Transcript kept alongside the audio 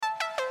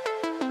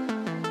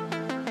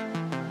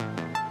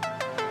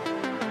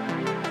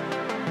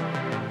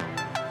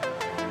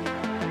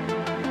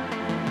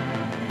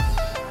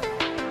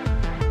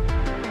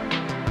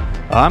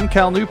I'm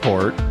Cal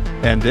Newport,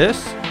 and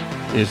this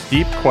is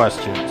Deep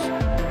Questions,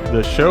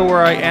 the show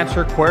where I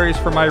answer queries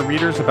from my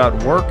readers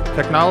about work,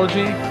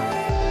 technology,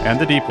 and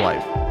the deep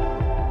life.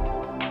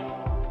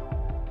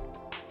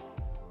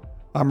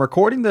 I'm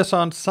recording this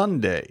on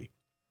Sunday.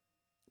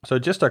 So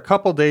just a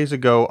couple days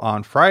ago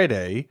on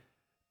Friday,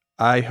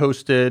 I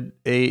hosted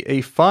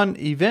a fun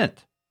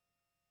event.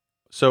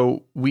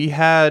 So we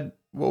had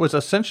what was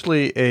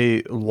essentially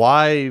a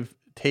live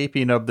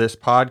taping of this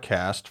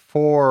podcast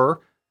for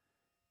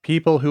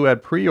people who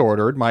had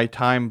pre-ordered my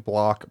time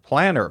block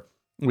planner.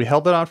 We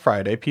held it on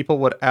Friday. People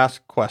would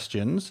ask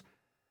questions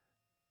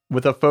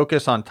with a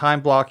focus on time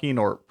blocking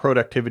or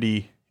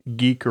productivity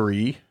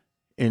geekery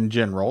in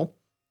general.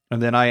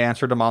 And then I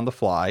answered them on the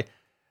fly.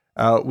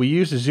 We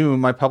used Zoom.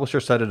 My publisher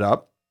set it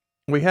up.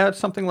 We had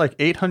something like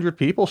 800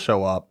 people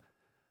show up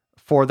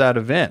for that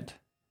event.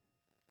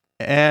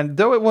 And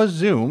though it was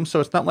Zoom, so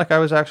it's not like I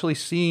was actually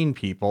seeing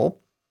people,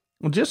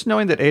 just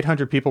knowing that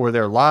 800 people were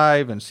there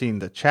live and seeing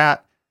the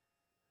chat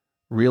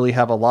really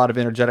have a lot of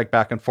energetic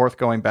back and forth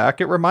going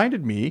back, it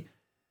reminded me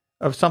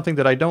of something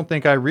that I don't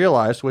think I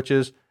realized, which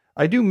is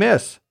I do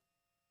miss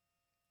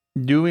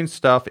doing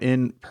stuff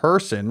in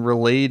person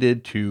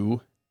related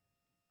to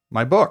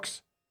my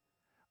books.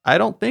 I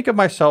don't think of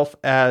myself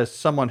as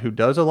someone who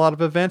does a lot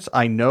of events.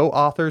 I know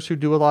authors who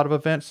do a lot of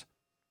events,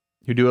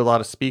 who do a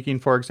lot of speaking,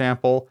 for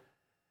example.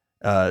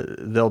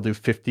 They'll do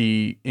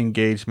 50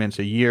 engagements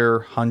a year,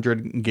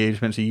 100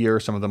 engagements a year,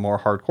 some of the more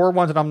hardcore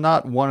ones. And I'm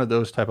not one of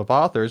those type of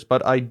authors,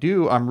 but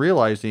I'm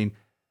realizing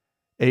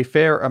a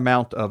fair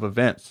amount of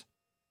events.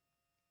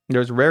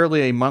 There's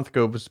rarely a month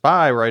goes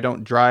by where I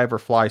don't drive or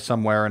fly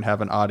somewhere and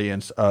have an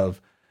audience of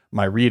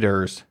my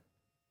readers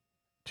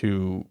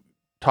to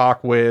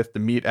talk with, to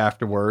meet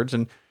afterwards.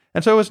 And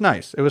so it was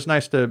nice. It was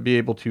nice to be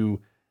able to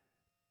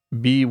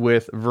be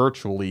with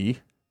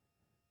virtually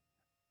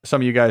some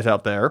of you guys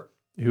out there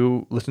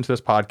who listen to this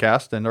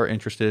podcast and are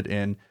interested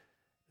in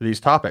these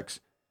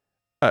topics.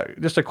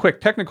 Just a quick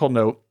technical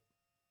note.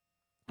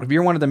 If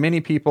you're one of the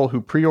many people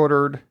who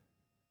pre-ordered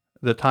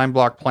the time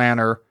block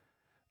planner,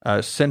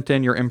 sent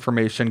in your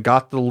information,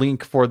 got the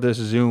link for this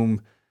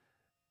Zoom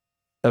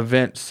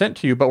event sent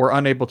to you, but were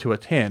unable to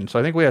attend. So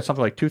I think we had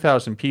something like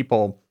 2,000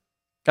 people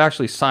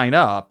actually sign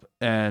up,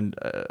 and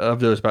of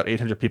those, about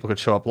 800 people could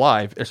show up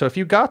live. So if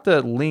you got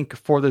the link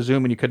for the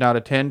Zoom and you could not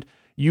attend,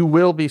 you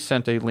will be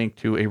sent a link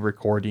to a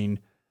recording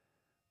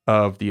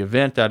of the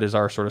event. That is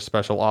our sort of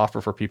special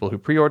offer for people who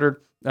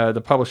pre-ordered.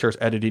 The publisher is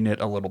editing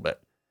it a little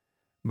bit,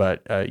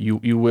 but you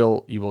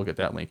will get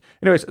that link.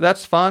 Anyways,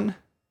 that's fun.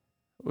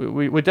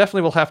 We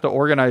definitely will have to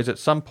organize at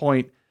some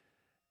point.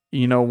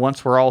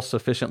 Once we're all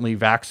sufficiently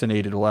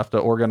vaccinated, we'll have to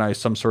organize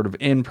some sort of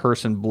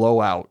in-person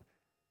blowout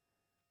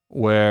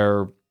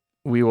where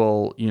we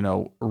will,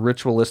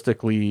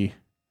 ritualistically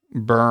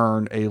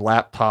burn a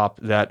laptop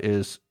that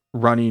is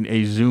running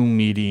a Zoom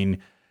meeting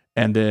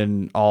and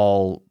then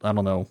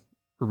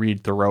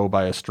read Thoreau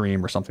by a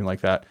stream or something like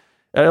that.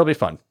 It'll be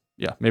fun.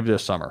 Yeah, maybe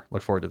this summer.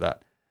 Look forward to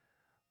that.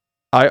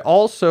 I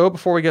also,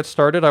 before we get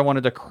started, I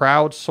wanted to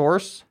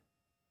crowdsource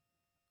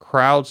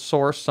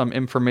some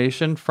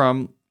information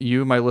from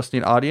you, my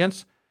listening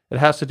audience. It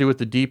has to do with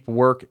the Deep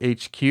Work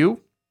HQ.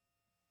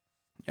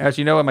 As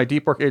you know, in my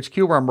Deep Work HQ,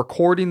 where I'm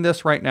recording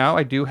this right now,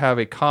 I do have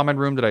a common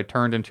room that I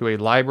turned into a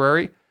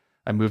library.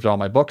 I moved all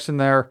my books in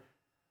there.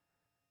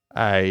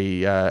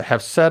 I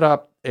have set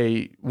up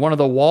one of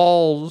the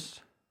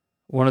walls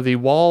in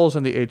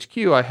the HQ.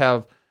 I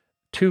have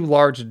two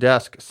large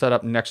desks set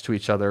up next to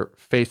each other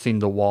facing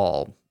the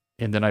wall.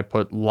 And then I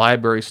put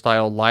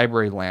library-style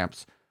library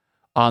lamps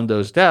on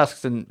those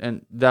desks.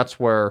 And that's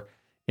where,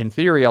 in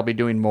theory, I'll be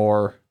doing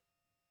more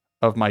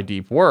of my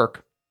deep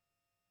work.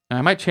 And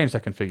I might change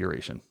that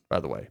configuration, by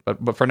the way.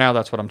 But for now,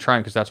 that's what I'm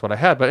trying, because that's what I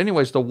had. But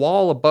anyways, the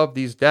wall above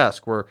these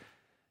desks where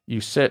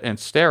you sit and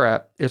stare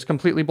at is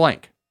completely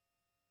blank.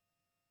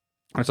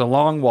 It's a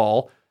long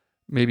wall,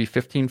 maybe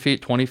 15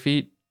 feet, 20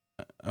 feet.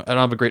 I don't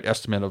have a great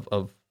estimate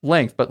of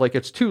length, but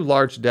it's two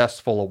large desks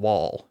full of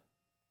wall.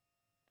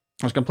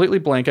 It's completely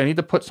blank. I need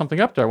to put something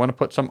up there. I want to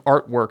put some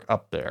artwork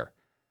up there.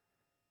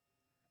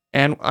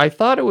 And I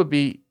thought it would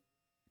be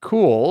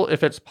cool,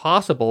 if it's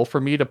possible, for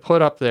me to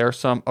put up there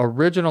some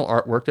original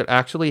artwork that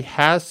actually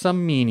has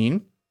some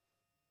meaning,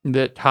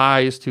 that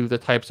ties to the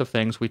types of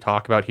things we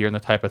talk about here and the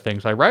type of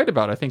things I write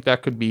about. I think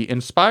that could be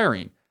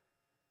inspiring.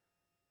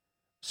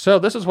 So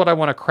this is what I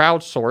want to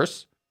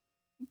crowdsource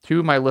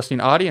to my listening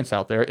audience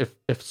out there.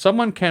 If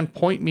someone can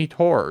point me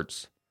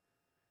towards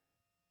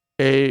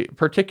a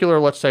particular,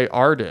 let's say,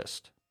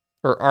 artist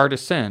or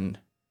artisan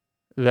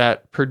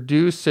that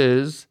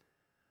produces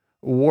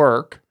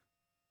work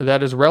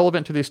that is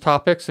relevant to these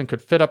topics and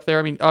could fit up there.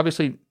 I mean,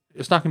 obviously,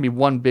 it's not going to be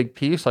one big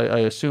piece. I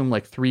assume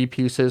 3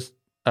 pieces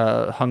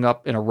hung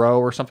up in a row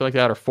or something like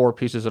that, or 4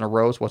 pieces in a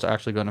row is what's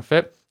actually going to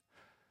fit.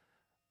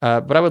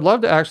 But I would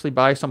love to actually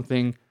buy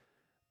something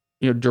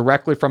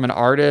directly from an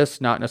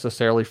artist, not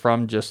necessarily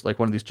from just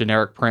one of these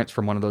generic prints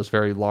from one of those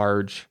very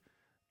large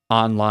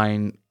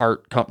online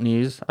art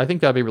companies. I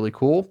think that'd be really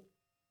cool.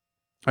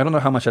 I don't know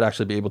how much I'd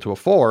actually be able to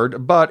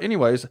afford, but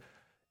anyways,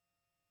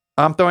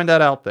 I'm throwing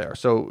that out there.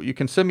 So you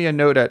can send me a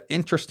note at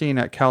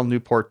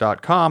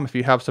interesting@calnewport.com if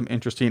you have some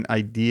interesting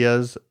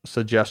ideas,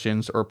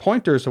 suggestions, or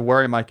pointers of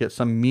where I might get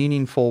some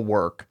meaningful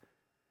work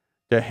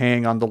to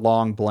hang on the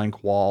long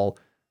blank wall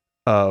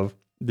of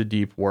the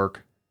Deep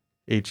Work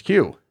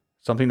HQ.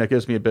 Something that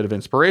gives me a bit of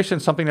inspiration,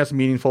 something that's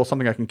meaningful,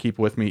 something I can keep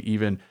with me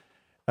even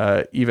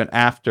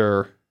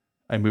after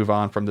I move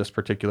on from this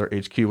particular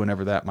HQ,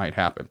 whenever that might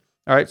happen.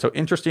 All right, so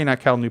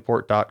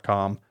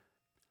interesting@calnewport.com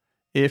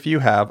if you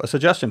have a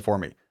suggestion for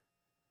me.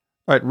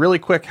 All right, really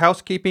quick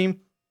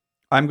housekeeping.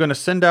 I'm going to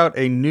send out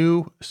a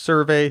new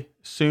survey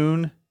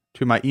soon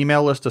to my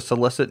email list to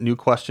solicit new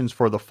questions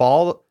for the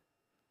fall.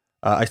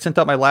 I sent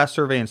out my last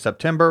survey in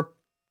September.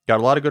 Got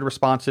a lot of good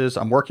responses.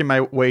 I'm working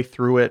my way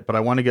through it, but I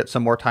want to get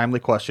some more timely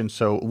questions,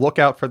 so look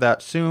out for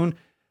that soon.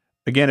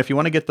 Again, if you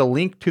want to get the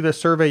link to the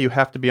survey, you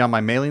have to be on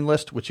my mailing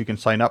list, which you can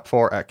sign up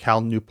for at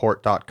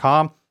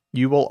calnewport.com.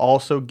 You will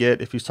also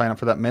get, if you sign up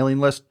for that mailing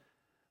list,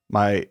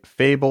 my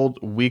fabled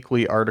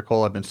weekly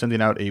article. I've been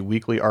sending out a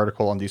weekly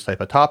article on these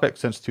type of topics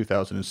since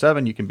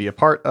 2007. You can be a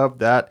part of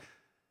that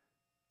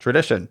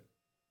tradition.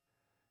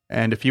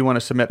 And if you want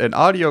to submit an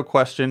audio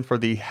question for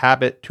the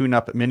Habit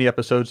Tune-Up mini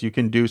episodes, you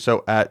can do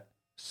so at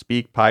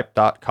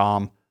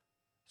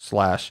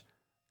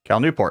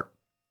speakpipe.com/calnewport.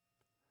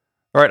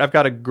 All right, I've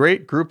got a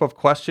great group of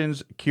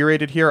questions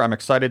curated here. I'm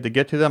excited to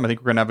get to them. I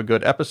think we're going to have a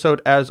good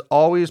episode. As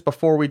always,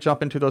 before we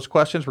jump into those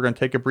questions, we're going to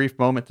take a brief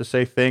moment to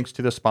say thanks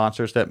to the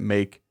sponsors that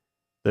make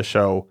the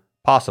show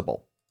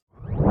possible.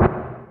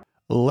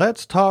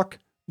 Let's talk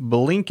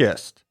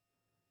Blinkist.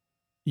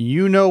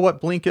 You know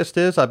what Blinkist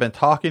is. I've been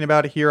talking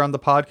about it here on the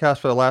podcast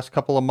for the last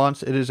couple of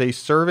months. It is a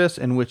service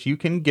in which you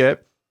can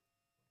get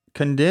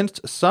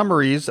condensed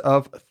summaries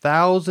of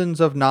thousands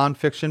of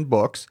nonfiction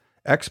books,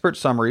 expert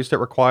summaries that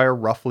require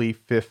roughly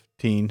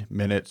 15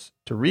 minutes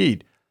to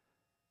read.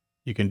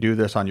 You can do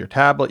this on your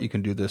tablet. You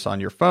can do this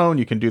on your phone.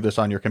 You can do this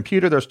on your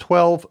computer. There's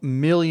 12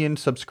 million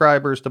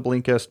subscribers to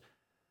Blinkist,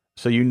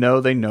 so you know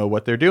they know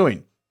what they're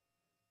doing.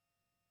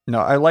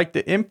 Now, I like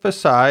to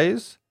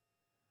emphasize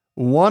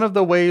one of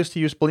the ways to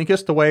use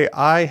Blinkist, the way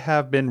I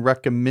have been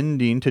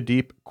recommending to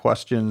Deep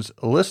Questions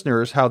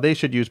listeners how they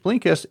should use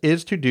Blinkist,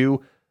 is to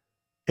do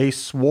a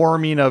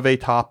swarming of a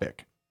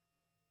topic.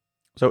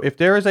 So if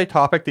there is a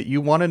topic that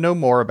you want to know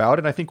more about,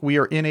 and I think we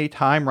are in a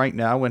time right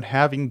now when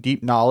having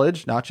deep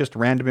knowledge, not just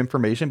random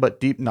information, but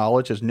deep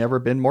knowledge has never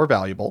been more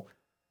valuable,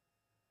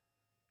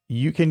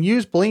 you can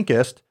use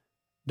Blinkist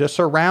to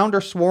surround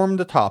or swarm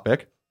the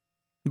topic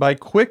by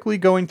quickly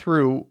going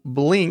through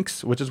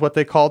blinks, which is what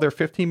they call their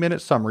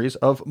 15-minute summaries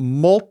of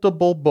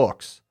multiple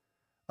books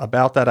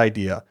about that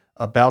idea,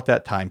 about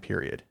that time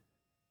period,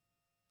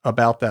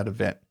 about that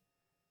event.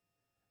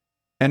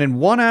 And in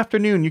one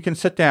afternoon, you can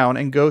sit down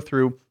and go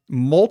through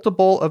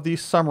multiple of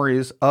these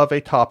summaries of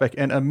a topic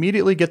and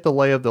immediately get the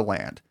lay of the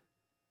land.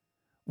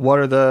 What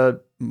are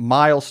the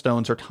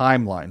milestones or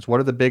timelines? What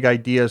are the big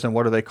ideas and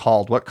what are they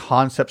called? What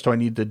concepts do I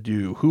need to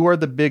do? Who are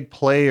the big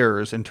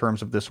players in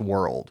terms of this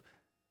world?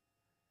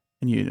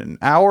 And in an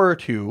hour or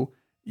two,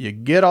 you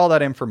get all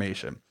that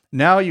information.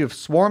 Now you've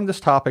swarmed this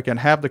topic and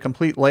have the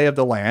complete lay of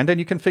the land, and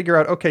you can figure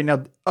out, okay,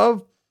 now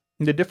of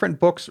the different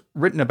books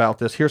written about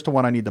this, here's the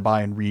one I need to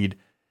buy and read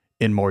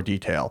in more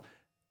detail.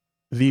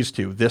 These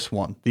two, this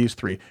one, these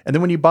three. And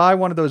then when you buy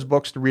one of those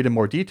books to read in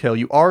more detail,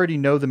 you already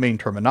know the main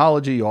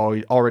terminology, you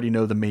already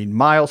know the main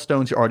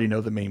milestones, you already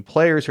know the main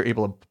players, you're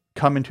able to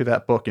come into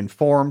that book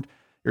informed,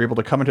 you're able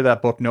to come into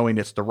that book knowing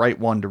it's the right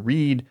one to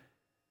read.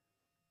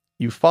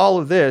 You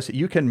follow this,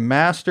 you can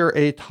master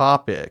a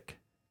topic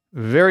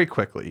very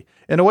quickly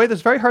in a way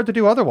that's very hard to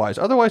do otherwise.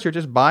 Otherwise, you're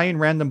just buying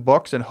random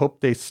books and hope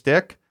they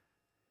stick.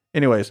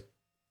 Anyways,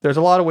 there's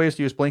a lot of ways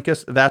to use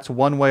Blinkist. That's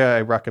one way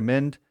I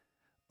recommend.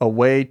 A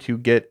way to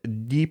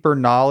get deeper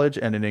knowledge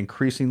and an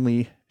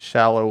increasingly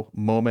shallow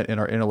moment in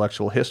our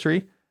intellectual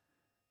history.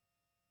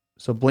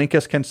 So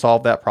Blinkist can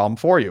solve that problem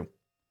for you.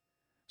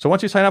 So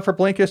once you sign up for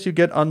Blinkist, you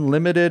get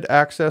unlimited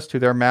access to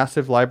their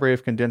massive library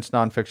of condensed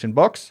nonfiction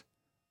books.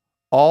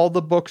 All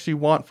the books you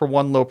want for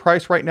one low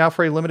price. Right now,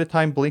 for a limited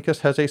time, Blinkist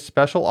has a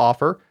special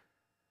offer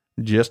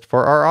just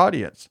for our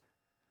audience.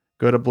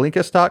 Go to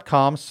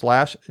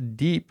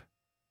Blinkist.com/deep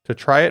to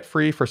try it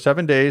free for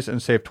 7 days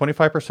and save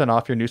 25%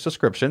 off your new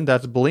subscription.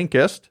 That's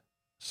Blinkist,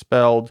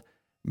 spelled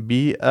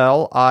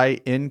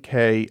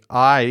BLINKIST,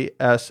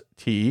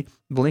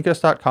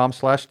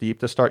 Blinkist.com/deep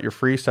to start your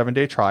free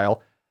 7-day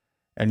trial.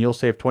 And you'll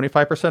save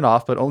 25%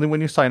 off, but only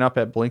when you sign up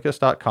at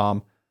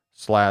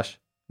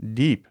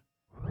Blinkist.com/deep.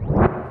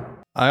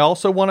 I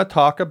also want to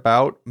talk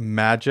about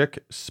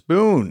Magic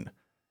Spoon.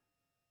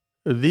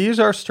 These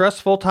are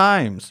stressful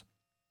times.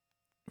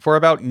 For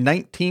about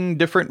 19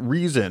 different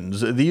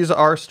reasons. These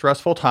are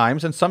stressful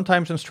times, and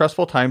sometimes in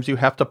stressful times, you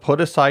have to put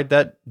aside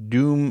that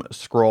doom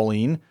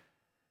scrolling.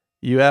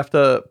 You have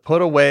to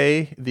put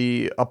away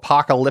the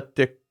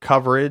apocalyptic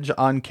coverage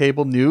on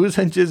cable news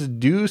and just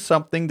do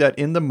something that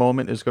in the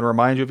moment is going to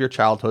remind you of your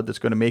childhood, that's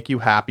going to make you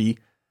happy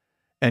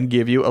and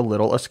give you a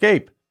little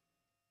escape.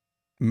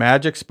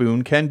 Magic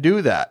Spoon can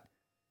do that.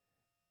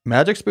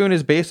 Magic Spoon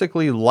is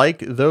basically like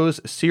those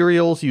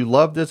cereals you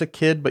loved as a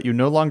kid, but you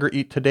no longer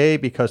eat today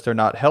because they're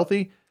not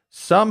healthy.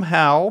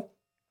 Somehow,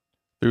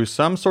 through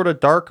some sort of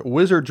dark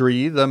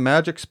wizardry, the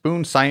Magic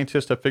Spoon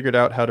scientists have figured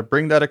out how to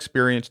bring that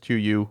experience to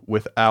you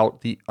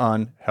without the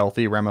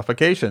unhealthy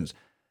ramifications.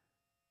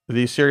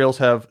 These cereals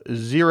have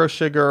 0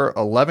 sugar,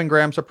 11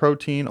 grams of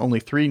protein, only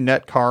 3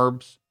 net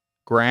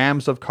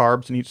grams of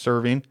carbs in each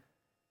serving.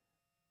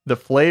 The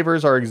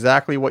flavors are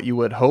exactly what you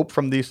would hope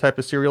from these type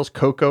of cereals: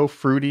 cocoa,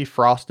 fruity,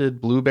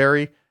 frosted,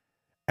 blueberry.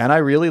 And I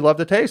really love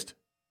the taste.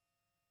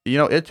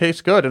 It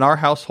tastes good. In our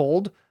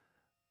household,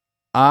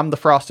 I'm the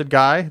frosted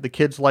guy. The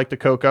kids like the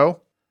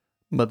cocoa.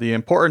 But the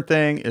important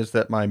thing is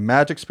that my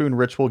Magic Spoon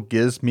ritual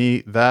gives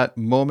me that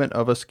moment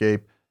of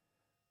escape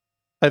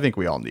I think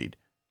we all need.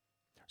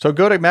 So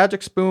go to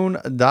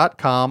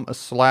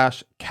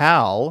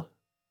magicspoon.com/Cal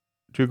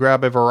to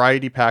grab a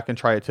variety pack and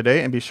try it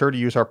today. And be sure to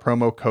use our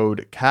promo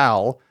code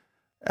CAL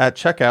at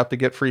checkout to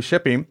get free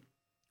shipping.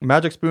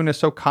 Magic Spoon is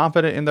so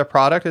confident in their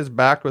product, is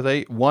backed with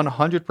a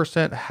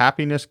 100%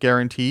 happiness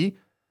guarantee.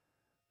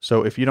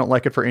 So if you don't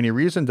like it for any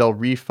reason, they'll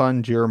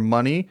refund your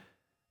money.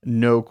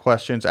 No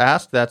questions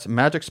asked. That's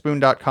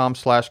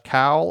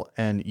magicspoon.com/Cal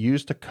and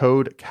use the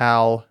code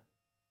CAL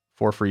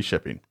for free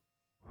shipping.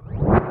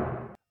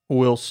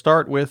 We'll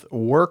start with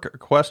work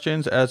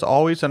questions as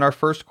always. And our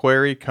first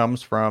query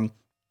comes from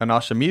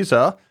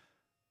Anashimiza,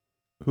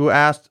 who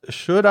asked,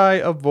 should I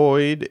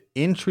avoid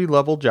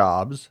entry-level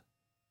jobs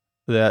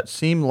that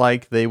seem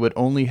like they would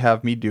only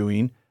have me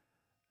doing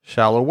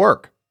shallow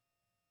work?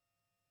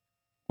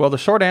 Well, the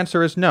short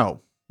answer is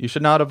no. You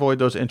should not avoid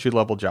those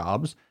entry-level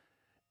jobs.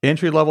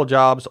 Entry-level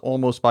jobs,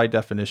 almost by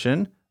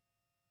definition,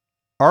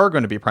 are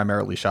going to be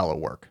primarily shallow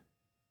work.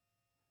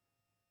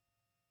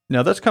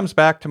 Now, this comes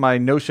back to my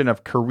notion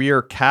of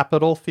career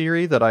capital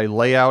theory that I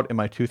lay out in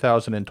my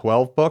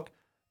 2012 book,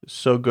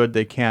 So Good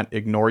They Can't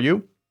Ignore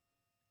You.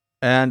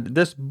 And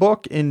this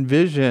book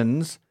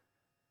envisions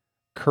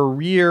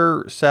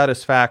career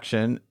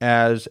satisfaction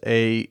as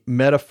a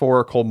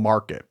metaphorical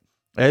market.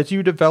 As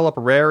you develop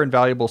rare and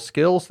valuable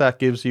skills, that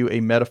gives you a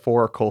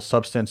metaphorical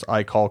substance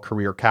I call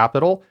career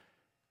capital.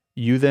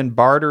 You then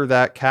barter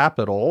that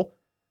capital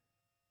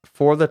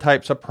for the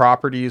types of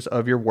properties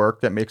of your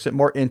work that makes it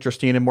more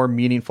interesting and more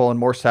meaningful and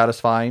more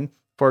satisfying.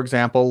 For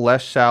example,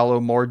 less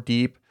shallow, more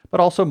deep, but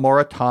also more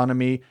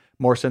autonomy,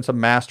 more sense of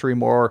mastery,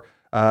 more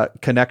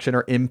connection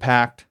or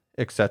impact,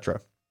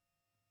 etc.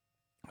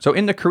 So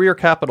in the career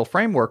capital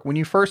framework, when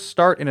you first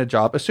start in a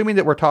job, assuming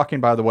that we're talking,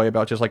 by the way,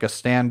 about just like a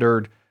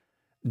standard,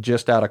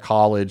 just out of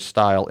college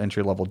style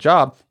entry-level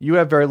job, you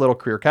have very little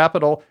career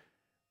capital.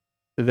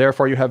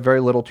 Therefore, you have very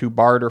little to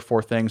barter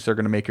for things that are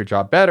going to make your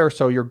job better.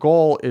 So your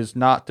goal is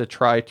not to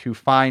try to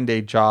find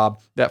a job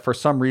that for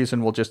some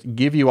reason will just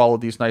give you all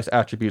of these nice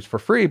attributes for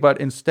free,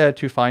 but instead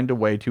to find a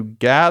way to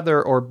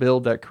gather or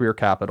build that career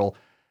capital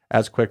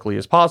as quickly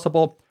as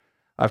possible.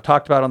 I've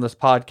talked about on this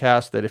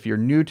podcast that if you're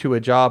new to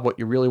a job, what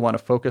you really want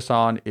to focus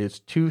on is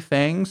 2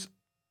 things.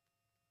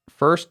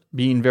 First,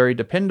 being very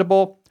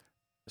dependable.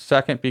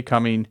 Second,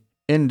 becoming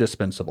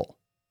indispensable.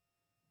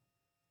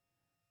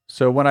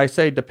 So when I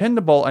say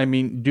dependable, I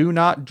mean do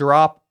not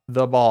drop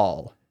the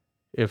ball.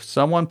 If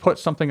someone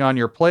puts something on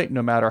your plate,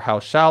 no matter how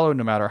shallow,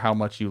 no matter how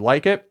much you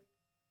like it,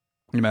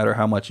 no matter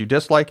how much you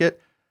dislike it,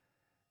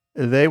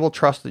 they will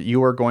trust that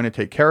you are going to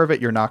take care of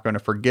it. You're not going to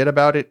forget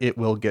about it. It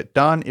will get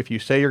done. If you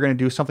say you're going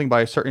to do something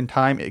by a certain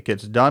time, it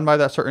gets done by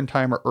that certain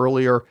time or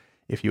earlier.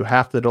 If you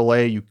have to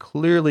delay, you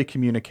clearly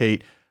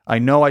communicate, I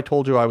know I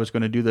told you I was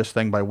going to do this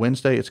thing by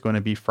Wednesday. It's going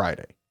to be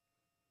Friday.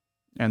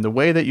 And the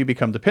way that you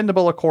become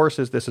dependable, of course,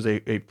 is this is a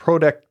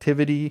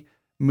productivity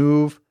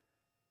move.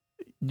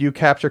 You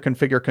capture,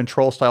 configure,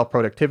 control style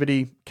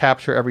productivity,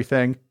 capture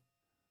everything,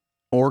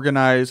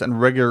 organize and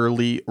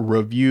regularly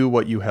review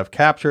what you have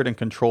captured, and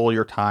control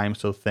your time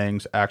so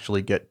things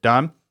actually get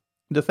done.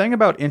 The thing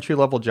about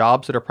entry-level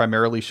jobs that are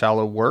primarily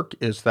shallow work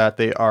is that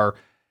they are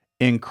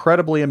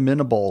incredibly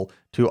amenable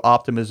to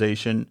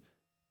optimization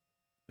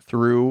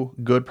through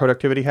good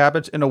productivity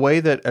habits in a way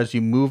that as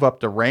you move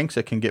up the ranks,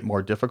 it can get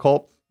more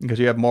difficult because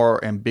you have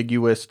more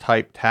ambiguous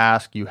type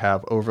task, you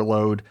have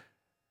overload,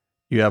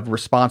 you have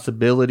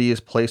responsibilities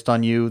placed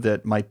on you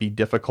that might be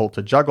difficult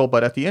to juggle.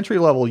 But at the entry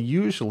level,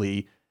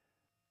 usually,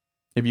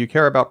 if you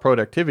care about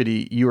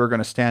productivity, you are going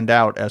to stand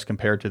out as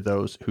compared to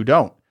those who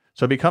don't.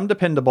 So become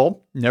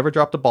dependable, never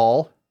drop the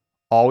ball,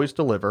 always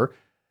deliver.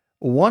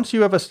 Once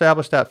you have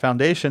established that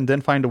foundation,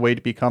 then find a way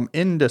to become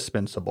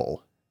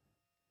indispensable.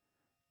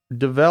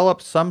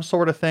 Develop some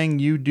sort of thing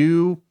you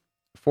do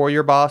for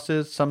your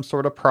bosses, some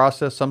sort of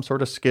process, some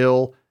sort of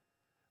skill,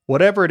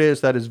 whatever it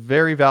is that is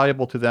very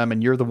valuable to them,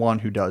 and you're the one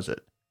who does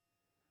it.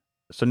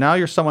 So now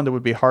you're someone that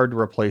would be hard to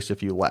replace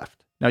if you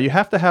left. Now you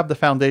have to have the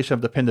foundation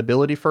of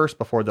dependability first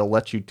before they'll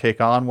let you take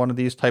on one of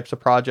these types of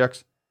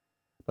projects.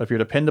 But if you're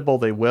dependable,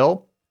 they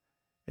will,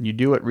 and you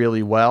do it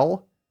really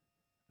well.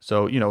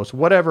 So, it's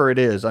whatever it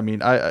is. I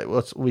mean,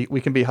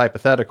 we can be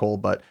hypothetical,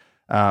 but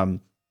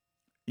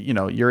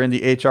you're in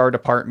the HR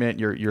department,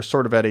 you're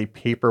sort of at a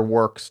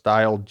paperwork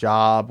style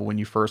job when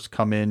you first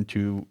come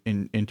into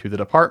the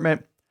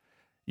department.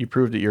 You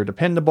prove that you're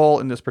dependable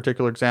in this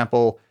particular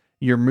example.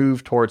 Your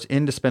move towards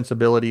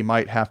indispensability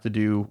might have to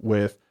do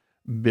with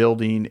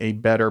building a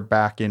better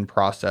back-end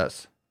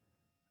process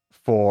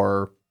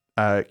for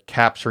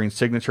capturing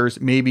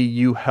signatures. Maybe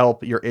you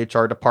help your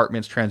HR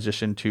departments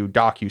transition to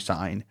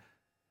DocuSign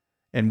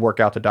and work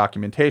out the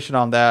documentation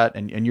on that.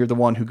 And you're the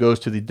one who goes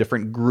to the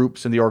different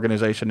groups in the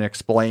organization and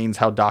explains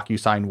how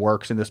DocuSign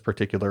works in this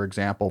particular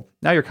example.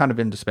 Now you're kind of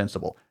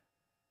indispensable.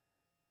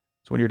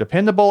 So when you're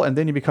dependable and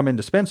then you become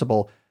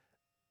indispensable,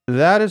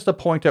 that is the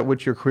point at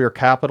which your career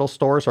capital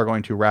stores are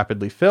going to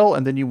rapidly fill,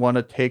 and then you want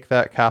to take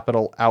that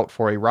capital out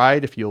for a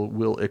ride, if you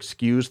will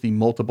excuse the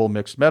multiple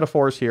mixed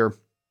metaphors here.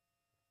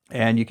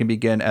 And you can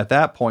begin at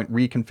that point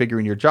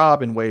reconfiguring your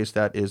job in ways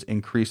that is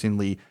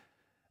increasingly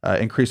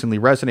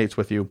resonates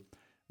with you.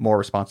 More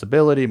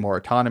responsibility, more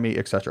autonomy,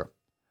 etc.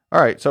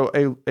 All right, so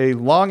a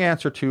long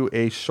answer to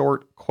a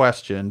short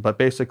question, but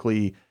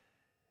basically,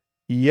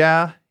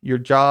 yeah, your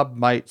job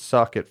might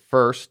suck at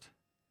first.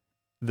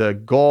 The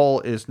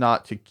goal is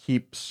not to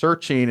keep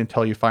searching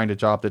until you find a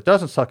job that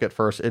doesn't suck at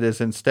first. It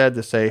is instead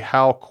to say,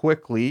 how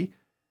quickly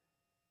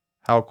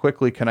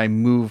can I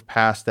move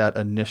past that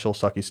initial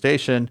sucky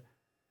station?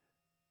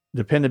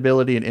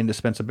 Dependability and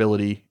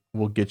indispensability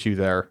will get you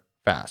there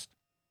fast.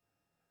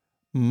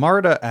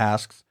 Marta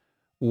asks,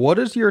 what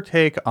is your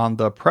take on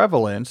the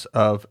prevalence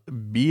of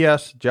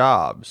BS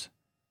jobs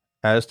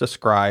as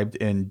described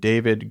in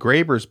David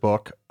Graeber's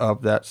book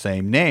of that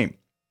same name?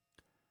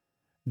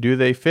 Do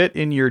they fit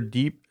in your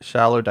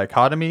deep-shallow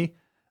dichotomy?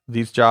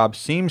 These jobs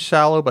seem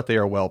shallow, but they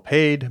are well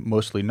paid,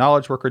 mostly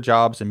knowledge worker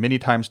jobs, and many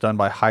times done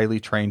by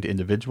highly trained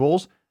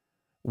individuals.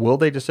 Will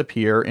they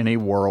disappear in a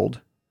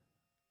world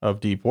of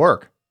deep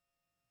work?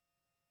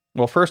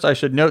 Well, first I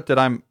should note that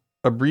I'm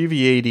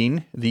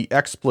abbreviating the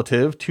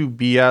expletive to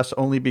BS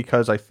only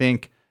because I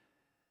think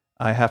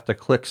I have to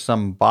click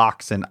some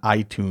box in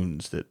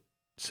iTunes that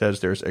says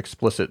there's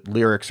explicit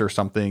lyrics or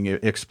something,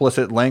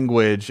 explicit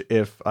language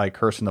if I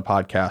curse in the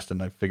podcast,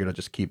 and I figured I'd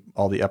just keep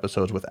all the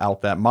episodes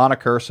without that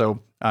moniker.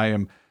 So I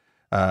am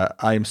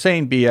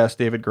saying BS.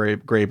 David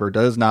Graeber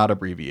does not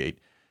abbreviate.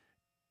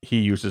 He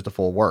uses the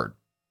full word.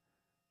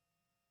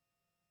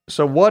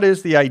 So what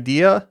is the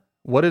idea?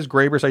 What is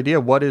Graeber's idea?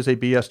 What is a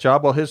BS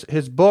job? Well,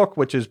 his book,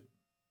 which is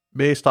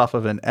based off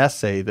of an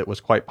essay that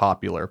was quite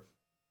popular,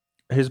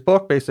 his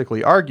book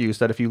basically argues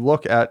that if you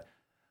look at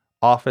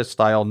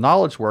office-style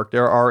knowledge work,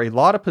 there are a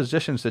lot of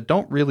positions that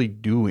don't really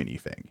do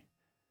anything.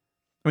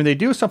 I mean, they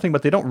do something,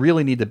 but they don't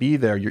really need to be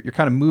there. You're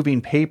kind of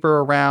moving paper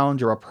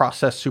around. You're a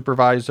process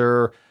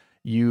supervisor.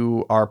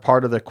 You are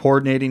part of the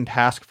coordinating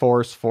task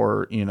force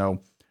for,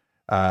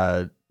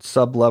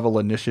 sub-level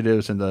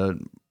initiatives in the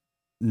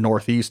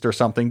Northeast or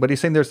something. But he's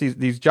saying there's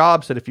these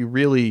jobs that if you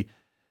really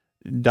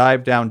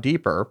dive down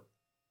deeper,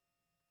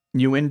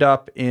 you end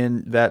up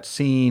in that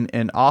scene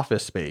in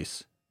Office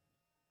Space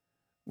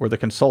where the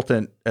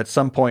consultant at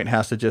some point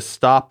has to just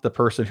stop the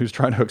person who's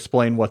trying to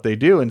explain what they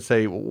do and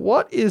say,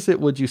 what is it,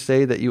 would you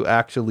say, that you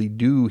actually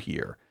do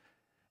here?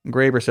 And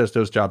Graeber says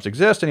those jobs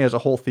exist, and he has a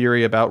whole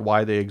theory about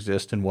why they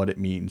exist and what it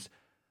means.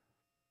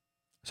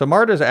 So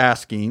Marta's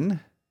asking,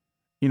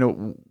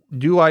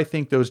 do I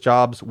think those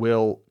jobs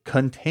will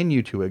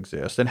continue to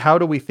exist? And how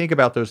do we think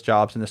about those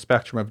jobs in the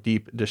spectrum of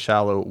deep to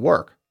shallow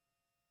work?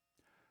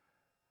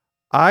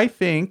 I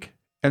think,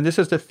 and this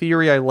is the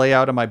theory I lay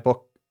out in my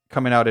book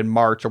coming out in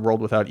March, A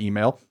World Without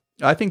Email,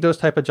 I think those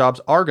type of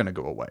jobs are going to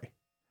go away.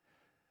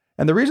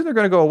 And the reason they're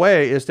going to go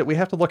away is that we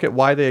have to look at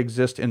why they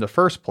exist in the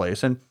first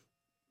place. And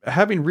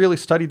having really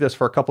studied this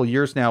for a couple of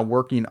years now,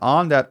 working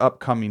on that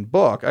upcoming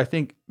book, I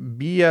think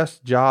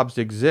BS jobs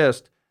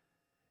exist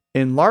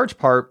in large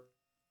part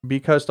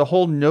because the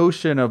whole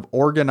notion of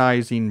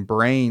organizing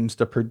brains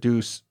to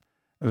produce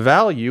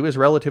value is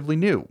relatively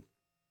new.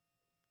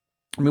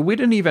 I mean, we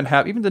didn't even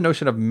have the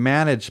notion of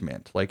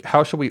management, like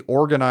how should we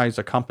organize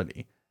a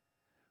company?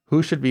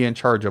 Who should be in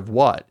charge of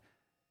what?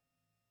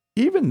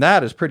 Even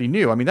that is pretty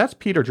new. I mean, that's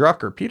Peter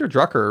Drucker. Peter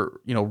Drucker,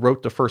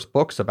 wrote the first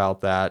books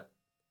about that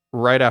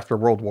right after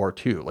World War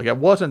II. Like, it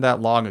wasn't that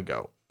long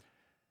ago.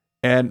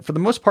 And for the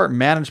most part,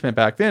 management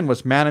back then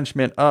was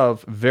management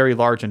of very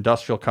large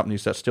industrial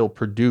companies that still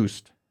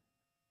produced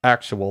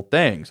actual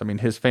things. I mean,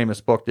 his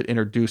famous book that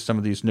introduced some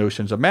of these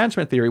notions of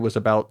management theory was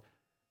about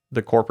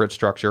the corporate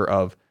structure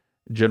of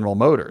General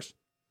Motors.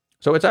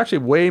 So it's actually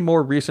way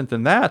more recent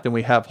than that. Then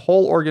we have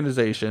whole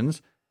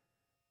organizations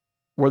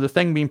where the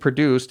thing being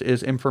produced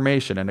is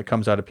information and it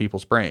comes out of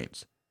people's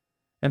brains.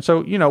 And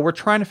so, we're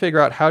trying to figure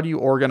out, how do you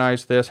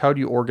organize this? How do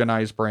you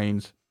organize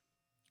brains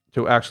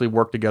to actually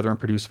work together and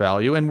produce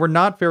value? And we're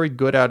not very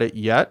good at it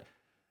yet.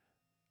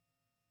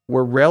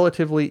 We're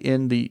relatively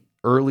in the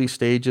early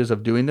stages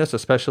of doing this,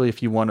 especially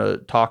if you want to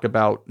talk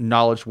about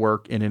knowledge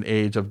work in an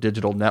age of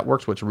digital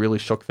networks, which really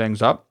shook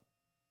things up.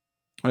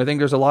 And I think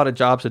there's a lot of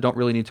jobs that don't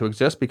really need to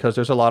exist because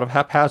there's a lot of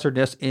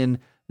haphazardness in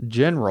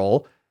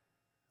general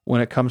when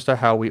it comes to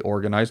how we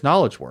organize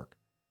knowledge work.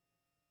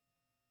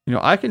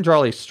 I can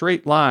draw a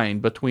straight line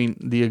between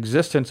the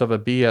existence of a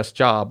BS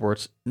job where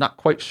it's not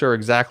quite sure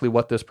exactly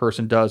what this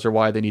person does or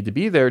why they need to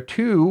be there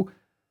to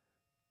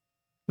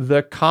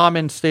the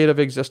common state of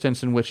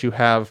existence in which you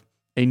have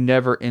a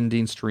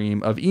never-ending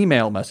stream of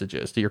email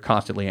messages that you're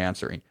constantly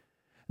answering.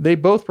 They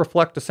both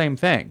reflect the same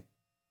thing.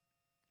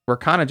 We're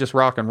kind of just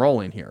rock and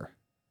rolling here.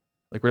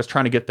 Like, we're just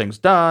trying to get things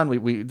done.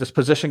 This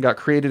position got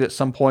created at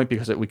some point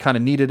because we kind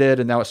of needed it,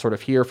 and now it's sort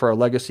of here for our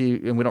legacy,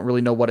 and we don't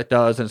really know what it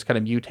does, and it's kind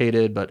of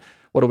mutated, but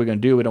what are we going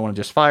to do? We don't want to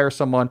just fire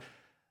someone.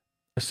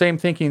 The same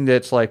thinking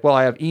that's like, well,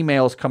 I have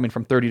emails coming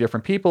from 30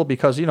 different people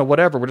because,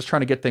 whatever, we're just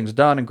trying to get things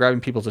done and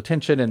grabbing people's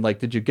attention and like,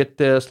 did you get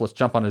this? Let's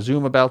jump on a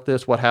Zoom about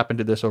this. What happened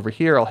to this over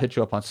here? I'll hit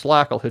you up on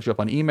Slack. I'll hit you up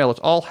on email. It's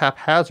all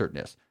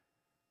haphazardness.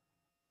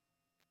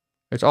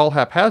 It's all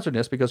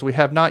haphazardness because we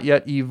have not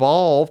yet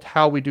evolved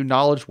how we do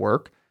knowledge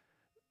work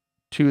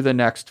to the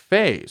next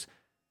phase.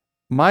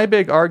 My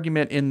big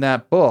argument in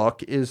that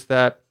book is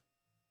that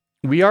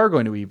we are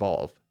going to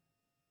evolve.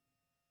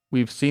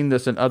 We've seen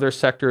this in other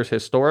sectors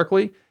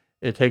historically.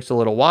 It takes a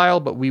little while,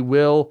 but we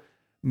will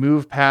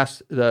move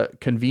past the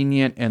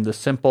convenient and the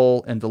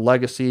simple and the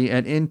legacy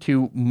and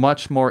into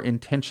much more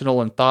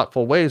intentional and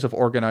thoughtful ways of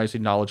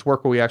organizing knowledge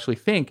work where we actually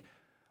think,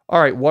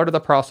 all right, what are the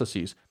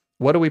processes?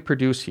 What do we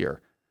produce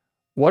here?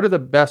 What are the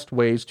best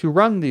ways to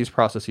run these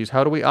processes?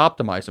 How do we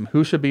optimize them?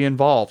 Who should be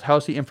involved? How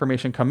does the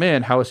information come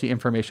in? How is the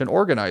information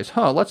organized?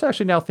 Let's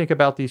actually now think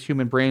about these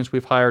human brains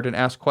we've hired and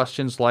ask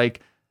questions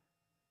like,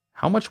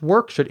 how much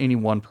work should any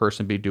one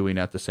person be doing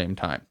at the same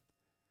time?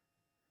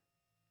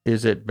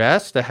 Is it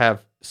best to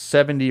have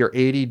 70 or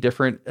 80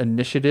 different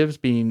initiatives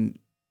being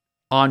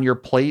on your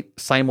plate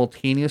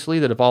simultaneously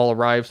that have all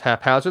arrived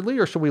haphazardly,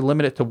 or should we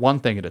limit it to one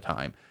thing at a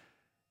time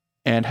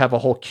and have a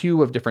whole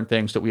queue of different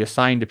things that we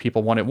assign to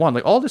people one at one?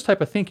 Like, all this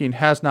type of thinking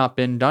has not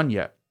been done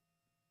yet.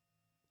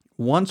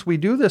 Once we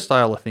do this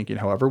style of thinking,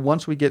 however,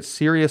 once we get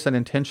serious and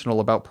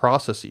intentional about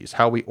processes,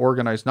 how we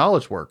organize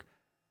knowledge work,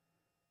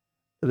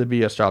 the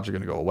BS jobs are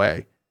going to go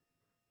away.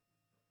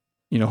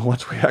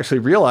 Once we actually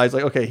realize,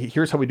 like, okay,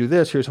 here's how we do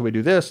this, here's how we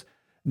do this,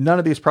 none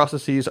of these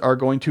processes are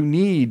going to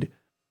need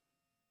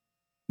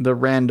the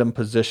random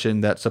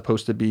position that's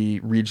supposed to be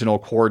regional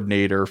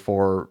coordinator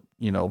for,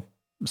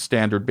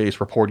 standard-based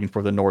reporting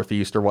for the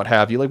Northeast or what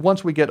have you. Like,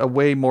 once we get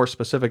way more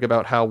specific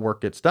about how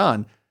work gets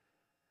done,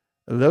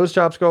 those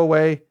jobs go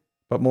away.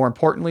 But more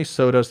importantly,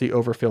 so does the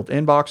overfilled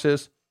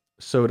inboxes,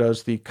 so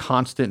does the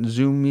constant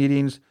Zoom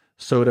meetings,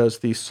 so does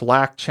the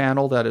Slack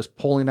channel that is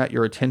pulling at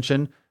your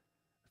attention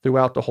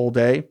throughout the whole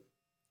day.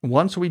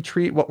 Once we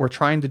treat what we're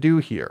trying to do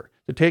here,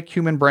 to take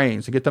human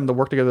brains and get them to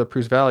work together that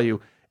proves value,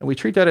 and we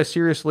treat that as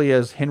seriously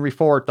as Henry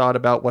Ford thought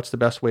about what's the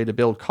best way to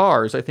build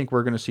cars, I think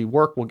we're going to see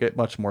work will get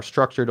much more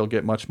structured, it'll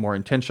get much more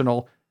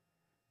intentional,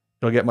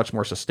 it'll get much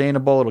more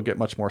sustainable, it'll get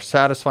much more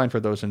satisfying for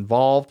those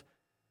involved.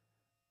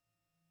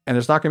 And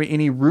there's not going to be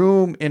any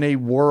room in a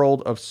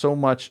world of so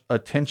much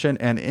attention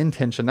and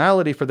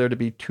intentionality for there to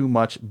be too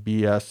much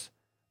BS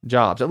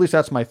jobs. At least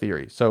that's my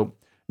theory. So,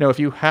 if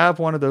you have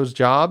one of those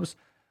jobs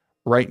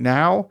right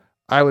now,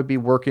 I would be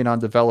working on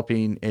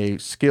developing a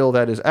skill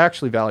that is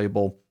actually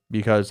valuable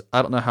because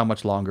I don't know how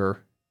much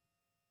longer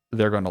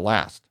they're going to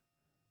last.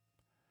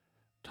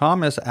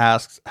 Thomas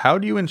asks, how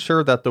do you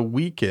ensure that the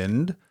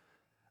weekend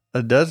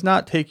does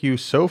not take you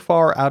so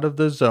far out of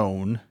the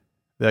zone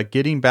that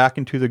getting back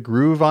into the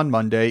groove on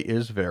Monday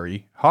is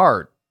very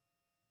hard?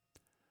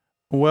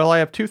 Well, I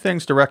have two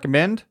things to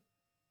recommend.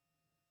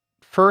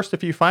 First,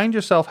 if you find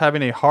yourself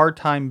having a hard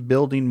time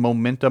building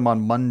momentum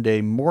on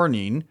Monday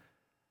morning,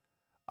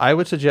 I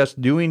would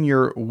suggest doing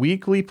your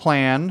weekly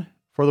plan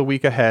for the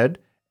week ahead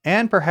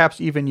and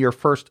perhaps even your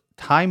first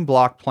time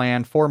block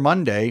plan for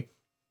Monday.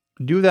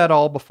 Do that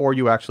all before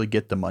you actually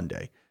get to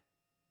Monday.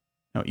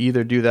 Now,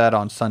 either do that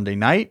on Sunday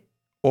night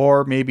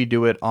or maybe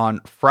do it on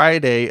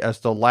Friday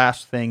as the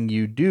last thing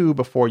you do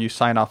before you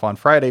sign off on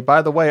Friday.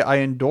 By the way, I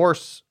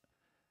endorse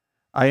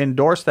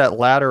that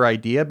latter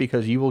idea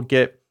because you will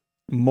get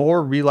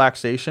more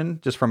relaxation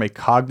just from a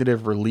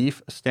cognitive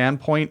relief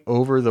standpoint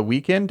over the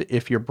weekend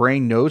if your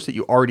brain knows that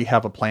you already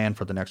have a plan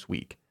for the next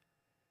week.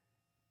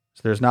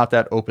 So there's not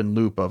that open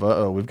loop of,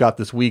 we've got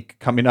this week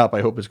coming up,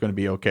 I hope it's going to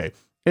be okay.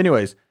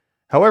 Anyways,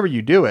 however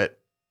you do it,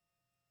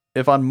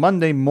 if on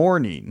Monday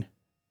morning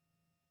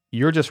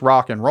you're just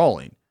rock and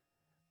rolling,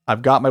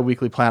 I've got my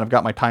weekly plan, I've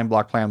got my time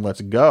block plan,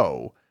 let's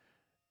go,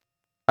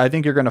 I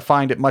think you're going to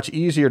find it much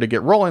easier to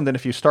get rolling than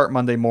if you start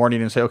Monday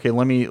morning and say, okay,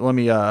 let me, I'm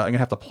going to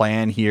have to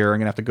plan here. I'm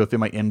going to have to go through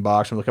my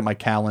inbox and look at my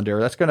calendar.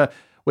 That's going to,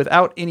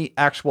 without any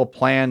actual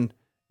plan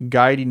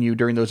guiding you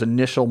during those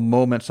initial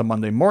moments of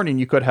Monday morning,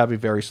 you could have a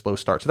very slow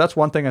start. So that's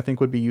one thing I think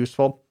would be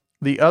useful.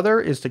 The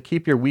other is to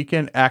keep your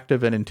weekend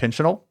active and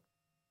intentional.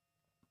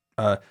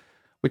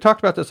 We talked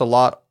about this a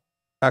lot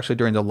actually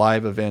during the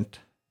live event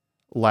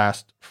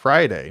last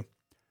Friday.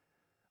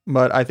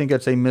 But I think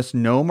it's a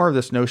misnomer,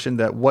 this notion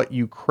that what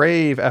you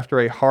crave after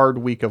a hard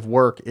week of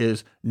work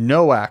is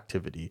no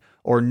activity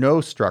or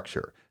no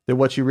structure. That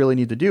what you really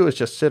need to do is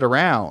just sit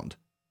around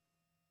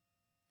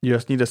You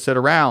just need to sit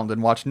around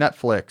and watch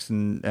Netflix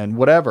and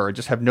whatever, and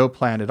just have no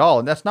plan at all.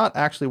 And that's not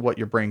actually what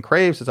your brain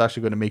craves. It's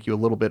actually going to make you a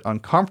little bit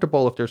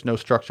uncomfortable if there's no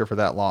structure for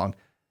that long.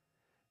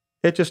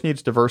 It just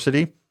needs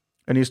diversity.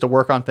 It needs to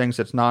work on things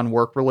that's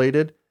non-work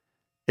related.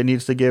 It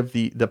needs to give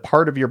the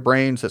part of your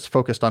brains that's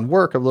focused on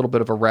work a little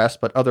bit of a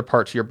rest, but other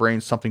parts of your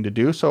brain something to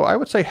do. So I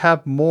would say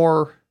have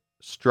more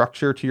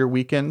structure to your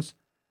weekends.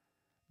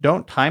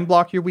 Don't time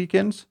block your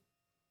weekends,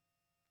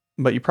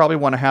 but you probably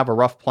want to have a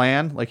rough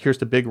plan. Like, here's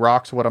the big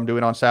rocks of what I'm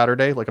doing on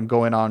Saturday. Like, I'm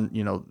going on,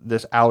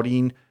 this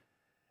outing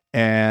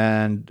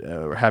and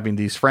having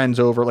these friends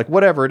over, like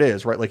whatever it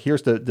is, right? Like,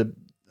 here's the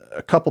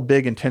a couple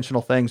big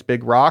intentional things,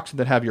 big rocks, and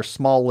then have your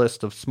small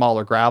list of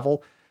smaller gravel.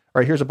 All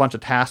right, here's a bunch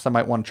of tasks I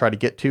might want to try to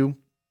get to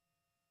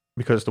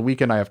because the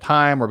weekend I have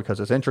time or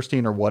because it's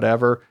interesting or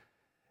whatever.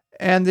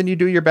 And then you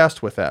do your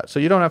best with that. So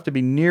you don't have to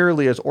be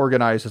nearly as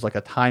organized as like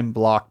a time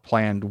block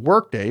planned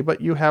workday,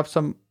 but you have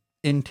some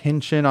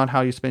intention on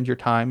how you spend your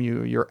time.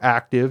 You're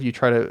active. You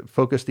try to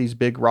focus these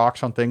big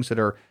rocks on things that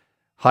are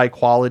high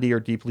quality or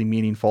deeply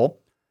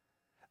meaningful.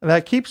 And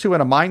that keeps you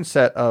in a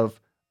mindset of,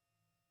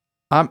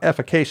 I'm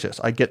efficacious.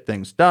 I get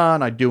things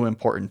done. I do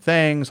important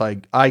things.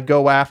 I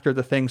go after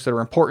the things that are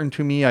important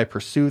to me. I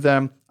pursue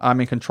them. I'm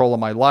in control of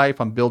my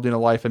life. I'm building a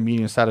life of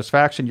meaning and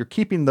satisfaction. You're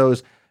keeping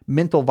those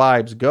mental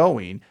vibes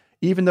going,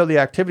 even though the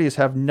activities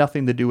have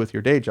nothing to do with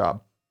your day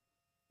job.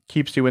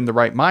 Keeps you in the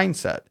right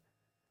mindset.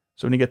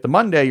 So when you get to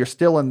Monday, you're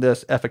still in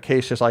this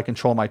efficacious, I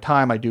control my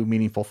time, I do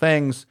meaningful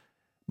things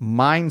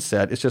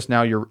mindset. It's just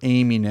now you're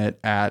aiming it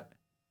at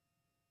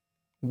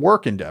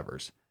work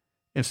endeavors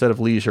instead of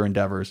leisure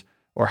endeavors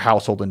or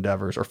household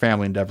endeavors or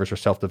family endeavors or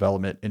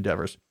self-development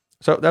endeavors.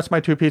 So that's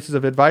my 2 pieces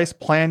of advice.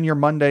 Plan your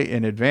Monday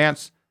in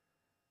advance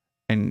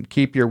and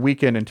keep your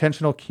weekend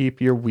intentional. Keep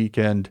your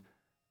weekend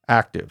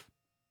active.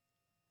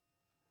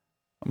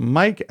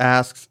 Mike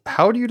asks,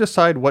 how do you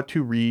decide what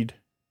to read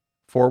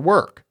for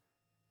work?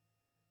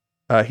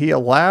 He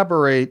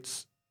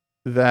elaborates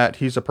that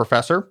he's a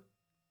professor.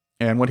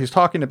 And when he's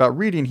talking about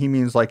reading, he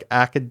means like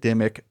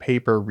academic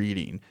paper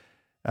reading.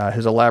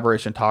 His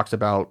elaboration talks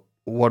about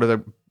what are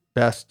the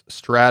best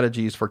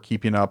strategies for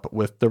keeping up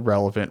with the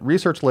relevant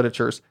research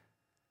literatures.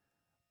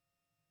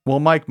 Well,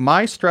 Mike,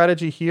 my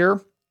strategy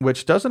here,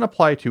 which doesn't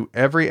apply to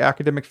every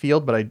academic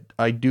field, but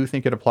I do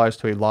think it applies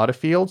to a lot of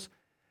fields,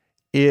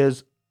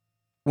 is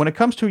when it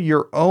comes to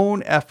your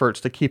own efforts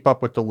to keep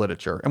up with the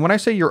literature. And when I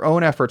say your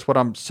own efforts, what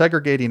I'm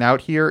segregating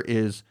out here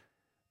is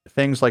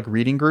things like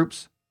reading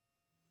groups.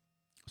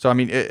 So, I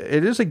mean,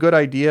 it is a good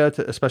idea,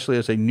 to, especially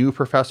as a new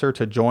professor,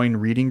 to join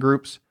reading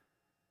groups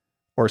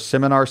or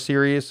seminar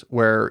series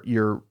where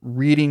you're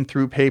reading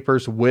through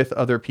papers with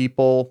other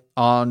people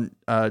on,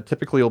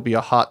 typically it'll be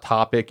a hot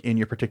topic in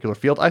your particular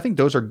field. I think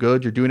those are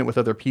good. You're doing it with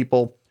other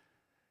people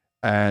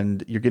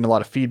and you're getting a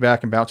lot of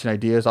feedback and bouncing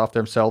ideas off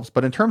themselves.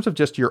 But in terms of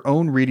just your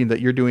own reading that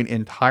you're doing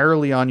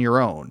entirely on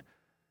your own,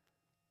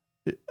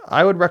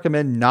 I would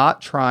recommend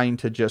not trying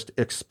to just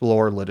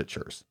explore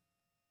literatures.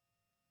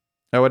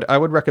 I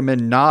would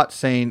recommend not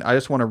saying, I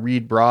just want to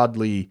read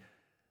broadly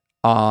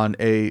on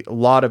a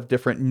lot of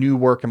different new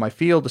work in my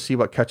field to see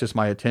what catches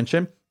my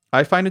attention.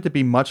 I find it to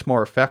be much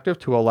more effective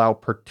to allow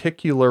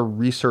particular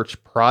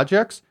research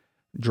projects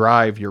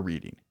drive your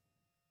reading.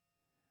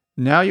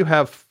 Now you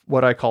have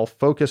what I call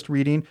focused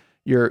reading.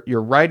 You're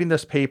writing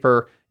this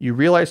paper. You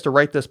realize to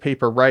write this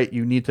paper right,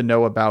 you need to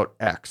know about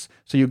X.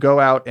 So you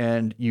go out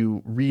and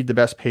you read the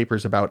best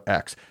papers about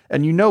X.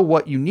 And you know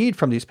what you need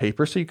from these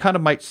papers, so you kind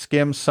of might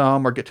skim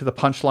some or get to the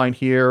punchline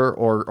here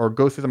or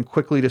go through them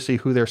quickly to see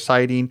who they're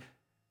citing.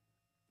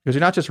 Because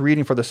you're not just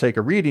reading for the sake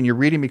of reading, you're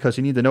reading because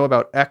you need to know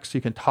about X so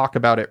you can talk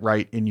about it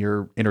right in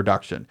your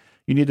introduction.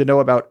 You need to know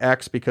about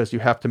X because you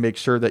have to make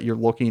sure that you're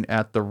looking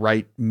at the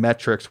right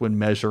metrics when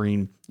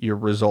measuring your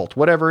result,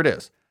 whatever it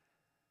is.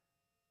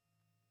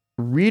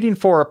 Reading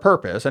for a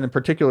purpose, and in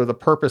particular, the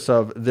purpose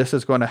of this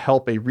is going to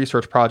help a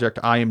research project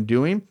I am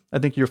doing, I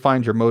think you'll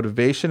find your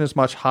motivation is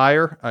much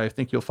higher. I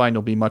think you'll find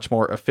you'll be much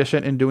more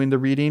efficient in doing the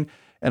reading.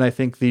 And I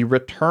think the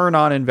return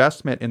on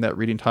investment in that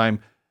reading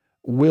time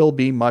will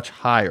be much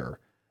higher.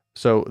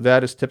 So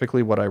that is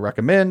typically what I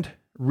recommend.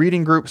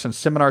 Reading groups and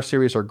seminar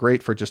series are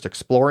great for just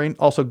exploring.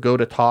 Also go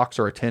to talks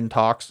or attend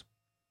talks.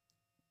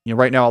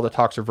 Right now all the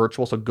talks are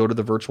virtual, so go to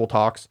the virtual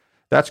talks.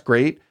 That's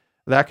great.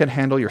 That can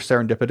handle your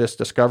serendipitous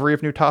discovery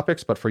of new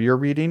topics, but for your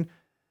reading,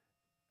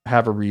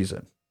 have a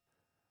reason.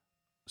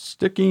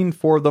 Sticking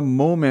for the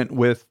moment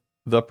with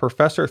the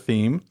professor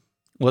theme,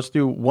 let's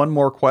do one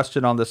more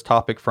question on this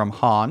topic from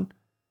Han.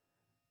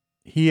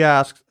 He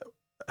asks,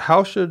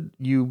 how should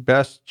you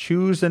best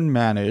choose and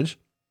manage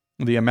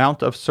the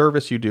amount of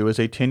service you do as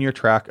a tenure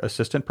track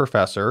assistant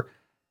professor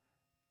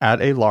at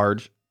a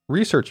large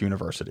research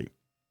university?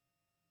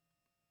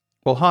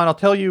 Well, Han, I'll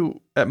tell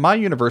you, at my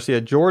university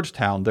at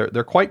Georgetown,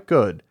 they're quite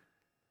good.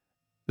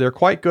 They're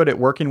quite good at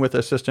working with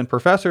assistant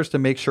professors to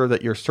make sure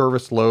that your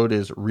service load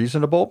is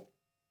reasonable.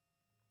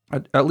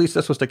 At least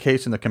this was the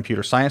case in the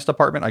computer science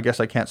department. I guess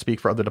I can't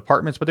speak for other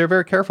departments, but they're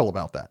very careful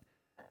about that.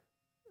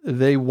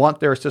 They want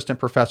their assistant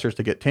professors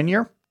to get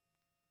tenure,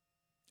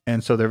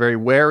 And so they're very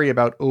wary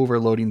about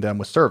overloading them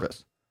with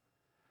service.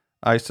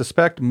 I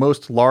suspect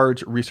most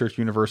large research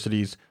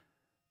universities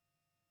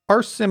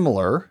are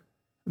similar,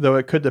 though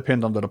it could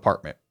depend on the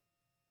department.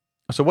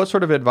 So what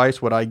sort of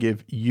advice would I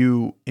give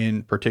you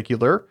in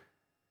particular?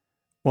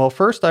 Well,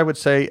 first, I would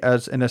say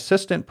as an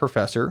assistant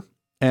professor,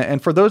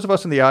 and for those of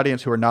us in the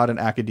audience who are not in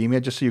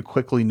academia, just so you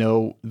quickly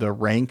know the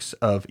ranks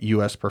of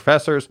U.S.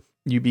 professors,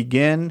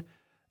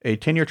 a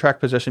tenure track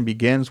position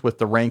begins with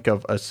the rank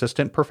of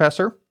assistant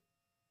professor.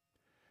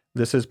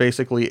 This is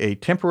basically a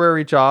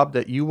temporary job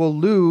that you will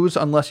lose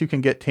unless you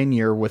can get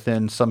tenure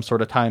within some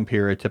sort of time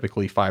period,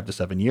 typically 5 to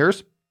 7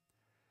 years.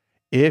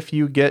 If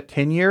you get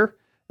tenure,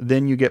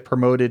 then you get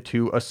promoted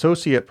to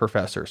associate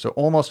professor. So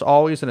almost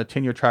always in a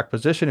tenure track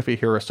position, if you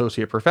hear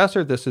associate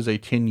professor, this is a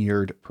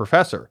tenured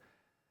professor.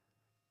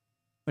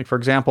 Like, for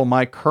example,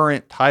 my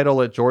current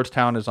title at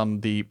Georgetown is on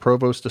the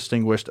Provost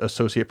Distinguished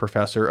Associate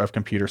Professor of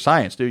Computer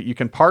Science. You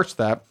can parse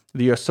that.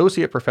 The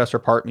associate professor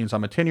part means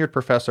I'm a tenured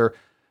professor.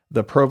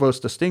 The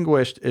Provost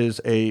Distinguished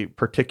is a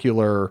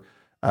particular,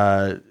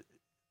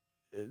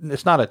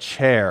 it's not a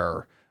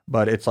chair,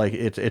 but it's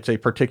a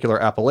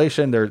particular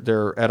appellation.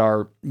 They're at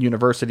our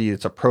university.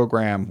 It's a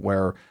program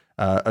where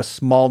a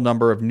small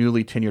number of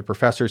newly tenured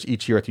professors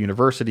each year at the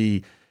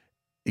university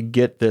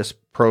get this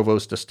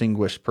Provost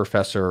Distinguished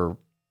Professor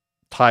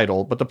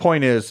title. But the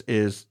point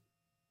is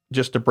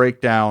just to break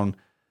down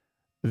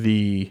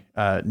the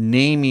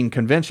naming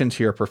conventions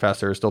here,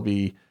 professors. There'll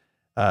be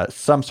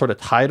some sort of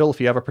title if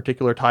you have a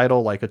particular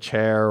title, like a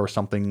chair or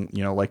something,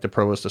 like the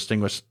Provost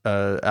Distinguished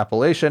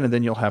appellation, and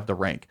then you'll have the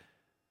rank.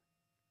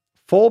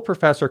 Full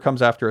professor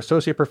comes after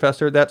associate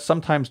professor. That's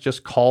sometimes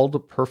just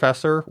called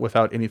professor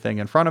without anything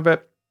in front of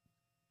it.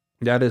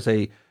 That is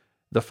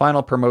the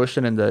final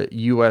promotion in the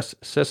U.S.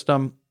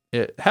 system.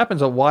 It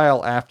happens a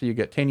while after you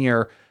get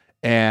tenure.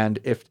 And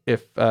if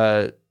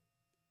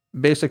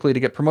basically to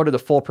get promoted to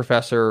full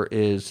professor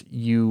is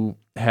you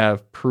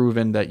have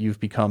proven that you've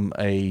become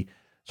a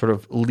sort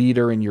of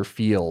leader in your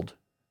field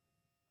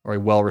or a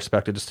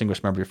well-respected,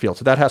 distinguished member of your field.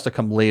 So that has to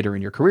come later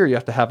in your career. You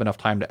have to have enough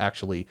time to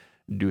actually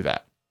do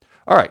that.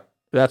 All right,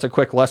 that's a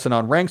quick lesson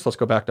on ranks. Let's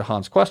go back to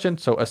Hans' question.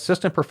 So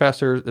assistant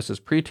professor, this is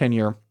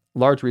pre-tenure,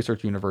 large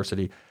research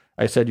university.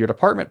 I said your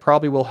department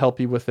probably will help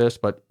you with this,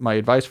 but my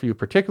advice for you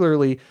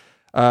particularly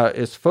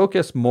is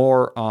focus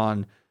more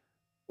on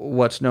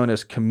what's known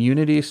as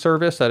community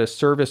service. That is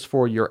service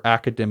for your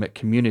academic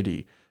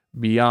community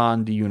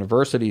beyond the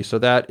university. So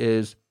that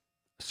is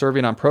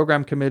serving on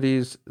program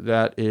committees,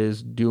 that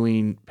is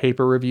doing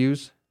paper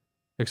reviews,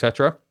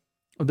 etc.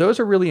 Those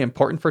are really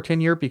important for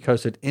tenure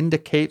because it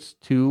indicates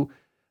to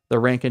the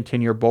rank and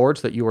tenure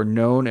boards that you are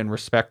known and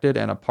respected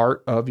and a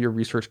part of your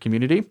research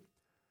community.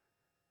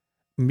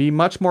 Be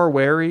much more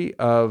wary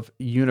of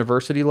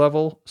university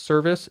level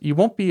service. You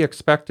won't be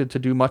expected to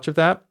do much of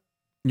that.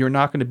 You're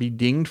not going to be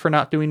dinged for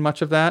not doing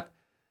much of that.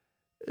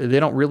 They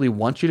don't really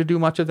want you to do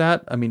much of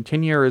that. I mean,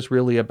 tenure is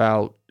really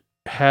about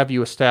have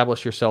you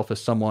establish yourself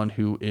as someone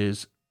who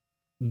is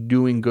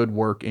doing good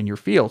work in your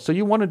field. So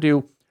you don't want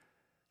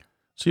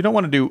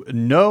to do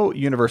no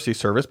university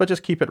service, but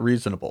just keep it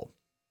reasonable.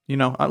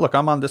 Look,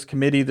 I'm on this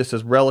committee. This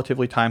is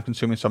relatively time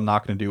consuming, so I'm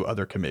not going to do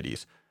other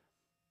committees.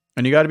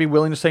 And you got to be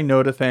willing to say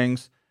no to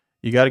things.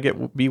 You got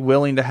to be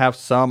willing to have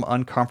some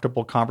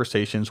uncomfortable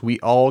conversations. We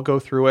all go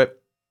through it.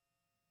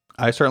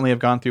 I certainly have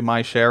gone through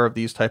my share of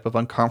these type of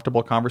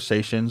uncomfortable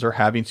conversations or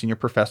having senior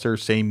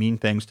professors say mean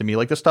things to me.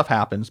 Like, this stuff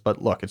happens,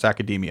 but look, it's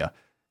academia.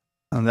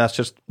 And that's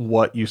just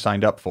what you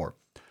signed up for.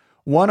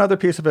 One other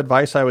piece of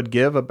advice I would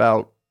give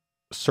about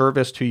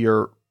service to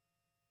your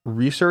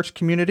research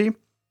community,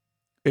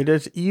 it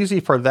is easy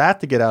for that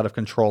to get out of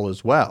control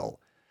as well.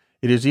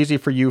 It is easy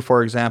for you,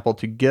 for example,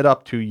 to get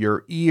up to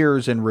your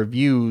ears in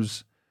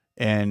reviews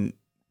and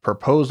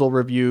proposal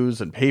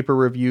reviews and paper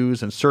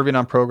reviews and serving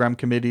on program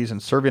committees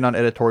and serving on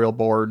editorial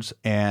boards,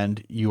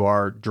 and you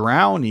are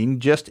drowning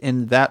just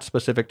in that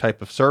specific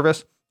type of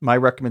service. My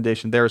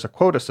recommendation there is a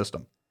quota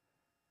system.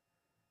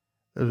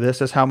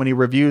 This is how many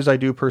reviews I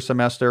do per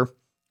semester.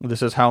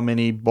 This is how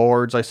many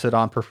boards I sit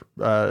on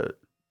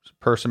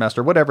per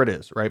semester, whatever it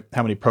is, right?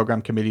 How many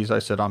program committees I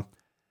sit on.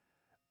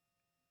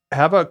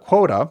 Have a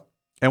quota,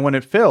 and when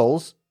it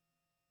fills,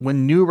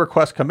 when new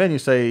requests come in, you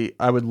say,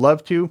 I would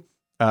love to,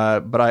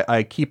 but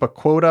I keep a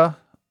quota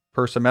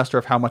per semester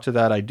of how much of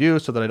that I do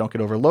so that I don't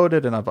get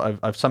overloaded, and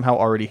I've somehow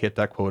already hit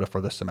that quota for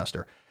this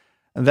semester.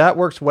 And that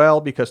works well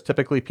because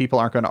typically people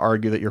aren't going to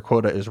argue that your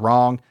quota is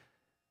wrong,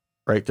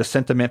 right? The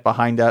sentiment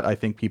behind that, I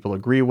think people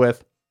agree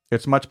with.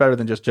 It's much better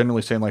than just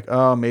generally saying like,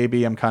 oh,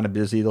 maybe I'm kind of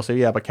busy. They'll say,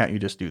 yeah, but can't you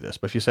just do this?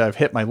 But if you say I've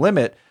hit my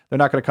limit, they're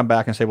not going to come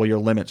back and say, well, your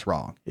limit's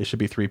wrong. It should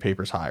be 3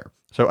 papers higher.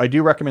 So I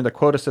do recommend a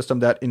quota system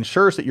that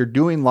ensures that you're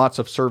doing lots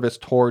of service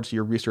towards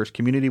your research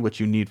community, which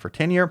you need for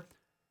tenure,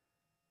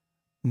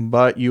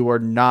 but you are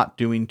not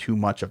doing too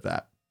much of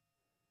that.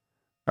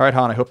 All right,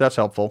 Han, I hope that's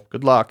helpful.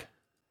 Good luck.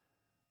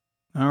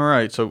 All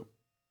right, so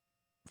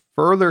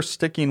further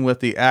sticking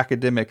with the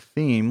academic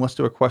theme, let's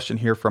do a question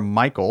here from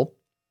Michael.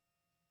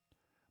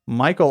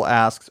 Michael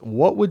asks,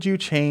 what would you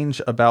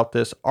change about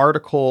this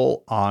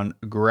article on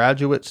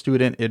graduate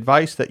student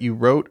advice that you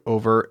wrote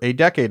over a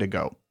decade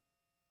ago?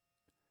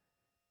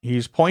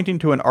 He's pointing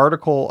to an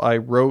article I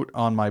wrote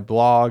on my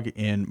blog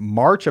in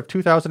March of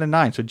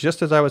 2009. So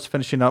just as I was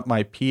finishing up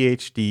my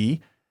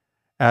PhD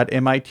at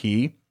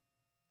MIT,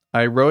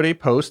 I wrote a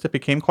post that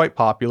became quite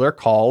popular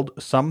called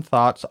Some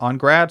Thoughts on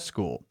Grad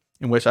School,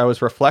 in which I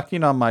was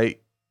reflecting on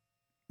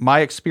my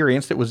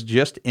experience that was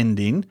just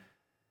ending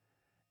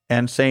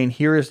and saying,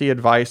 here is the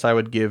advice I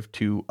would give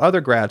to other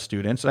grad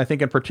students. And I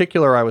think in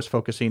particular, I was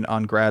focusing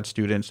on grad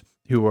students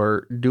who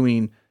are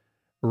doing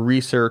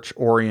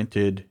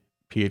research-oriented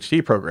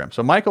PhD programs.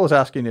 So Michael is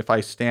asking if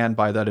I stand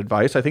by that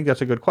advice. I think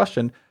that's a good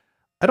question.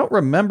 I don't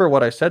remember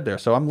what I said there.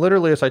 So I'm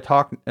literally, as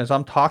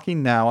I'm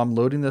talking now, I'm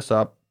loading this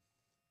up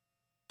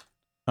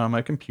on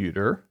my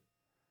computer.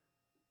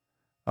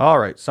 All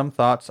right, some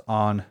thoughts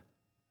on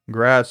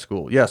grad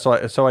school. Yeah,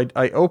 so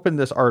I opened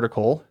this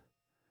article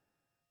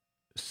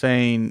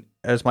saying,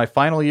 as my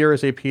final year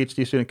as a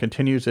PhD student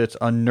continues its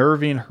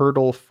unnerving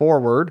hurdle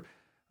forward,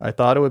 I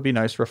thought it would be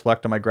nice to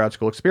reflect on my grad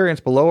school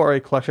experience. Below are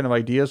a collection of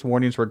ideas,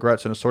 warnings,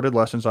 regrets, and assorted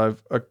lessons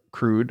I've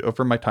accrued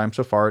over my time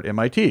so far at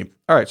MIT.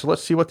 All right, so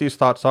let's see what these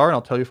thoughts are, and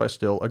I'll tell you if I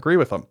still agree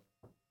with them.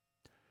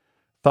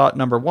 Thought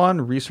number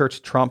 1,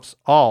 research trumps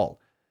all.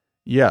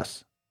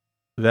 Yes,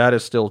 that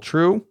is still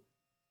true.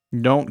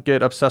 Don't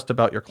get obsessed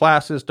about your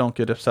classes. Don't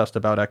get obsessed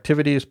about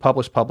activities.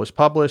 Publish, publish,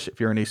 publish. If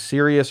you're in a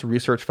serious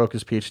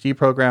research-focused PhD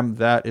program,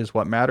 that is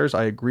what matters.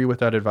 I agree with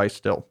that advice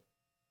still.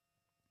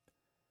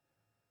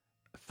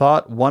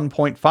 Thought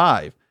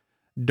 1.5.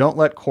 Don't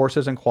let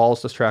courses and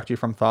quals distract you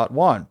from thought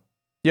 1.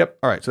 Yep.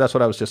 All right. So that's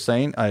what I was just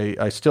saying.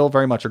 I still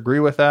very much agree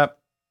with that.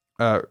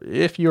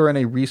 If you're in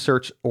a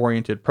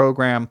research-oriented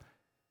program,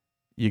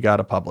 you got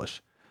to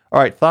publish. All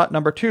right. Thought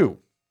number 2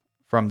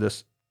 from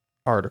this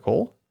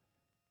article.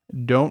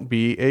 Don't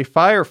be a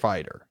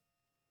firefighter.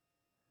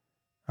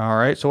 All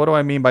right, so what do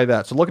I mean by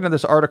that? So looking at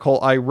this article,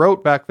 I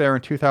wrote back there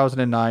in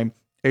 2009,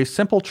 a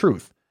simple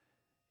truth.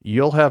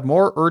 You'll have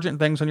more urgent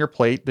things on your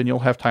plate than you'll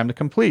have time to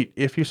complete.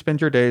 If you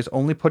spend your days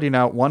only putting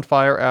out one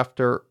fire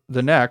after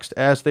the next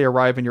as they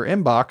arrive in your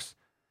inbox,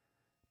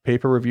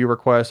 paper review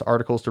requests,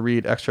 articles to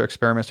read, extra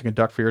experiments to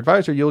conduct for your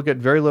advisor, you'll get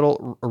very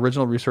little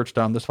original research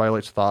done. This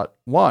violates thought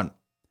 1.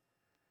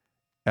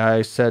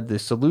 I said the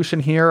solution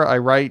here I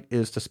write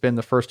is to spend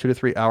the first 2 to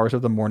 3 hours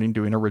of the morning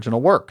doing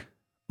original work.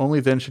 Only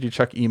then should you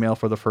check email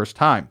for the first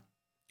time.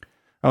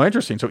 Oh,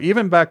 interesting. So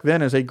even back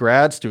then as a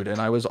grad student,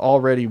 I was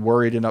already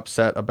worried and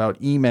upset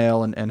about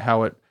email and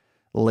how it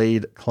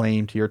laid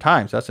claim to your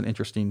time. So that's an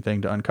interesting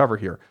thing to uncover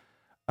here.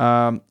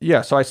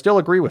 So I still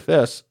agree with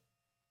this.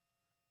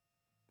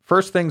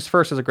 First things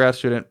first as a grad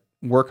student,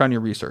 work on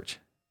your research.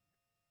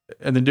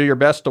 And then do your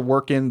best to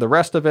work in the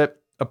rest of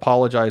it.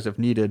 Apologize if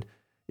needed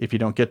if you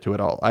don't get to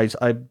it all.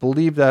 I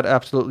believe that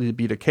absolutely to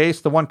be the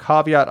case. The one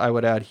caveat I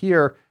would add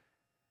here,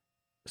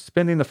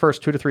 spending the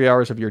first 2 to 3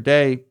 hours of your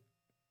day,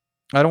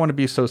 I don't want to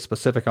be so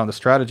specific on the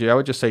strategy. I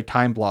would just say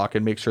time block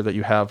and make sure that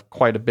you have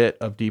quite a bit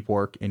of deep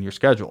work in your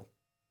schedule.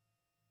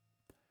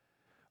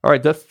 All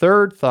right, the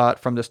third thought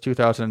from this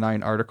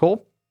 2009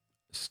 article,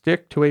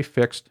 stick to a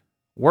fixed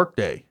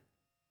workday.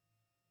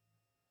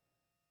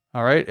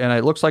 All right, and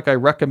it looks like I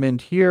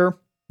recommend here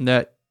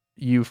that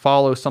you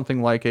follow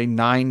something like a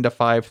 9 to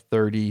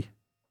 5:30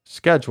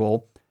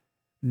 schedule.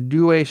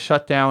 Do a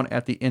shutdown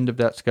at the end of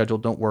that schedule.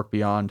 Don't work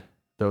beyond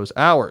those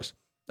hours.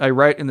 I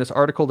write in this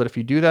article that if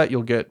you do that,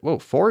 you'll get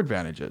 4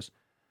 advantages.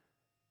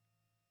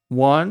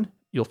 1,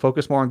 you'll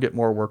focus more and get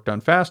more work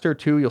done faster.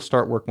 2, you'll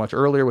start work much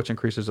earlier, which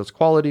increases its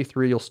quality.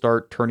 3, you'll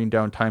start turning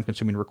down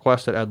time-consuming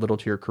requests that add little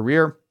to your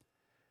career.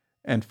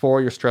 And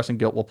 4, your stress and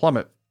guilt will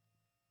plummet.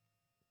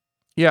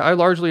 Yeah, I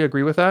largely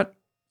agree with that.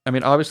 I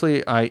mean,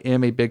 obviously, I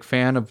am a big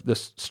fan of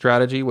this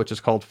strategy, which is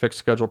called fixed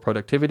schedule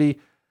productivity.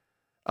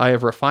 I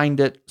have refined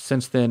it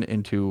since then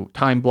into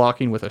time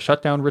blocking with a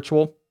shutdown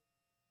ritual,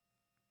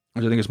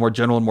 which I think is more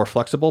general and more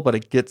flexible, but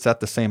it gets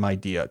at the same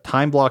idea.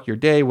 Time block your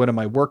day. What am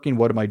I working?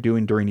 What am I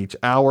doing during each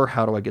hour?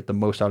 How do I get the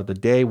most out of the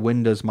day?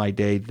 When does my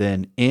day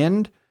then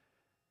end?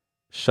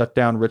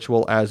 Shutdown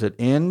ritual as it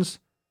ends,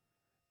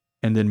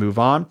 and then move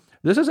on.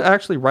 This is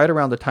actually right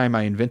around the time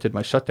I invented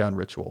my shutdown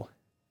ritual.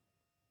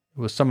 It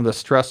was some of the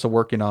stress of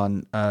working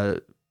on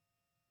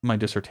my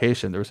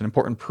dissertation. There was an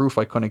important proof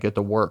I couldn't get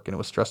to work, and it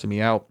was stressing me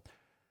out.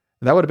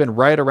 And that would have been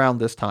right around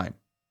this time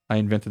I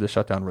invented the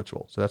shutdown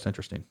ritual. So that's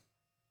interesting.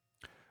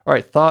 All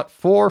right, thought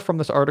 4 from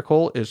this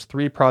article is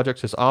 3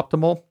 projects is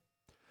optimal.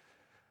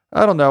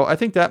 I don't know. I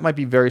think that might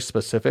be very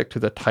specific to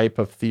the type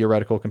of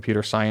theoretical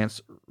computer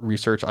science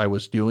research I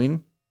was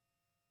doing.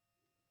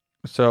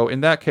 So in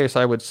that case,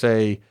 I would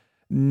say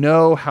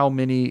know how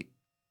many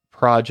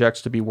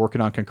projects to be working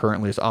on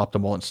concurrently is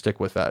optimal and stick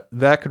with that.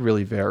 That could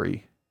really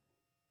vary.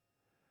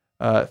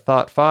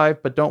 Thought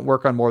 5, but don't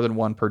work on more than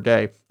 1 per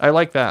day. I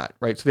like that,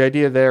 right? So the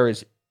idea there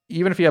is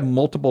even if you have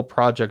multiple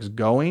projects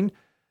going,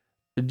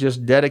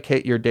 just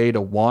dedicate your day to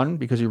one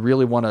because you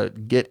really want to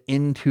get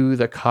into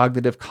the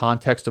cognitive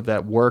context of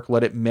that work,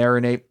 let it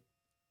marinate,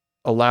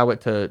 allow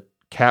it to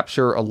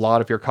capture a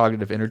lot of your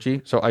cognitive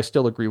energy. So I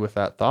still agree with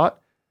that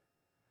thought.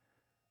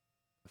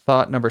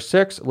 Thought number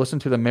 6, listen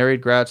to the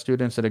married grad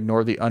students and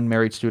ignore the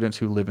unmarried students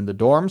who live in the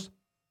dorms.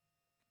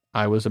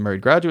 I was a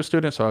married graduate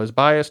student, so I was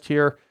biased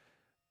here.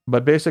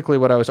 But basically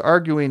what I was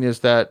arguing is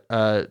that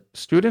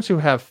students who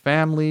have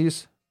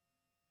families,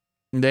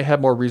 they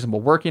have more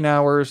reasonable working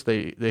hours.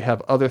 They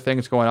have other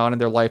things going on in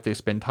their life they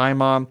spend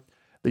time on.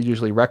 They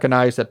usually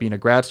recognize that being a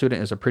grad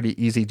student is a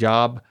pretty easy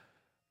job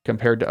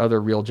compared to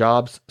other real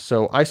jobs.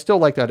 So I still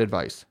like that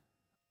advice.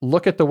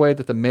 Look at the way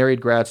that the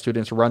married grad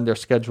students run their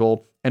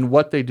schedule and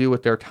what they do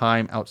with their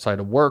time outside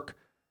of work.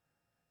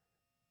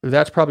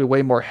 That's probably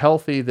way more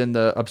healthy than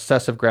the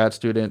obsessive grad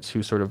students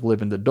who sort of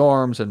live in the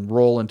dorms and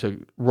roll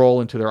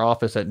into their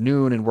office at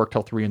noon and work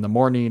till 3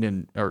 a.m.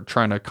 and are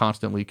trying to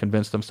constantly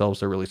convince themselves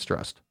they're really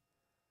stressed.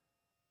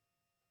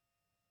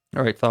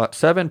 All right, thought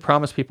 7,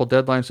 promise people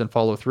deadlines and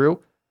follow through.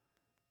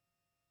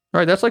 All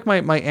right, that's like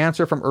my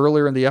answer from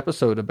earlier in the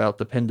episode about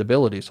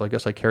dependability. So I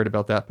guess I cared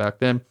about that back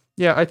then.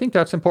 Yeah, I think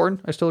that's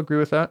important. I still agree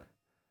with that.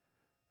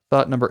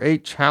 Thought number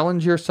 8,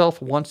 challenge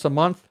yourself once a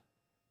month.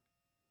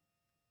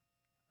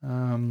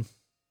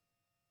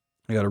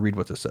 I got to read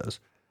what this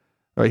says.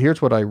 All right,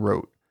 here's what I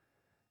wrote.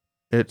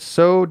 It's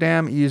so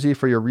damn easy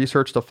for your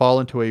research to fall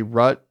into a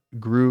rut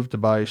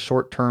grooved by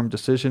short-term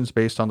decisions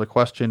based on the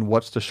question,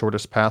 what's the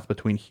shortest path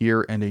between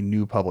here and a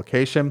new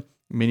publication?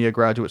 Many a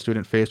graduate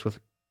student faced with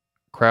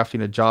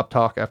crafting a job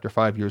talk after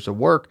 5 years of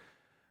work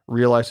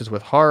realizes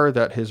with horror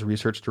that his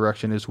research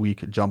direction is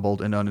weak,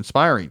 jumbled, and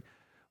uninspiring.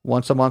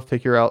 Once a month,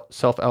 take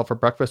yourself out for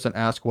breakfast and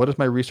ask, what is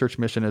my research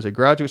mission as a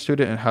graduate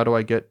student and how do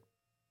I get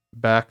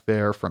back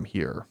there from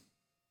here?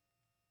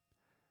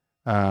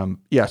 So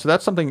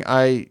that's something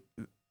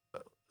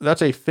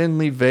that's a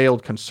thinly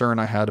veiled concern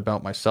I had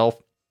about myself.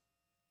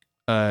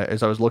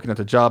 As I was looking at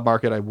the job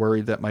market, I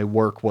worried that my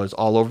work was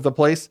all over the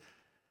place,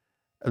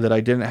 that I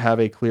didn't have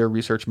a clear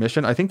research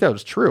mission. I think that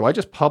was true. I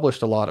just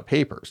published a lot of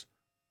papers.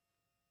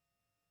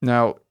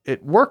 Now,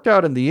 it worked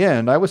out in the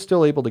end. I was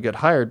still able to get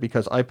hired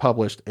because I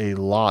published a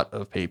lot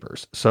of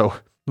papers. So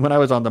when I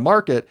was on the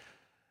market,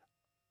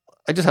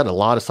 I just had a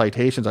lot of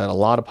citations. I had a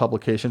lot of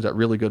publications at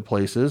really good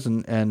places,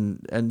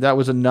 and that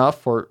was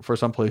enough for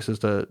some places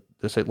to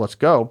say, let's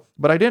go.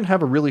 But I didn't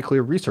have a really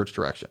clear research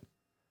direction,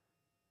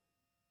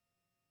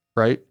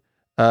 right?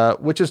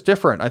 Which is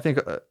different. I think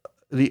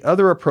the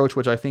other approach,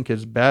 which I think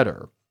is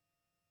better,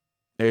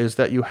 is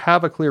that you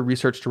have a clear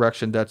research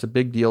direction that's a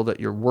big deal that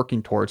you're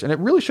working towards. And it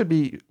really should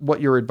be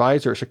what your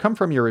advisor, it should come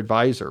from your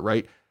advisor,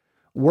 right?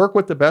 Work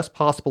with the best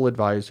possible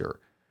advisor.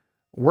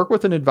 Work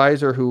with an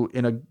advisor who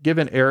in a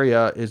given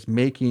area is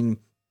making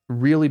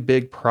really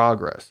big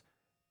progress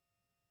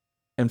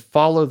and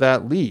follow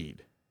that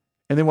lead.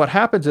 And then what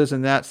happens is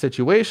in that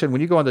situation,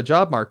 when you go on the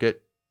job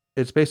market,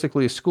 it's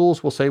basically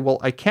schools will say, well,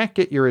 I can't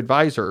get your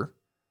advisor.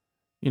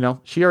 You know,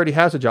 she already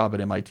has a job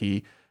at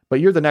MIT, but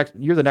you're the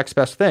next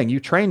best thing. You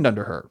trained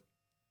under her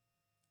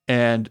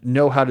and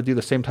know how to do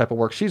the same type of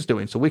work she's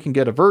doing. So we can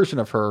get a version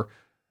of her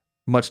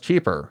much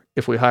cheaper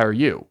if we hire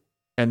you.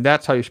 And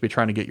that's how you should be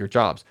trying to get your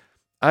jobs.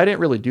 I didn't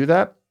really do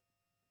that.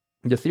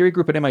 The theory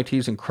group at MIT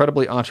is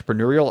incredibly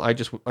entrepreneurial.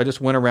 I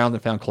just went around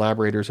and found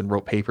collaborators and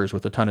wrote papers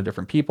with a ton of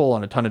different people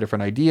on a ton of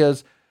different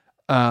ideas.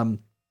 I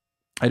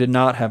did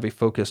not have a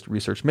focused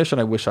research mission.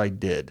 I wish I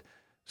did.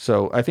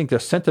 So I think the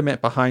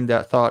sentiment behind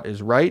that thought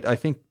is right. I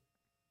think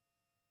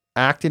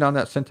acting on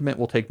that sentiment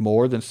will take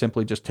more than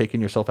simply just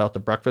taking yourself out to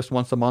breakfast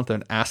once a month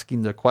and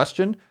asking the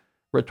question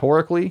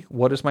rhetorically,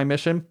 what is my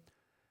mission?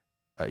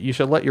 You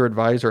should let your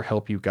advisor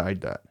help you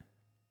guide that.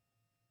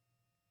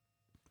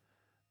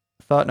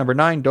 Thought number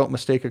 9, don't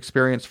mistake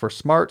experience for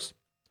smarts.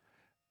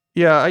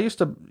 Yeah, I used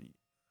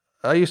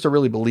to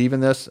really believe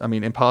in this. I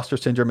mean, imposter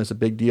syndrome is a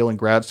big deal in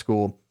grad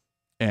school.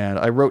 And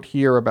I wrote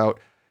here about,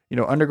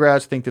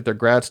 undergrads think that their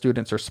grad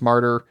students are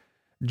smarter.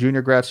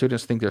 Junior grad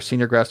students think their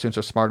senior grad students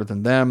are smarter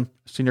than them.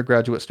 Senior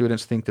graduate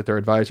students think that their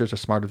advisors are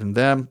smarter than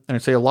them. And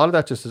I'd say a lot of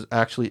that just is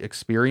actually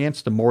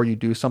experience. The more you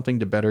do something,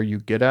 the better you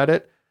get at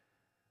it.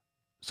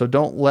 So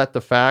don't let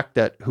the fact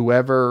that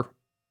whoever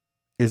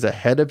is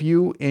ahead of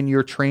you in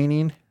your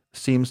training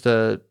seems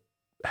to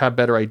have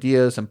better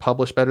ideas and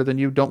publish better than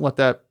you, don't let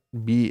that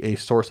be a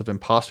source of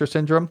imposter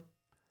syndrome.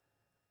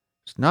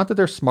 It's not that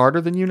they're smarter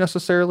than you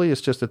necessarily.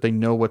 It's just that they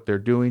know what they're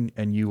doing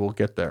and you will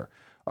get there.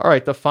 All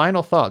right, the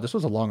final thought. This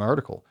was a long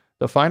article.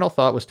 The final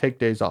thought was take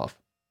days off.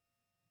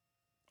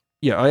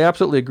 Yeah, I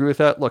absolutely agree with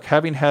that. Look,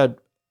 having had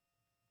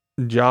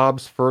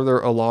jobs further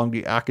along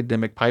the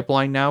academic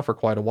pipeline now for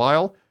quite a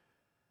while,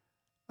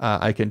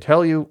 I can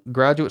tell you,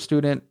 graduate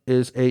student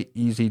is a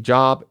easy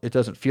job. It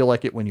doesn't feel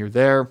like it when you're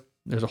there.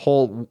 There's a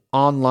whole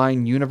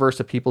online universe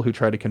of people who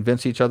try to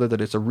convince each other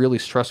that it's a really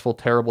stressful,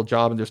 terrible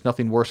job and there's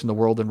nothing worse in the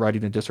world than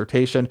writing a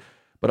dissertation.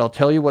 But I'll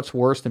tell you what's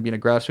worse than being a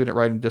grad student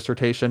writing a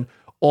dissertation: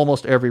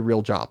 almost every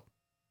real job.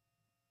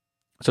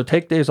 So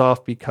take days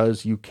off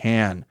because you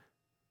can.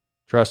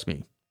 Trust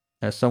me,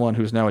 as someone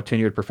who's now a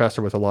tenured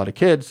professor with a lot of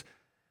kids,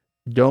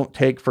 don't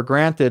take for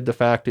granted the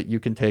fact that you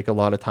can take a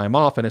lot of time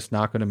off and it's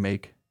not going to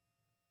make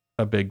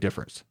a big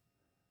difference.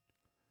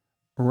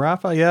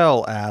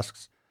 Raphael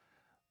asks,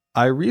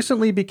 I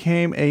recently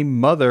became a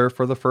mother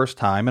for the first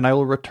time and I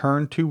will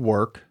return to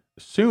work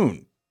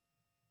soon.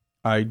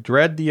 I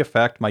dread the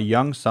effect my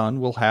young son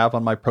will have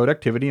on my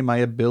productivity and my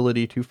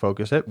ability to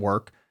focus at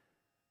work.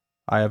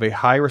 I have a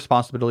high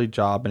responsibility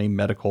job in a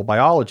medical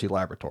biology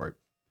laboratory.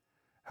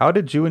 How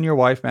did you and your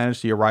wife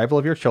manage the arrival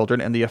of your children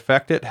and the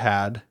effect it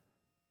had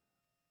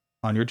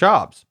on your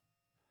jobs?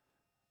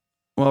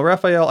 Well,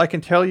 Raphael, I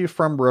can tell you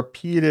from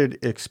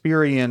repeated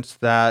experience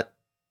that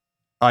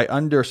I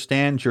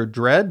understand your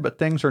dread, but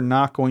things are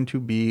not going to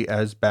be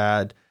as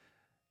bad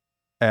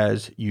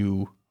as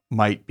you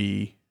might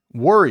be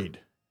worried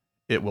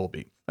it will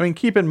be. I mean,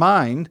 keep in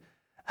mind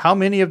how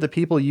many of the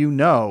people you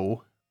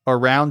know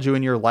around you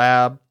in your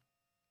lab,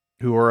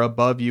 who are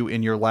above you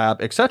in your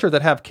lab, etc.,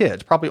 that have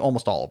kids, probably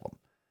almost all of them.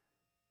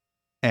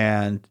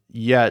 And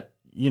yet,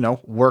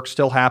 work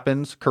still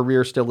happens,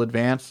 careers still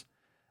advance.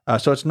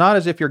 So it's not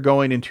as if you're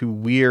going into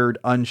weird,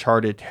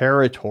 uncharted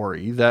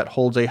territory that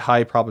holds a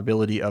high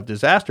probability of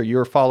disaster.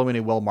 You're following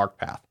a well-marked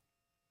path.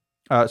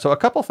 So a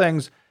couple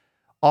things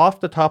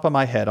off the top of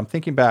my head. I'm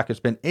thinking back. It's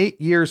been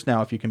 8 years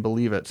now, if you can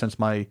believe it, since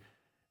my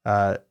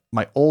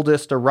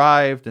oldest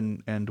arrived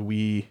and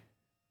we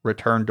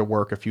returned to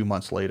work a few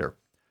months later.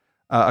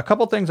 A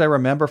couple things I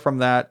remember from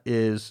that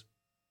is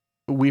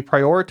we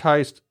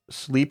prioritized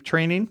sleep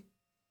training.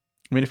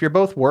 I mean, if you're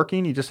both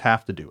working, you just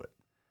have to do it.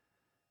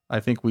 I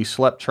think we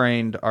slept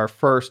trained our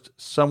first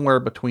somewhere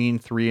between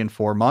 3 and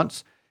 4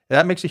 months.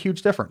 That makes a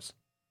huge difference,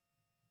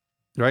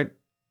 right?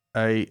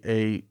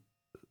 A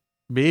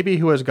baby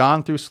who has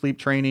gone through sleep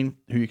training,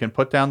 who you can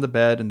put down the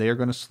bed and they are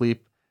going to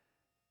sleep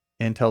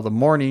until the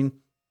morning,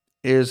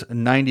 is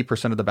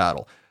 90% of the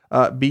battle.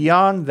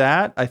 Beyond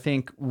that, I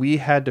think we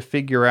had to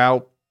figure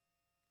out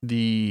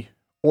the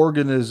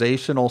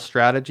organizational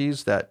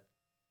strategies that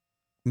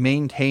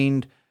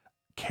maintained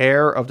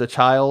care of the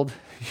child,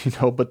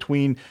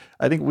 between,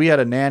 I think we had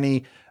a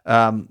nanny,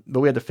 but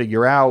we had to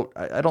figure out,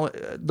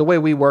 the way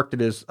we worked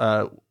it is,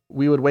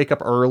 we would wake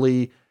up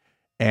early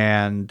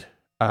and,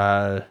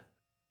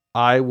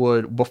 I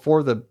would,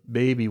 before the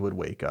baby would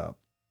wake up,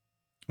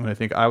 and I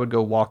think I would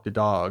go walk the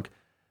dog,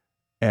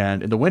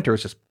 and in the winter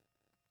it's just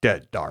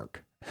dead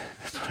dark.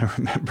 That's what I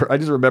remember. I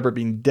just remember it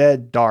being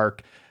dead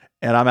dark,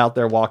 and I'm out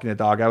there walking the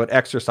dog. I would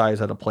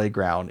exercise at a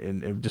playground,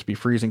 and it would just be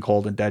freezing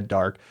cold and dead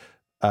dark,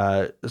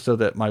 so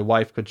that my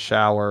wife could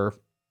shower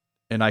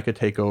and I could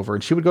take over.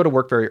 And she would go to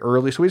work very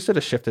early. So we just did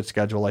a shifted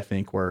schedule, I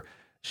think, where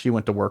she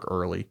went to work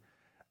early,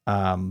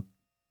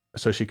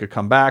 so she could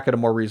come back at a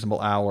more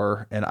reasonable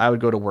hour, and I would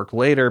go to work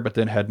later, but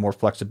then had more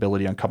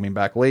flexibility on coming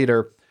back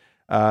later.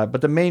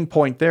 But the main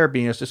point there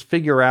being is just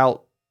figure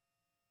out,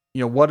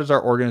 what is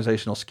our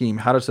organizational scheme?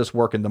 How does this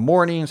work in the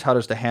mornings? How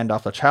does the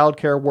handoff of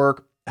childcare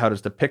work? How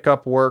does the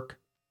pickup work?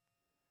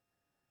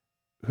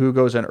 Who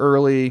goes in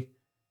early?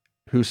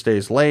 Who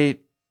stays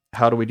late?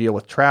 How do we deal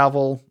with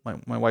travel?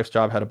 My wife's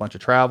job had a bunch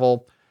of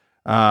travel,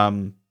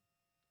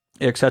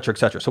 et cetera, et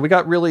cetera. So we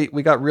got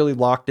really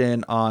locked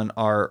in on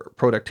our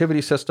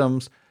productivity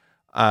systems.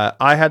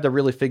 I had to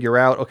really figure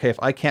out, okay, if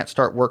I can't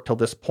start work till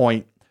this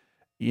point,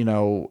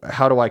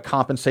 how do I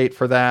compensate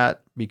for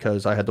that?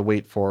 Because I had to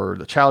wait for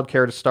the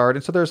childcare to start.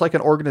 And so there's like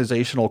an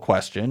organizational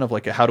question of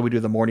like, how do we do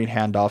the morning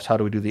handoffs? How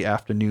do we do the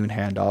afternoon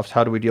handoffs?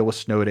 How do we deal with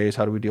snow days?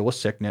 How do we deal with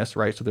sickness?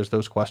 Right. So there's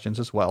those questions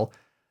as well.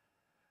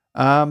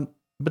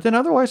 But then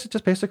otherwise it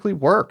just basically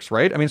works,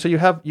 right? I mean, so you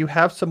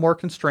have some more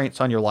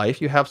constraints on your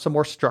life. You have some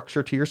more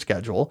structure to your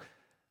schedule,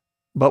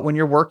 but when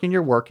you're working,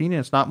 and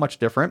it's not much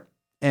different.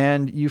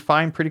 And you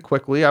find pretty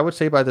quickly, I would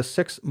say by the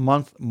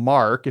 6-month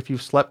mark, if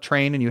you've slept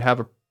trained and you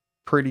have a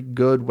pretty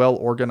good,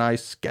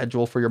 well-organized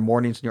schedule for your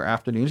mornings and your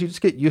afternoons, you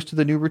just get used to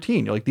the new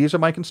routine. You're like, these are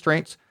my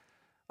constraints.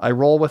 I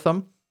roll with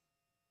them.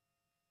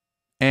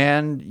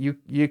 And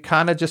you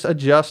kind of just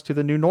adjust to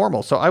the new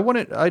normal. So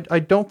I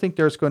don't think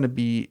there's going to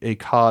be a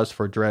cause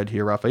for dread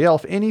here, Raphael.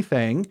 If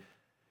anything,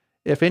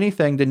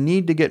 the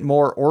need to get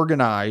more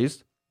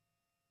organized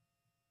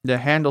to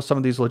handle some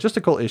of these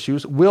logistical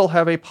issues will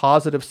have a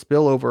positive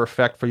spillover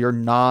effect for your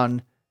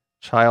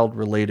non-child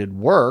related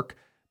work,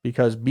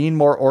 because being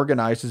more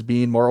organized is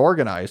being more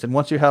organized. And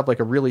once you have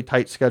like a really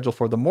tight schedule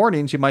for the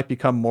mornings, you might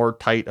become more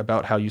tight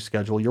about how you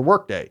schedule your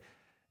workday.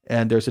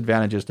 And there's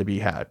advantages to be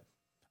had.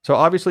 So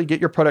obviously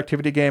get your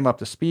productivity game up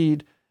to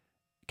speed,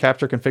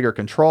 capture, configure,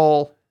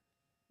 control.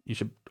 You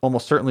should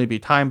almost certainly be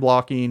time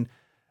blocking.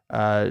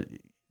 The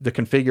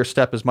configure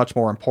step is much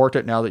more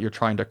important now that you're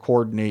trying to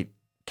coordinate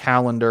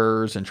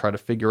calendars and try to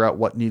figure out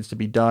what needs to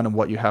be done and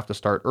what you have to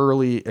start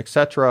early,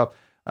 etc.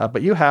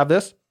 But you have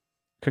this.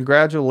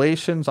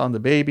 Congratulations on the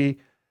baby.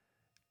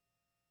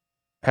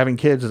 Having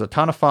kids is a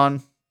ton of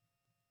fun.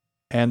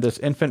 And this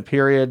infant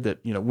period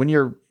that, when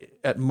you're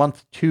at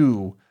month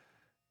 2,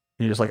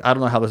 you're just like, I don't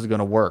know how this is going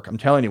to work. I'm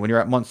telling you, when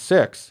you're at month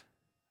 6,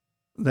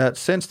 that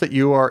sense that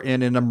you are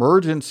in an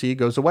emergency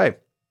goes away.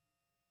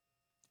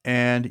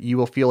 And you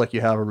will feel like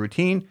you have a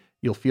routine.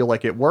 You'll feel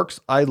like it works.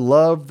 I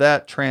love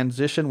that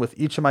transition with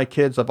each of my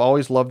kids. I've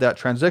always loved that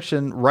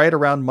transition right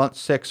around month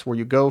 6, where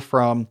you go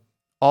from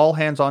all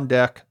hands on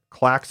deck,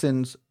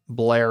 klaxons,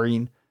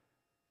 blaring,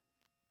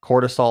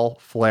 cortisol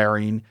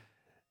flaring,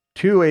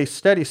 to a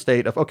steady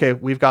state of, okay,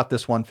 we've got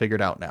this one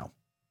figured out now.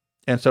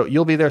 And so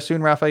you'll be there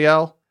soon,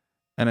 Raphael.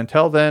 And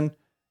until then,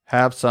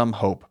 have some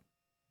hope.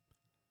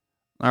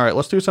 All right,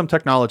 let's do some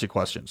technology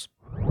questions.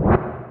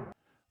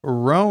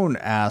 Roan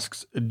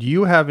asks, do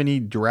you have any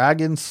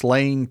dragon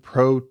slaying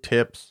pro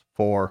tips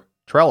for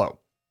Trello?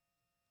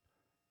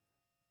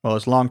 Well,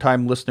 as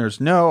longtime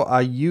listeners know,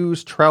 I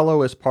use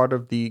Trello as part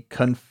of the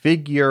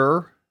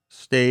configure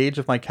stage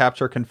of my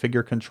capture,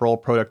 configure, control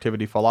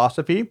productivity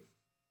philosophy.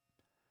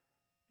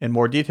 In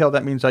more detail,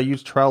 that means I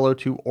use Trello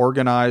to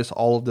organize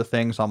all of the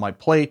things on my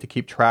plate, to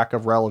keep track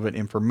of relevant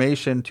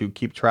information, to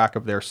keep track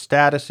of their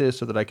statuses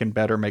so that I can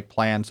better make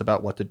plans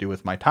about what to do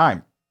with my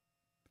time.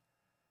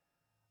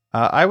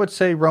 I would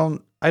say,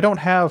 Roan, I don't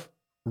have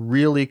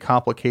really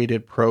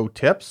complicated pro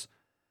tips.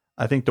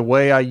 I think the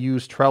way I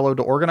use Trello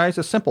to organize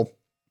is simple.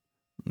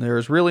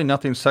 There's really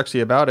nothing sexy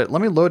about it.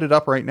 Let me load it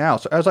up right now.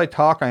 So as I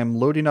talk, I am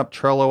loading up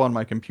Trello on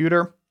my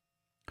computer.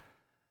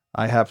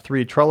 I have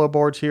 3 Trello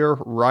boards here: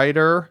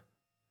 writer,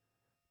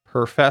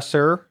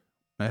 professor,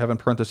 I have in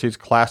parentheses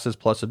classes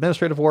plus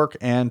administrative work,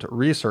 and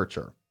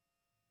researcher.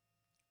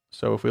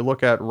 So if we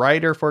look at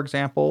writer, for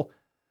example,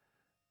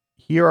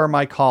 here are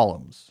my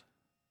columns.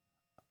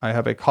 I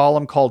have a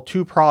column called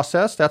to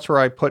process. That's where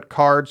I put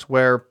cards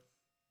where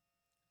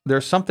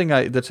there's something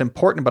that's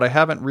important, but I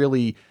haven't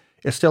really,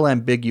 it's still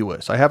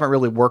ambiguous. I haven't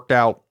really worked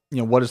out,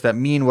 what does that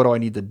mean? What do I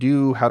need to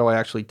do? How do I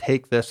actually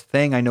take this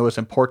thing I know is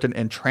important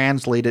and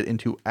translate it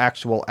into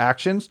actual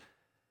actions?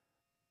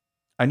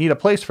 I need a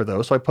place for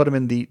those, so I put them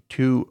in the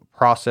to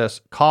process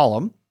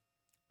column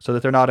so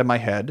that they're not in my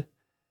head.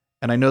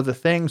 And I know the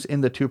things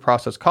in the to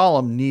process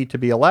column need to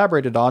be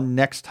elaborated on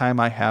next time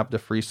I have the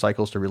free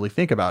cycles to really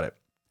think about it.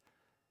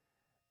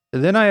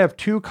 Then I have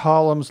 2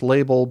 columns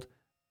labeled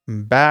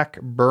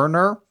back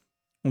burner.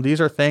 These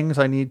are things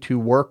I need to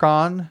work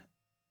on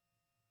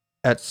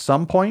at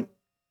some point.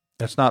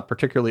 It's not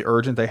particularly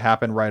urgent. They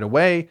happen right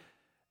away,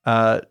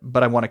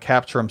 but I want to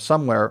capture them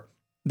somewhere.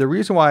 The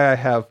reason why I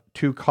have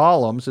 2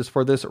 columns is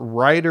for this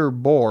writer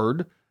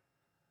board,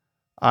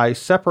 I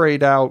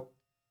separate out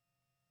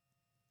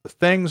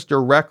things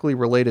directly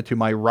related to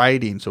my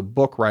writing, so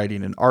book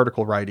writing and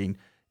article writing,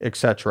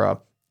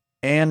 etc.,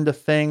 and the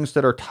things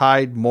that are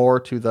tied more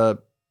to the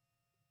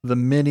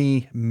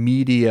mini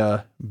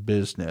media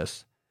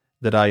business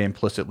that I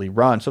implicitly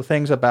run. So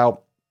things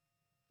about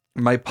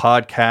my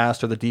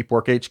podcast or the Deep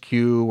Work HQ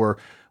or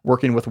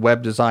working with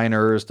web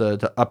designers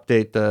to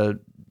update the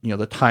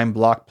time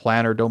block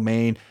planner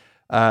domain.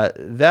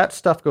 That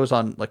stuff goes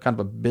on like kind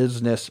of a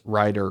business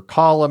writer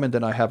column. And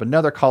then I have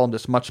another column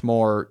that's much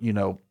more,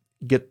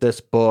 get this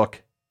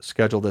book,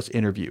 schedule this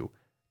interview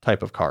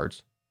type of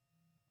cards.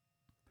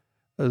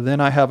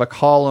 Then I have a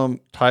column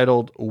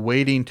titled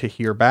waiting to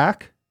hear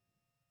back.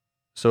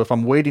 So if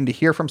I'm waiting to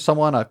hear from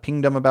someone, I've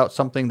pinged them about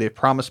something, they've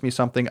promised me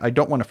something, I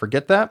don't want to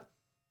forget that.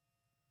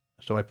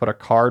 So I put a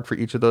card for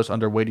each of those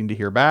under waiting to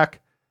hear back.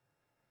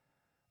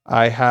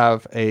 I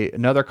have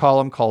another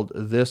column called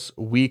this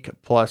week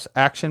plus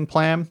action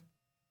plan.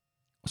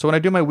 So when I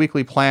do my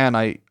weekly plan,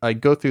 I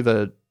go through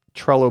the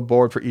Trello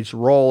board for each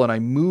role and I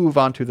move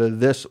onto the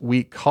this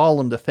week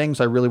column, the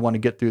things I really want to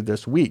get through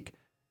this week.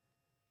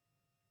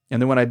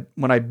 And then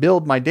when I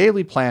build my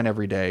daily plan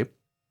every day,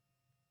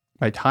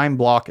 my time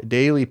block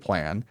daily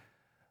plan,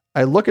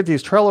 I look at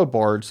these Trello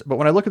boards, but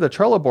when I look at the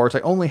Trello boards,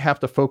 I only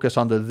have to focus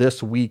on the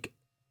this week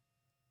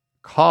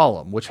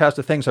column, which has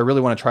the things I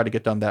really want to try to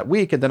get done that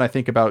week. And then I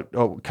think about,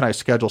 can I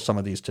schedule some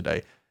of these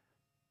today?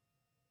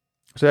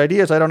 So the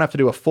idea is I don't have to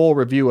do a full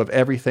review of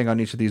everything on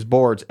each of these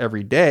boards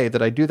every day,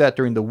 that I do that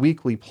during the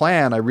weekly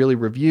plan. I really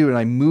review and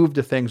I move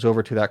the things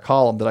over to that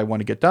column that I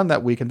want to get done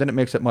that week. And then it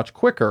makes it much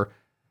quicker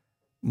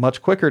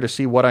to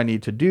see what I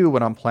need to do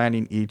when I'm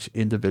planning each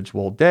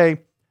individual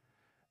day.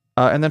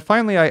 And then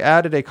finally, I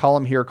added a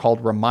column here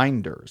called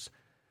reminders.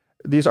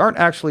 These aren't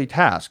actually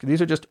tasks. These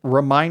are just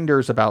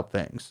reminders about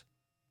things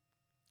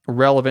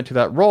relevant to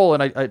that role.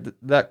 And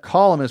that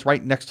column is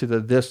right next to the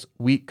this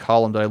week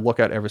column that I look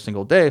at every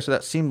single day. So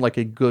that seemed like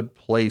a good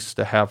place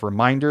to have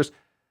reminders.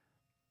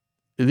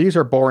 These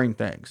are boring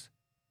things.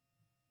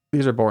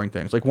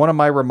 Like one of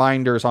my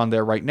reminders on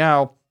there right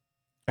now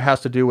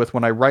has to do with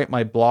when I write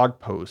my blog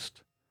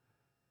post.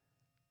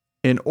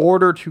 In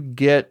order to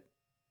get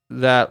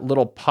that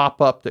little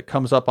pop-up that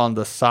comes up on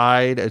the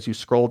side as you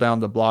scroll down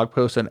the blog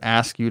post and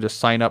ask you to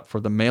sign up for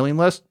the mailing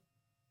list,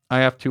 I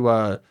have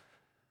to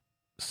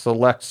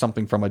select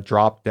something from a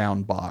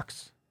drop-down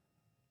box,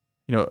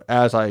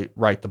 as I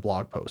write the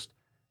blog post.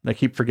 And I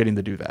keep forgetting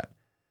to do that.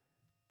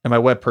 And my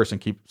web person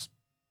keeps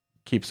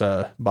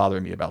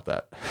bothering me about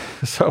that.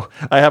 So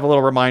I have a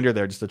little reminder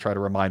there just to try to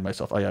remind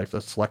myself, I have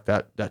to select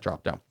that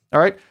drop-down. All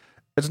right.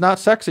 It's not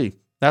sexy.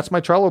 That's my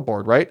Trello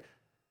board, right?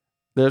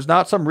 There's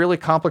not some really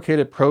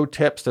complicated pro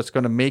tips that's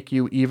going to make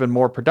you even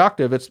more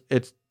productive.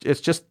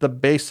 It's just the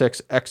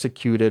basics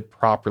executed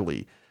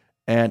properly.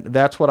 And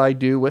that's what I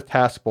do with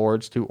task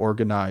boards to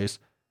organize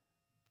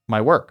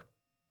my work.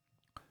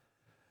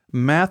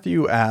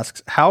 Matthew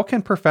asks, how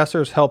can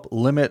professors help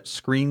limit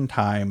screen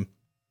time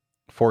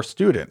for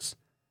students?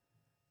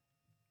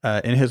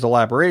 In his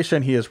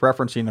elaboration, he is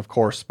referencing, of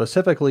course,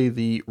 specifically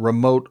the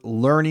remote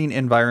learning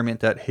environment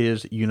that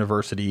his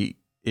university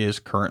is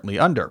currently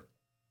under.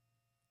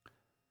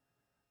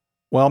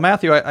 Well,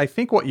 Matthew, I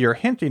think what you're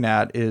hinting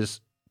at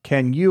is,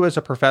 can you as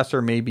a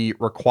professor maybe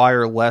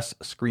require less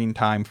screen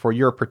time for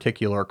your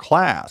particular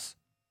class?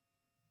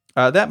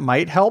 That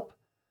might help.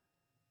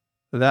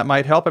 That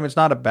might help. I mean, it's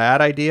not a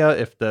bad idea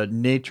if the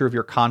nature of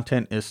your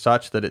content is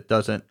such that it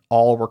doesn't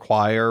all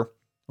require,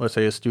 let's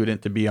say, a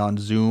student to be on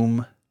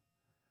Zoom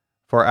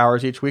for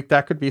hours each week.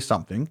 That could be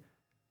something.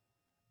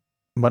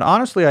 But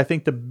honestly, I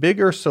think the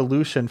bigger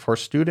solution for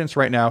students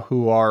right now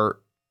who are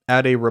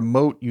at a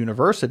remote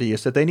university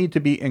is that they need to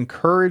be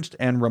encouraged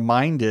and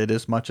reminded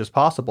as much as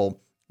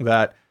possible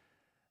that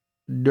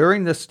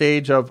during the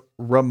stage of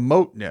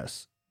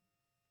remoteness,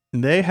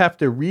 they have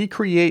to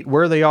recreate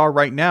where they are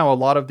right now a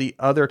lot of the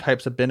other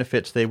types of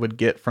benefits they would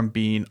get from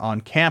being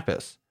on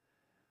campus.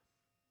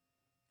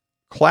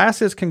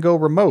 Classes can go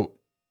remote,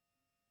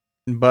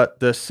 but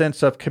the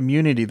sense of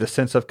community, the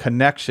sense of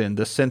connection,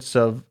 the sense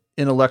of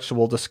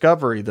intellectual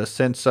discovery, the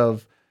sense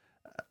of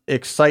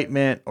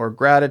excitement or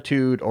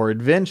gratitude or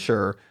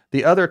adventure,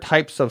 the other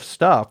types of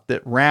stuff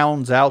that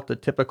rounds out the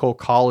typical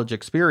college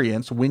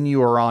experience when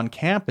you are on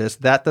campus,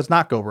 that does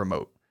not go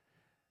remote.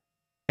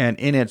 And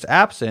in its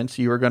absence,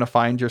 you are going to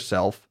find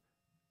yourself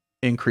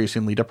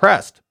increasingly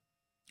depressed.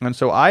 And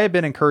so I have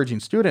been encouraging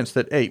students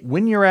that, hey,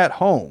 when you're at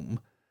home,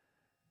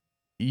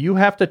 you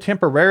have to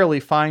temporarily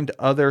find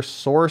other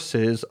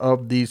sources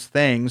of these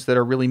things that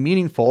are really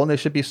meaningful, and they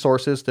should be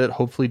sources that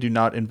hopefully do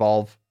not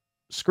involve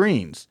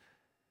screens.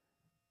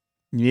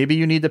 Maybe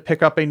you need to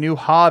pick up a new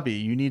hobby.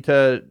 You need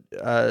to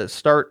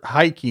start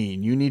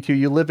hiking.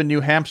 You live in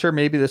New Hampshire.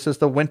 Maybe this is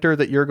the winter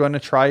that you're going to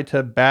try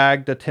to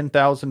bag the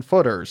 10,000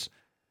 footers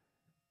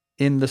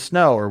in the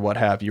snow or what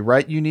have you,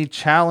 right? You need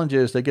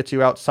challenges that get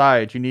you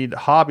outside. You need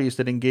hobbies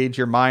that engage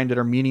your mind that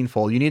are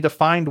meaningful. You need to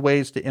find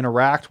ways to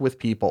interact with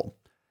people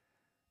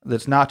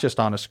that's not just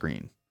on a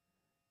screen.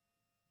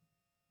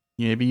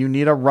 Maybe you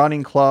need a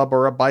running club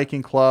or a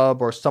biking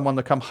club or someone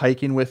to come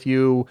hiking with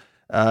you.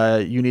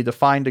 You need to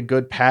find a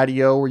good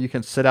patio where you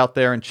can sit out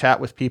there and chat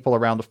with people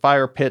around the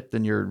fire pit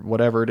and you're,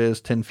 whatever it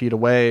is, 10 feet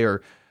away,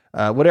 or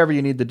whatever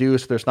you need to do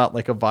so there's not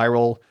like a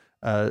viral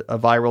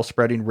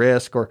spreading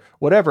risk or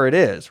whatever it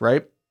is,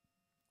 right?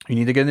 You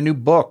need to get into new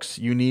books.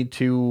 You need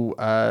to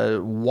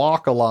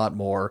walk a lot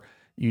more.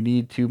 You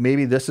need to,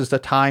 maybe this is the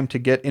time to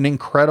get in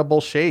incredible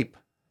shape,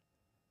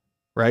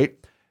 right?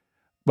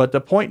 But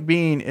the point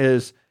being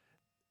is,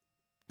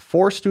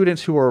 for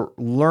students who are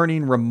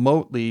learning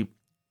remotely,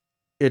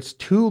 it's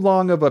too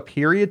long of a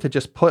period to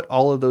just put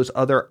all of those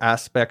other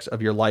aspects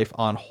of your life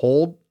on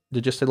hold,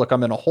 to just say, look,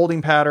 I'm in a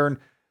holding pattern.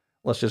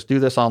 Let's just do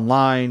this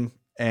online.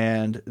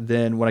 And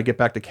then when I get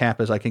back to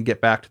campus, I can get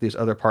back to these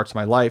other parts of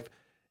my life.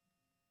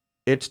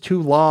 It's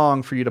too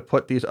long for you to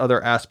put these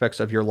other aspects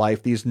of your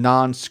life, these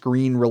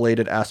non-screen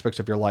related aspects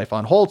of your life,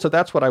 on hold. So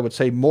that's what I would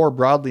say more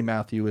broadly,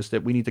 Matthew, is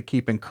that we need to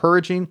keep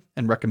encouraging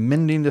and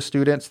recommending to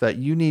students that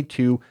you need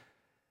to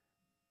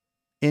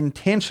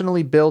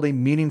intentionally build a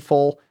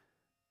meaningful,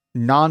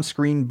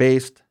 non-screen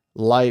based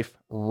life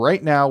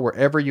right now,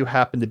 wherever you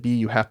happen to be.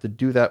 You have to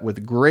do that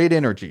with great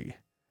energy.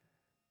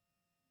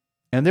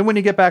 And then when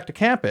you get back to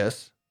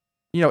campus,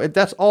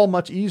 that's all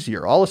much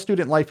easier. All a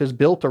student life is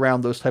built around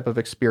those type of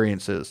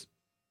experiences,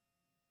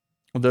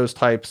 those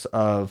types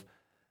of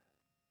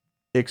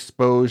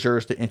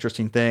exposures to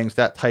interesting things,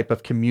 that type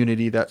of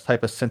community, that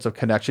type of sense of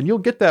connection. You'll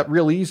get that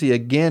real easy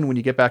again when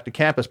you get back to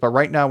campus. But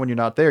right now, when you're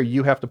not there,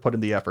 you have to put in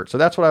the effort. So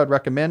that's what I would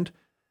recommend.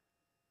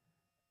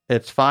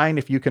 It's fine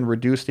if you can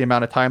reduce the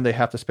amount of time they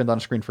have to spend on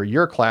a screen for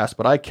your class,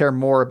 but I care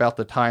more about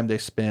the time they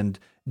spend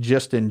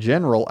just in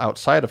general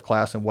outside of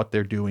class and what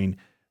they're doing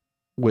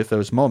with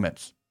those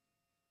moments.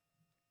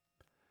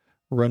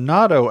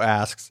 Renato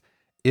asks,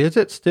 is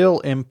it still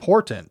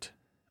important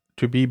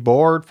to be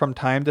bored from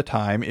time to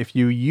time if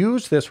you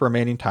use this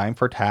remaining time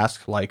for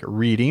tasks like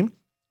reading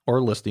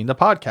or listening to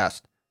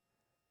podcasts?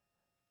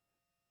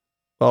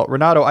 Well,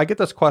 Renato, I get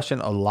this question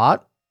a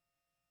lot,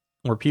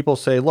 where people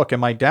say, look, in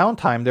my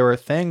downtime, there are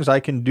things I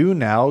can do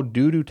now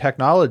due to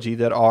technology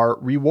that are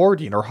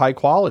rewarding or high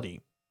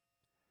quality.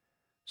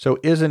 So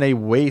isn't it a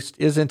waste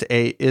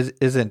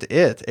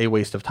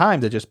of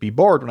time to just be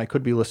bored when I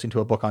could be listening to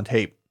a book on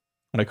tape,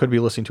 when I could be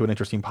listening to an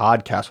interesting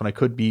podcast, when I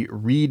could be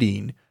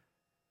reading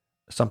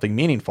something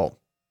meaningful?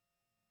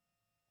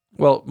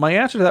 Well, my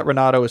answer to that,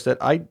 Renato, is that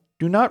I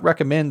do not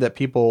recommend that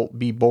people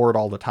be bored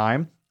all the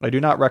time. I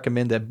do not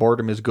recommend that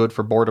boredom is good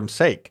for boredom's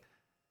sake.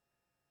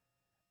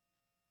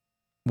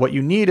 What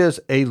you need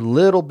is a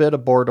little bit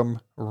of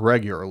boredom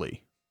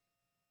regularly.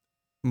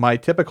 My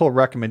typical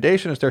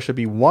recommendation is there should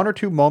be 1 or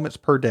 2 moments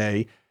per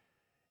day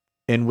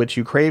in which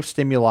you crave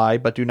stimuli,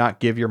 but do not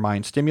give your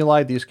mind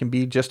stimuli. These can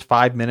be just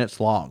 5 minutes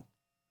long.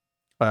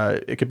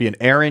 It could be an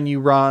errand you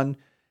run.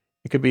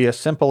 It could be as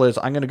simple as,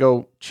 I'm going to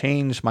go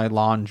change my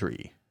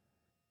laundry.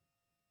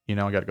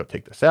 I got to go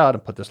take this out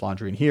and put this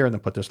laundry in here and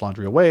then put this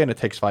laundry away. And it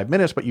takes 5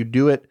 minutes, but you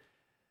do it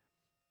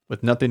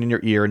with nothing in your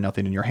ear and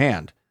nothing in your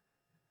hand.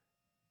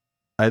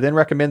 I then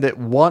recommend that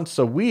once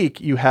a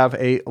week, you have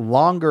a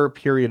longer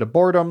period of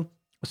boredom,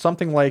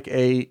 something like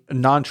a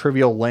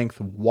non-trivial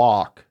length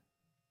walk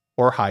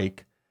or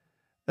hike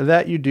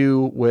that you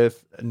do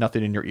with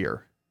nothing in your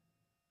ear,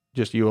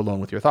 just you alone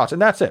with your thoughts.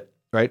 And that's it,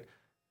 right?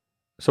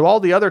 So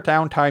all the other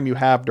downtime you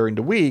have during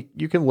the week,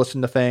 you can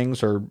listen to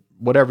things or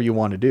whatever you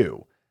want to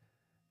do.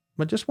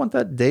 But just want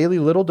that daily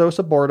little dose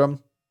of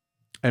boredom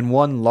and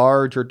one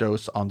larger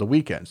dose on the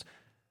weekends.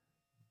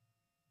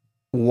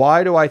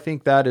 Why do I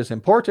think that is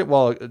important?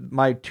 Well,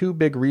 my two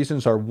big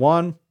reasons are,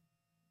 one,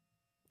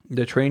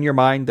 to train your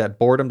mind that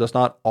boredom does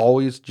not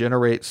always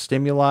generate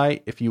stimuli.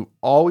 If you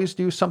always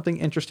do something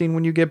interesting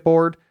when you get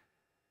bored,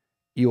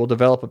 you will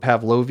develop a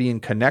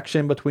Pavlovian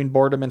connection between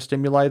boredom and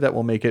stimuli that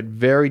will make it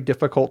very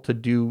difficult to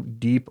do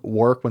deep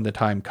work when the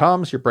time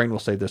comes. Your brain will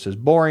say, this is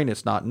boring,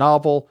 it's not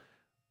novel,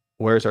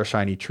 where's our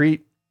shiny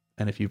treat?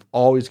 And if you've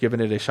always given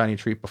it a shiny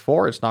treat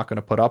before, it's not going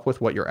to put up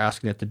with what you're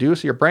asking it to do.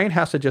 So your brain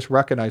has to just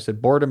recognize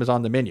that boredom is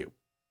on the menu.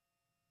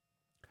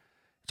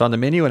 It's on the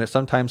menu and it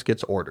sometimes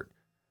gets ordered.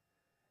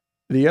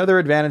 The other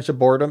advantage of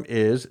boredom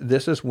is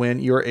this is when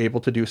you're able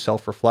to do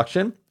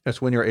self-reflection.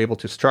 It's when you're able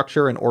to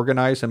structure and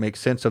organize and make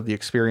sense of the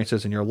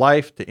experiences in your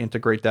life, to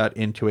integrate that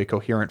into a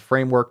coherent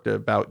framework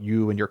about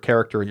you and your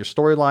character and your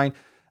storyline.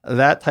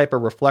 That type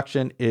of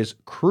reflection is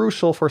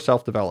crucial for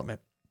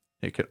self-development.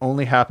 It can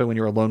only happen when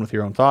you're alone with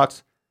your own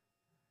thoughts.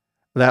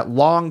 That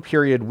long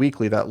period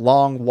weekly, that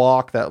long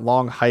walk, that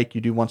long hike you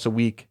do once a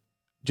week,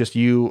 just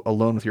you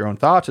alone with your own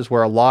thoughts, is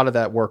where a lot of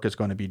that work is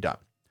going to be done.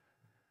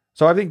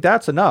 So I think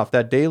that's enough.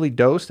 That daily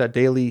dose, that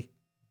daily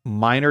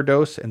minor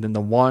dose, and then the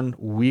one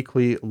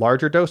weekly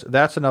larger dose,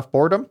 that's enough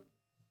boredom.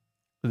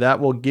 That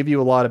will give you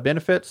a lot of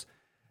benefits.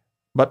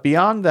 But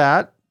beyond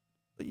that,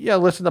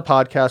 listen to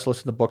podcasts,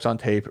 listen to books on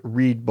tape,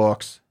 read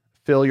books,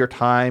 fill your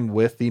time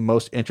with the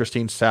most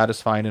interesting,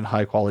 satisfying, and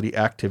high quality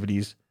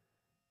activities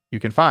you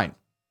can find.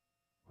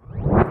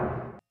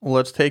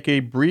 Let's take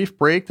a brief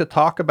break to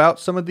talk about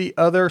some of the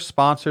other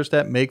sponsors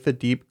that make the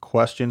Deep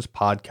Questions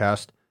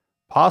podcast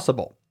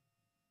possible.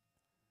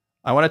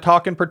 I want to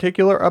talk in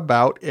particular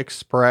about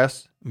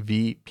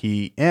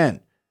ExpressVPN.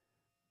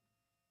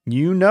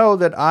 You know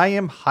that I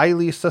am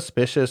highly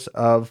suspicious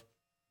of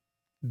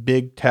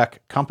big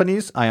tech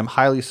companies. I am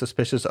highly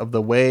suspicious of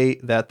the way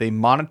that they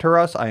monitor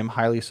us. I am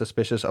highly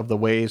suspicious of the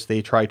ways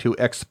they try to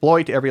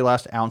exploit every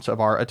last ounce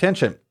of our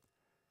attention.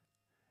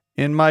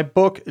 In my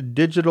book,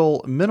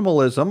 Digital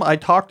Minimalism, I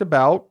talked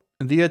about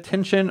the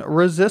attention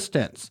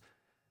resistance,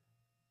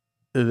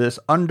 this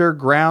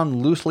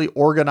underground, loosely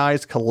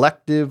organized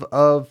collective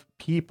of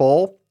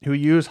people who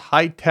use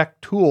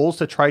high-tech tools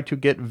to try to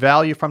get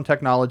value from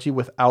technology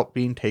without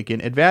being taken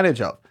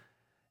advantage of.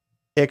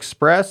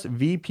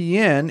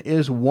 ExpressVPN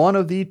is one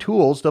of the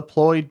tools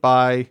deployed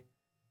by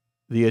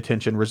the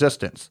attention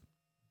resistance.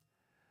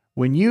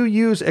 When you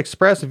use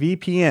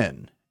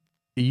ExpressVPN,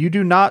 you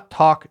do not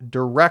talk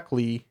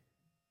directly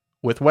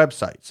with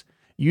websites.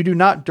 You do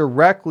not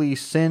directly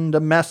send a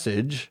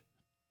message,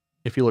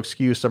 if you'll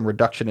excuse some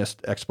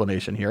reductionist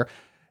explanation here.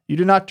 You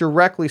do not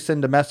directly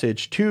send a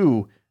message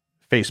to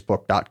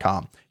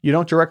Facebook.com. You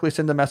don't directly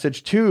send a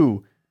message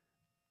to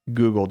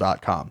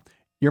Google.com.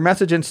 Your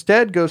message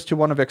instead goes to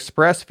one of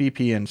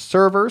ExpressVPN's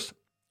servers.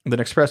 And then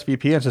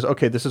ExpressVPN says,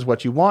 okay, this is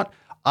what you want.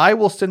 I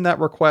will send that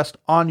request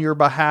on your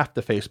behalf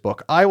to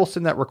Facebook. I will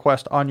send that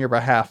request on your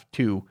behalf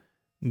to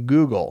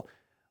Google.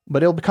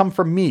 But it'll come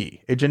from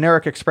me, a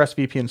generic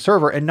ExpressVPN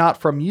server, and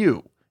not from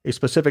you, a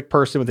specific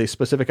person with a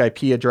specific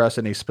IP address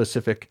in a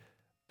specific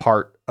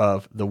part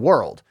of the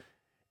world.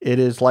 It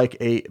is like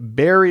a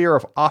barrier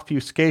of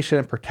obfuscation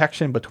and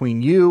protection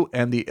between you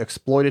and the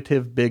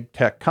exploitative big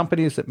tech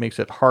companies that makes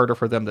it harder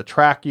for them to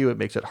track you. It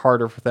makes it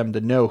harder for them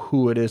to know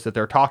who it is that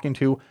they're talking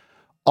to.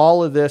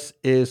 All of this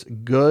is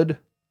good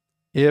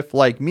if,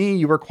 like me,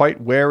 you were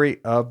quite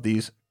wary of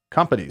these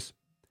companies.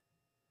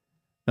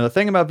 Now, the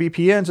thing about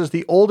VPNs is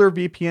the older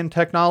VPN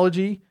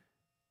technology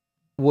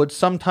would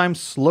sometimes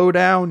slow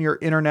down your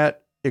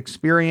internet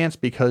experience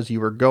because you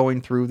were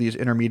going through these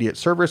intermediate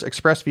servers.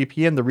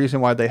 ExpressVPN, the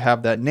reason why they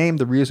have that name,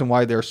 the reason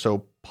why they're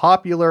so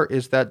popular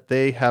is that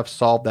they have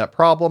solved that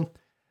problem.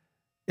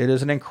 It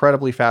is an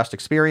incredibly fast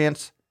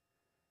experience,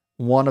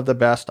 one of the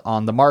best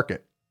on the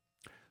market.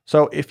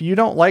 So if you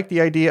don't like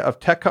the idea of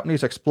tech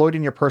companies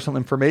exploiting your personal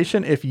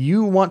information, if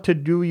you want to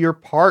do your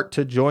part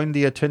to join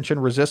the attention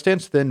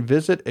resistance, then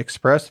visit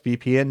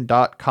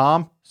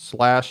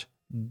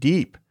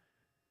expressvpn.com/deep.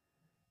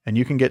 And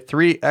you can get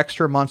 3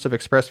 extra months of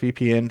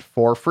ExpressVPN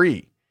for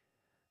free.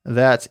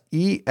 That's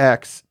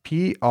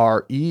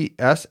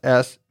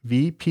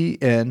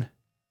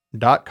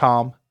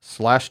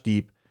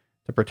expressvpn.com/deep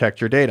to protect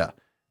your data.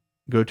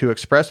 Go to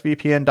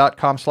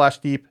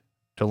expressvpn.com/deep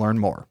to learn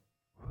more.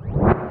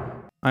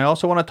 I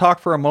also want to talk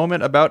for a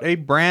moment about a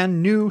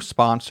brand new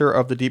sponsor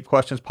of the Deep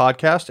Questions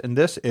podcast, and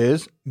this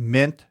is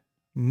Mint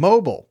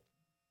Mobile.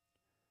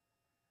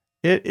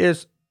 It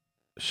is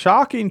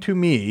shocking to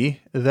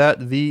me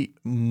that the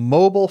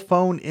mobile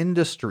phone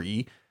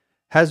industry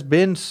has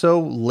been so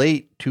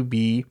late to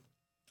be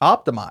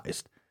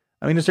optimized.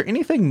 I mean, is there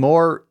anything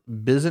more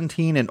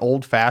Byzantine and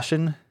old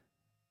fashioned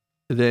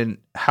than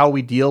how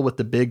we deal with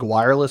the big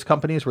wireless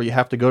companies where you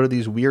have to go to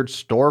these weird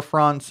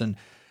storefronts and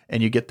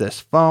you get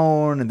this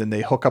phone and then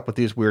they hook up with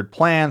these weird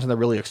plans and they're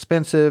really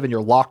expensive and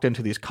you're locked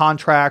into these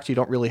contracts. You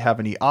don't really have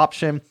any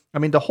option. I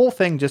mean, the whole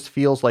thing just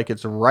feels like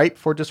it's ripe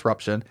for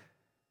disruption.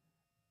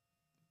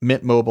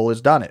 Mint Mobile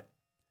has done it.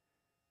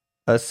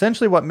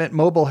 Essentially what Mint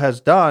Mobile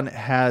has done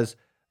has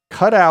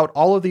cut out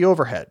all of the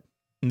overhead.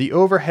 The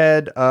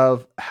overhead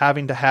of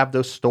having to have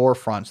those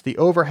storefronts, the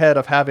overhead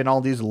of having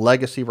all these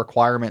legacy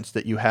requirements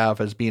that you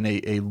have as being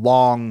a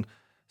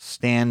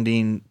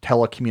long-standing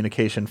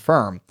telecommunication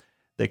firm.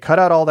 They cut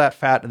out all that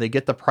fat and they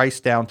get the price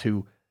down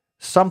to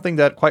something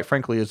that, quite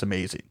frankly, is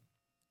amazing.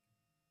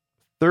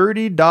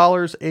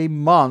 $30 a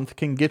month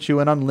can get you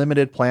an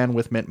unlimited plan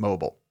with Mint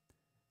Mobile.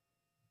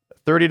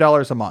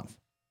 $30 a month.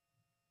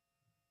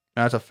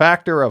 As a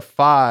factor of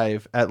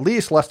 5, at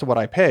least less than what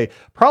I pay,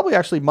 probably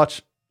actually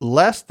much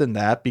less than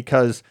that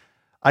because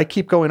I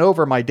keep going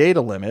over my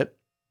data limit.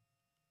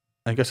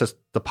 I guess it's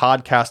the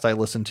podcast I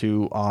listen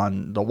to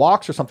on the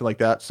walks or something like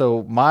that.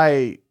 So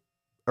my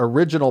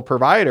original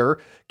provider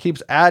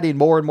keeps adding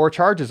more and more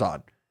charges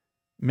on.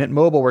 Mint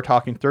Mobile, we're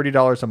talking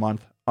 $30 a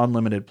month,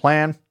 unlimited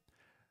plan.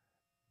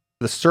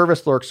 The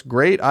service looks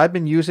great. I've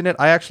been using it.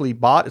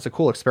 It's a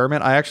cool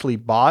experiment. I actually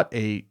bought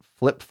a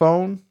flip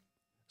phone.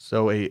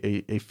 So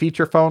a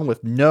feature phone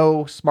with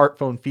no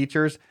smartphone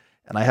features.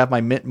 And I have my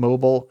Mint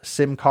Mobile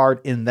SIM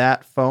card in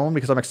that phone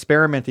because I'm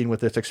experimenting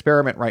with this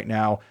experiment right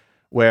now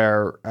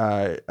where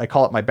I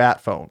call it my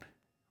bat phone.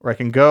 Where I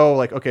can go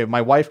like, okay,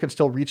 my wife can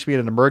still reach me in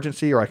an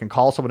emergency or I can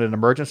call someone in an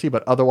emergency,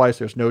 but otherwise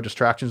there's no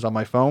distractions on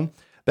my phone.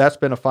 That's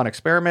been a fun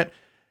experiment.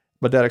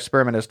 But that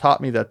experiment has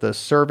taught me that the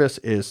service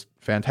is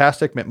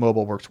fantastic. Mint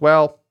Mobile works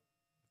well.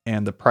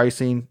 And the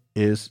pricing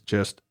is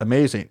just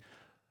amazing.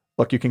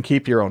 Look, you can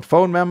keep your own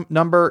phone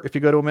number if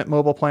you go to a Mint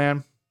Mobile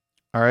plan.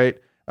 All right.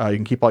 You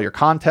can keep all your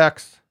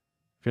contacts.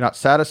 If you're not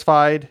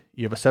satisfied,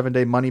 you have a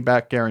 7-day money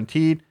back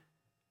guaranteed.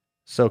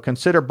 So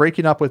consider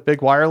breaking up with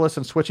Big Wireless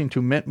and switching to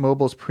Mint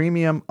Mobile's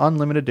premium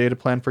unlimited data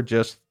plan for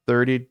just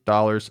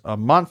 $30 a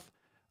month.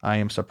 I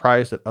am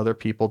surprised that other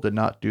people did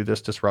not do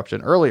this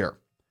disruption earlier.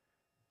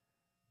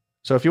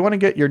 So if you want to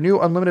get your new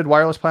unlimited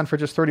wireless plan for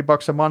just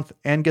 $30 a month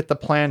and get the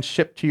plan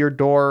shipped to your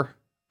door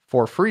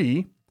for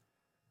free,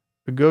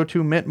 go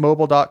to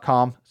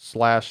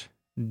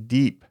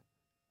mintmobile.com/deep.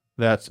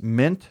 That's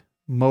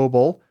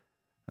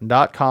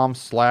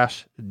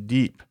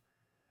mintmobile.com/deep.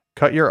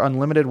 Cut your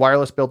unlimited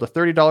wireless bill to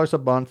 $30 a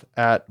month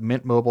at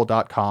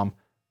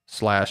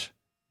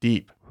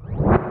mintmobile.com/deep.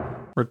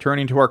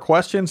 Returning to our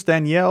questions,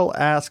 Danielle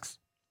asks,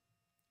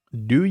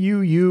 do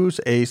you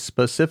use a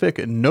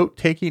specific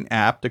note-taking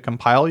app to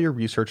compile your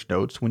research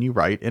notes when you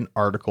write an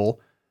article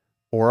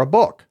or a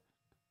book?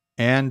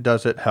 And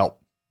does it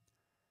help?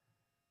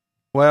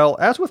 Well,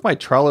 as with my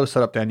Trello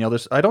setup, Danielle,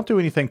 I don't do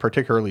anything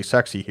particularly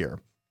sexy here.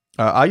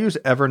 I use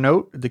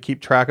Evernote to keep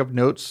track of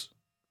notes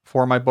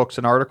for my books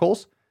and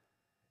articles.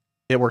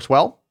 It works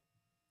well,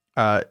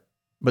 but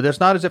it's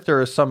not as if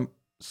there is some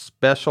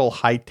special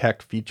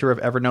high-tech feature of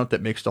Evernote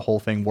that makes the whole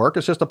thing work.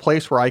 It's just a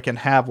place where I can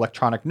have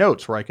electronic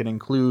notes, where I can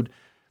include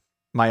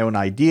my own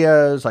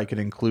ideas, I can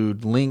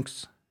include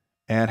links,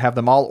 and have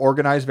them all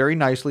organized very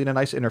nicely in a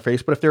nice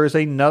interface. But if there is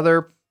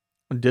another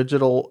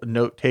digital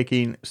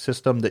note-taking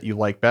system that you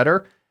like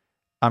better,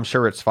 I'm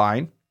sure it's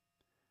fine.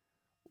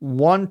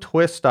 One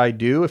twist I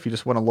do, if you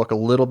just want to look a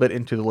little bit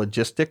into the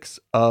logistics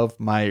of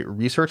my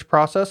research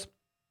process,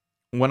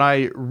 when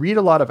I read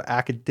a lot of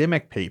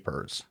academic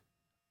papers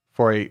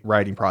for a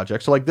writing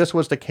project, so like this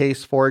was the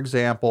case, for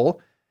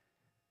example,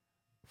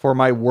 for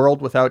my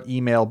World Without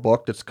Email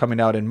book that's coming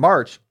out in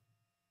March,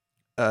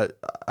 I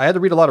had to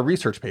read a lot of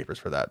research papers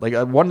for that. Like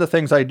one of the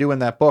things I do in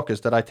that book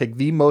is that I take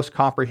the most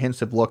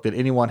comprehensive look that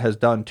anyone has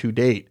done to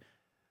date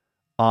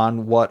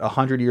on what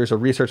 100 years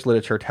of research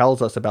literature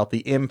tells us about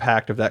the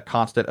impact of that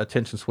constant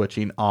attention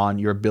switching on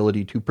your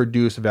ability to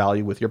produce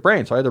value with your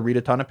brain. So I had to read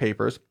a ton of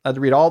papers. I had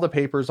to read all the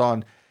papers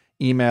on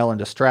email and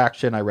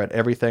distraction. I read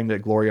everything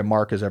that Gloria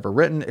Mark has ever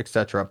written,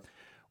 etc.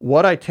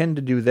 What I tend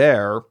to do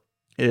there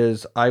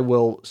is I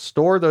will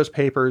store those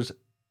papers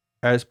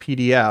as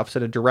PDFs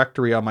in a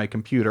directory on my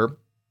computer,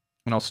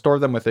 and I'll store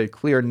them with a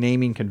clear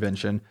naming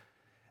convention,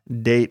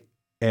 date,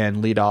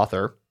 and lead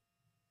author.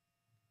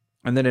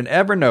 And then in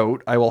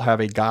Evernote, I will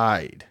have a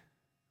guide,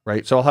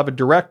 right? So I'll have a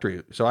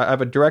directory. So I have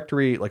a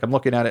directory, like I'm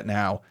looking at it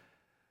now.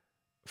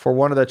 For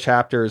one of the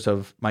chapters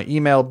of my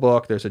email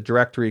book, there's a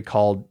directory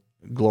called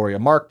Gloria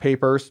Mark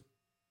Papers.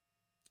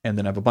 And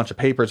then I have a bunch of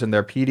papers in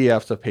there,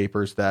 PDFs of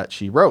papers that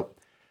she wrote.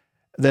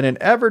 Then in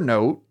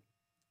Evernote,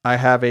 I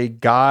have a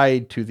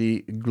guide to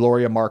the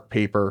Gloria Mark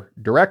paper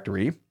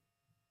directory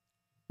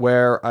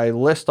where I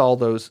list all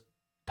those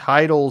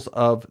titles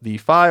of the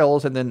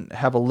files and then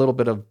have a little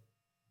bit of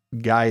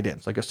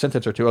guidance, like a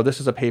sentence or two. Oh, this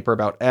is a paper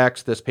about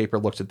X. This paper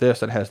looks at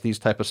this and has these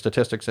type of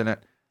statistics in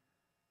it.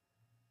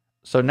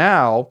 So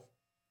now,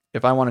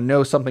 if I want to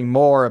know something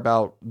more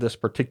about this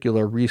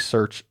particular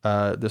researcher's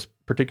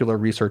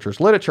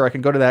literature, I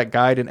can go to that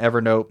guide in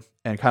Evernote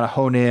and kind of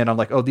hone in on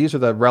like, oh, these are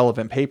the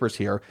relevant papers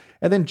here,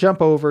 and then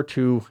jump over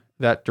to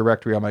that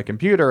directory on my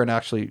computer and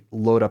actually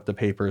load up the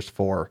papers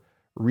for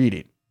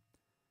reading.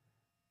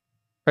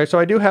 Right, so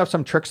I do have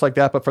some tricks like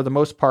that, but for the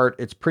most part,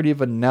 it's pretty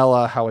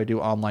vanilla how I do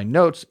online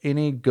notes.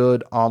 Any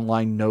good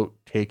online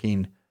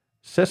note-taking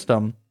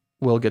system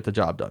will get the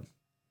job done.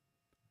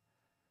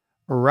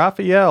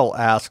 Raphael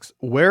asks,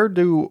 where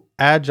do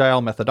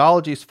agile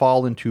methodologies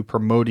fall into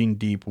promoting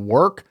deep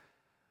work?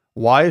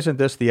 Why isn't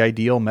this the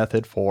ideal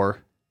method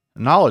for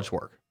knowledge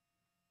work?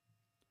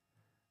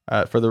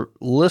 For the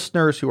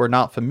listeners who are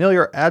not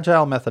familiar,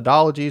 agile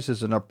methodologies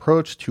is an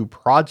approach to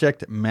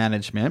project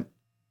management,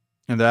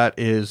 and that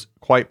is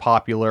quite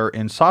popular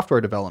in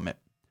software development.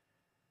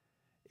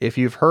 If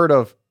you've heard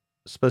of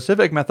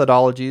specific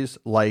methodologies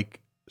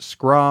like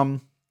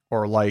Scrum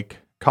or like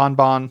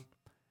Kanban,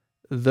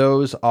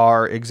 those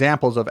are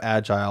examples of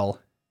agile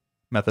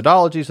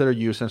methodologies that are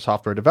used in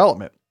software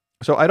development.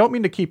 So I don't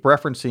mean to keep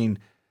referencing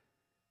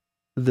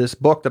this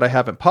book that I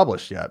haven't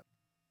published yet,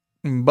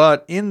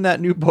 but in that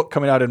new book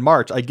coming out in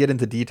March, I get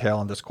into detail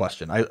on this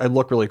question. I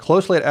look really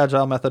closely at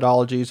agile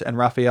methodologies, and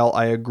Raphael,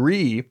 I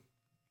agree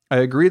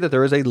that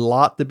there is a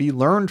lot to be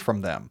learned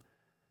from them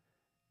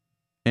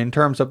in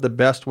terms of the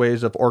best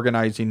ways of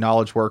organizing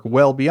knowledge work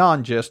well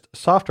beyond just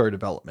software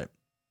development.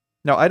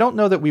 Now, I don't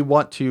know that we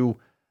want to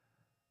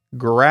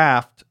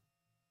graft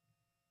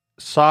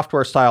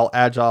software-style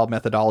agile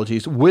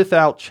methodologies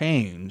without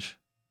change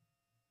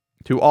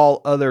to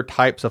all other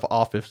types of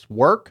office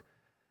work.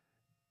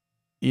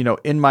 You know,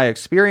 in my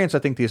experience, I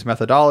think these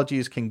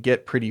methodologies can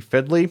get pretty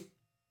fiddly.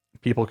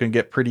 People can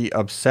get pretty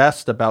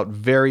obsessed about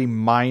very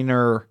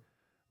minor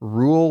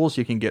rules.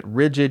 You can get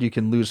rigid. You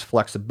can lose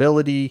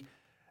flexibility.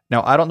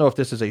 Now, I don't know if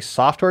this is a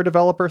software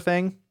developer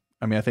thing.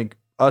 I mean, I think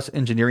us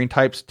engineering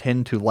types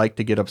tend to like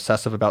to get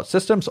obsessive about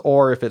systems,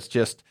 or if it's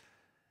just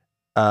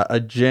a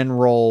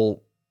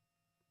general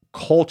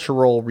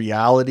cultural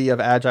reality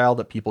of agile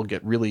that people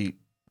get really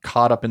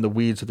caught up in the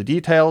weeds of the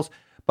details.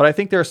 But I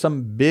think there are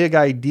some big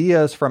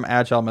ideas from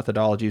agile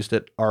methodologies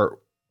that are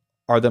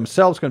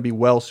themselves going to be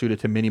well suited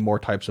to many more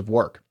types of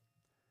work.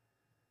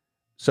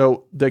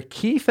 So the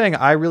key thing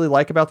I really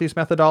like about these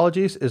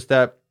methodologies is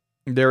that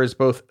there is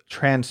both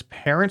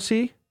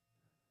transparency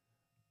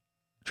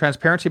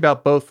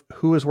about both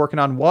who is working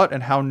on what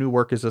and how new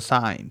work is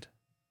assigned.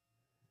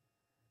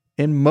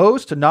 In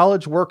most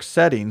knowledge work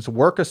settings,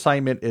 work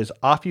assignment is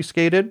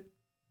obfuscated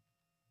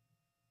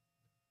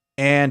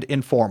and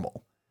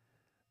informal.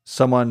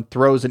 Someone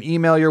throws an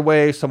email your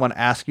way, someone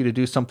asks you to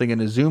do something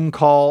in a Zoom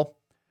call.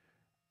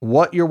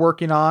 What you're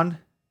working on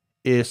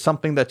is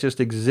something that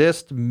just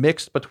exists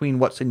mixed between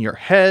what's in your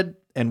head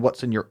and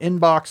what's in your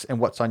inbox and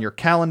what's on your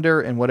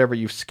calendar and whatever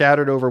you've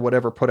scattered over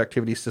whatever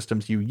productivity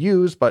systems you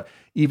use. But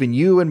even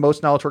you in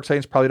most knowledge work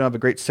settings probably don't have a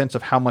great sense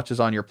of how much is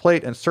on your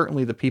plate. And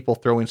certainly the people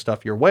throwing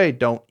stuff your way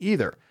don't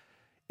either.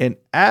 In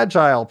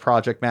agile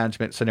project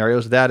management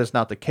scenarios, that is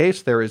not the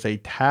case. There is a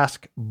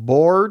task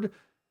board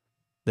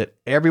that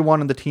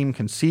everyone in the team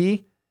can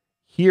see.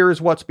 Here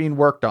is what's being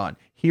worked on.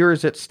 Here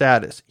is its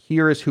status.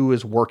 Here is who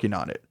is working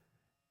on it.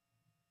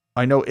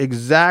 I know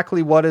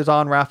exactly what is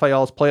on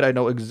Raphael's plate. I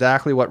know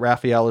exactly what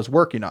Raphael is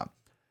working on.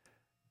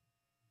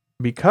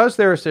 Because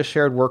there is this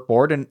shared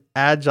workboard in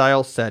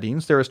agile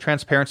settings, there is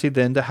transparency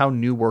then to how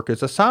new work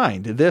is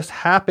assigned. This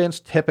happens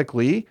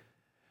typically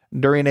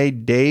during a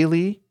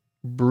daily,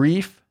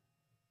 brief,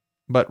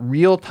 but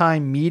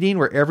real-time meeting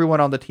where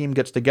everyone on the team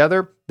gets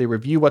together. They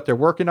review what they're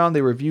working on.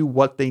 They review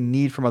what they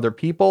need from other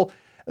people.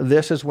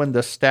 This is when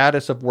the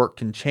status of work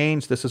can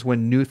change. This is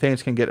when new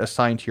things can get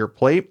assigned to your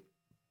plate.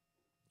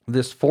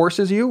 This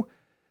forces you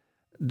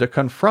to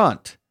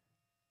confront,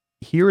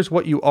 here's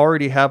what you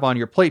already have on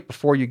your plate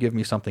before you give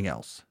me something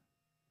else.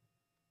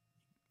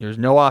 There's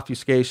no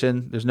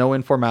obfuscation. There's no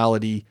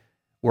informality.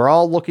 We're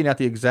all looking at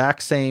the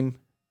exact same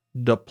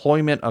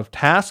deployment of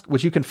task,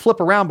 which you can flip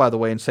around, by the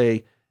way, and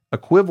say,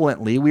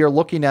 equivalently, we are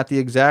looking at the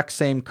exact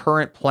same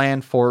current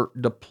plan for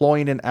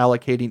deploying and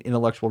allocating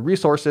intellectual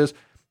resources,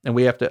 and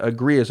we have to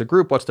agree as a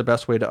group what's the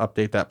best way to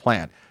update that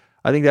plan.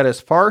 I think that is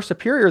far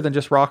superior than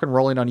just rock and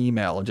rolling on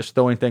email and just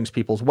throwing things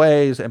people's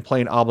ways and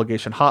playing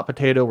obligation hot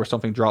potato where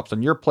something drops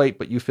on your plate,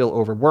 but you feel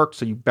overworked,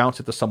 so you bounce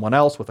it to someone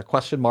else with a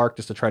question mark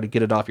just to try to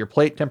get it off your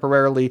plate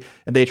temporarily,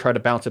 and they try to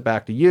bounce it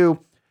back to you.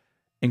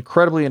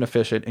 Incredibly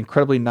inefficient,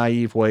 incredibly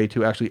naive way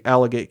to actually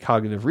allocate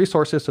cognitive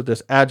resources. So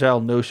this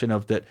agile notion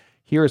of that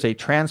here is a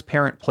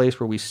transparent place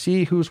where we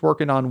see who's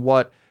working on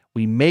what.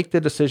 We make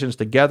the decisions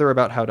together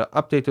about how to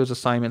update those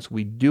assignments.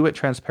 We do it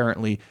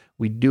transparently.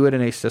 We do it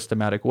in a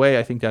systematic way.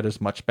 I think that is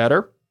much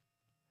better.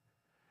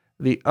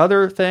 The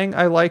other thing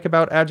I like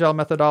about agile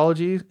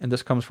methodology, and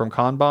this comes from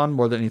Kanban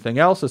more than anything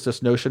else, is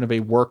this notion of a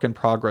work in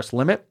progress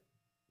limit.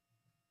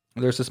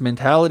 There's this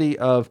mentality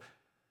of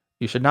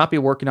you should not be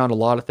working on a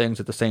lot of things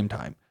at the same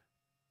time.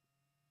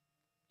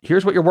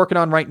 Here's what you're working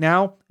on right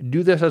now.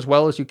 Do this as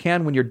well as you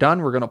can. When you're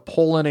done, we're going to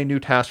pull in a new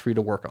task for you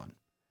to work on.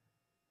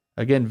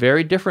 Again,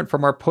 very different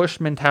from our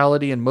push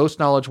mentality in most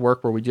knowledge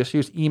work where we just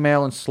use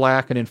email and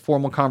Slack and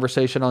informal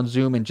conversation on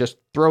Zoom and just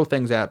throw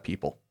things at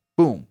people.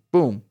 Boom,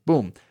 boom,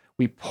 boom.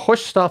 We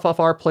push stuff off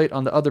our plate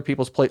onto other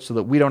people's plate so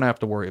that we don't have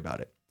to worry about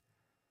it.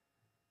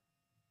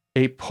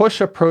 A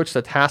push approach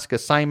to task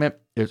assignment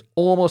is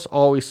almost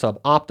always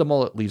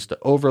suboptimal. It leads to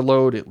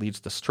overload, it leads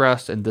to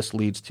stress, and this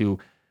leads to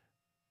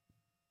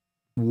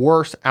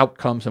worse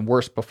outcomes and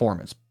worse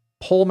performance.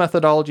 Pull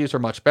methodologies are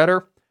much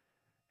better.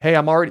 Hey,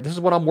 this is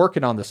what I'm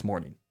working on this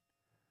morning.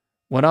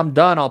 When I'm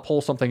done, I'll pull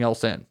something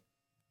else in.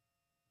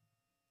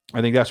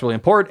 I think that's really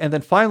important. And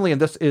then finally, and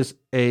this is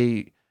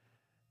an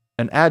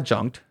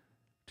adjunct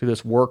to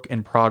this work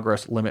in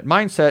progress limit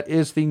mindset,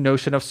 is the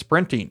notion of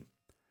sprinting.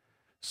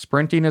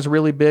 Sprinting is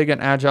really big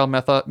in agile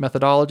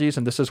methodologies,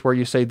 and this is where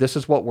you say, this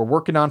is what we're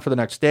working on for the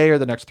next day or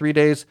the next 3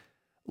 days.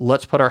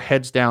 Let's put our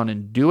heads down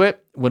and do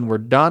it. When we're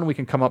done, we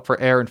can come up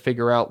for air and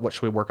figure out what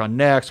should we work on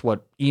next,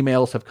 what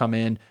emails have come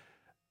in,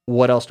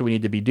 what else do we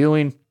need to be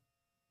doing.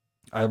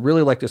 I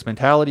really like this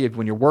mentality of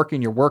when you're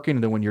working,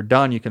 and then when you're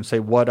done, you can say,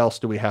 what else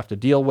do we have to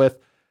deal with?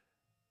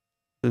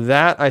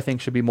 That, I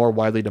think, should be more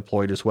widely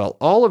deployed as well.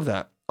 All of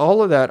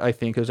that, I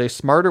think, is a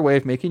smarter way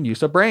of making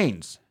use of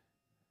brains.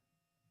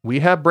 We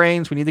have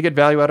brains. We need to get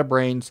value out of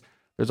brains.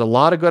 There's a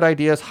lot of good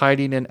ideas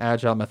hiding in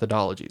agile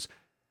methodologies.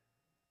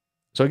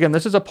 So again,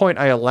 this is a point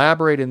I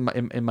elaborate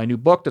in my new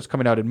book that's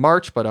coming out in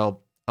March, but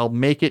I'll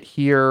make it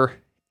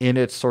here in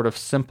its sort of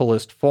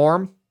simplest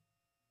form.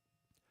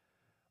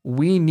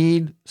 We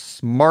need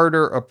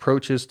smarter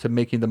approaches to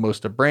making the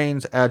most of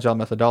brains. Agile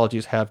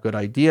methodologies have good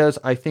ideas.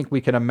 I think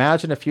we can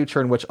imagine a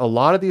future in which a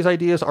lot of these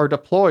ideas are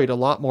deployed a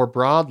lot more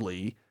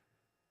broadly,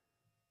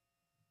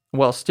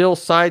 while still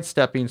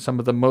sidestepping some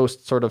of the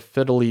most sort of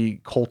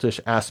fiddly, cultish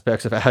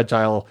aspects of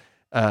agile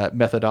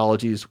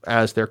methodologies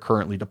as they're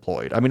currently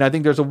deployed. I mean, I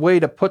think there's a way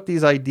to put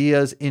these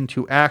ideas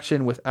into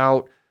action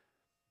without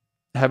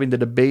having the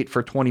debate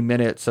for 20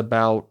 minutes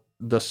about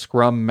the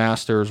Scrum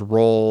Master's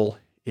role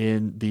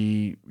in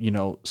the,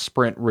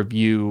 sprint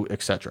review,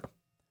 etc.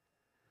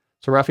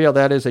 So, Raphael,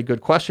 that is a good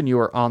question. You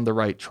are on the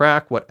right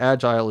track. What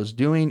Agile is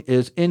doing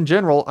is, in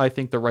general, I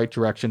think the right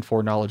direction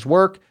for knowledge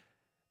work.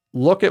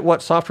 Look at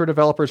what software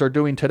developers are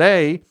doing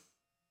today.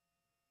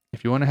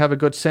 If you want to have a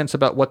good sense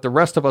about what the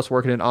rest of us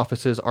working in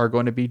offices are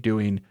going to be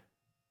doing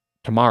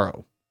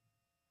tomorrow.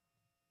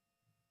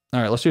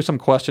 All right, let's do some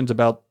questions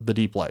about the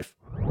deep life.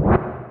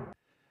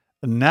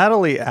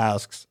 Natalie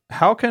asks,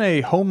 how can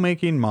a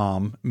homemaking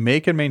mom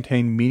make and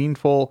maintain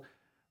meaningful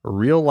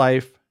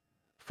real-life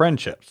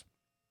friendships?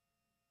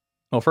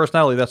 Well, first,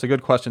 Natalie, that's a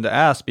good question to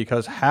ask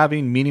because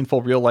having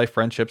meaningful real-life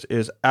friendships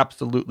is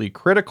absolutely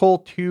critical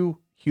to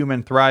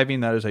human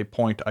thriving. That is a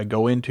point I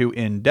go into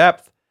in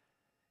depth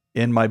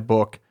in my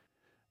book,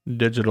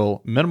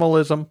 Digital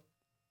Minimalism.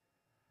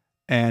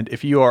 And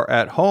if you are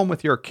at home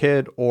with your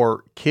kid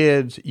or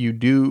kids, you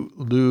do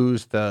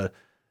lose the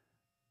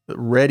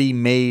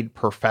ready-made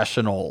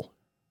professional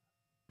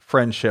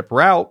friendship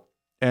route.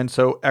 And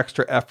so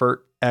extra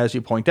effort, as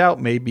you point out,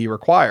 may be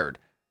required.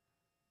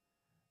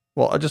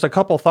 Well, just a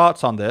couple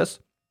thoughts on this.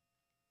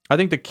 I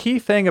think the key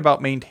thing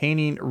about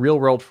maintaining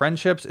real-world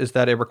friendships is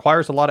that it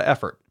requires a lot of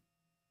effort.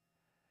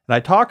 And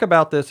I talk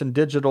about this in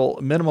Digital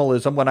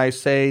Minimalism when I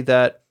say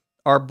that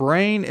our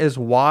brain is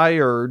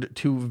wired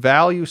to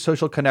value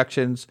social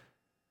connections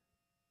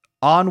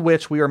on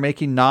which we are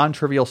making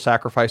non-trivial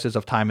sacrifices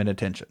of time and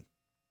attention.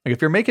 Like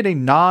if you're making a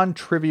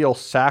non-trivial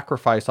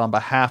sacrifice on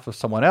behalf of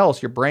someone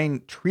else, your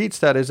brain treats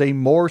that as a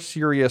more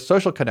serious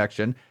social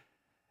connection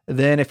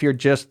than if you're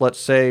just, let's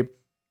say,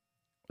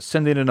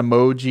 sending an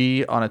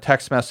emoji on a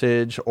text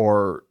message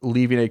or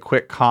leaving a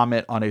quick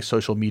comment on a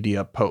social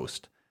media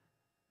post.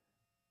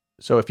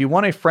 So if you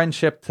want a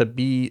friendship to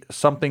be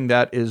something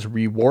that is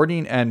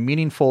rewarding and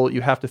meaningful, you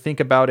have to think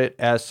about it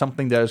as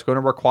something that is going to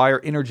require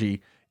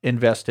energy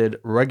invested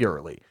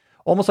regularly,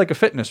 almost like a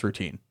fitness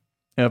routine.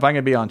 And if I'm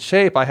going to be on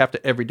shape, I have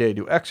to every day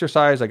do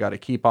exercise. I got to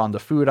keep on the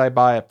food I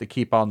buy. I have to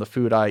keep on the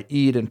food I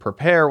eat and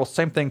prepare. Well,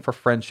 same thing for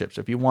friendships.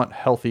 If you want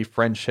healthy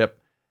friendship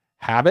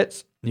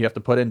habits, you have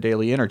to put in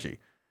daily energy.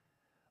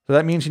 So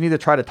that means you need to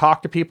try to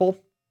talk to people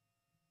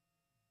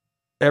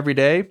every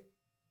day,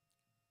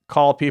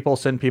 call people,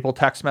 send people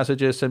text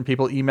messages, send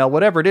people email,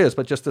 whatever it is,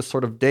 but just this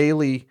sort of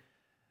daily,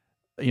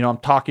 I'm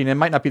talking, it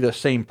might not be the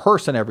same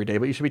person every day,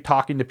 but you should be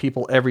talking to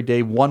people every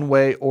day, one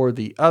way or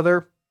the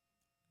other.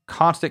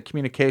 Constant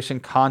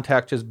communication,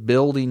 contact, just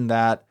building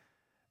that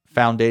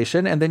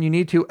foundation. And then you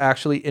need to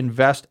actually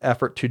invest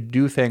effort to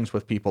do things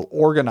with people,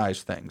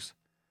 organize things.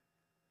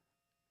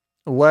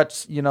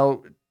 Let's,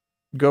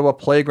 go a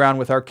playground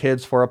with our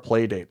kids for a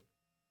play date.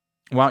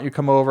 Why don't you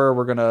come over?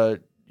 We're going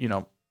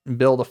to,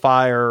 build a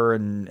fire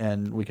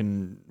and we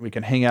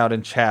can hang out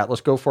and chat.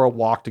 Let's go for a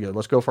walk together.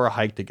 Let's go for a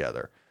hike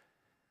together.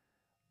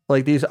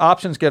 Like these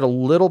options get a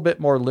little bit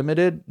more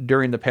limited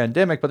during the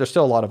pandemic, but there's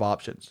still a lot of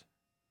options.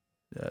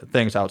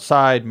 Things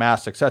outside,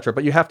 masks, etc.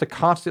 But you have to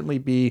constantly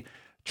be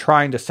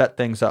trying to set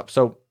things up.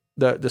 So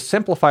to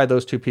simplify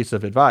those two pieces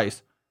of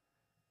advice,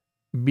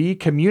 be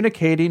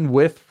communicating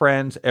with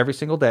friends every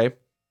single day.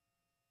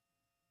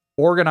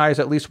 organize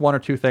at least 1 or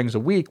 2 things a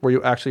week where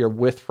you actually are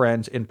with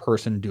friends in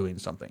person doing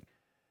something.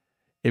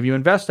 If you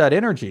invest that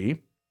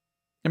energy,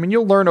 I mean,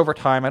 you'll learn over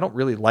time. I don't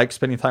really like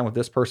spending time with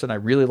this person. I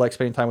really like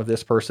spending time with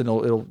this person.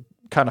 It'll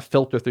kind of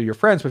filter through your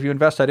friends. But if you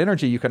invest that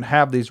energy, you can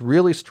have these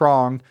really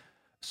strong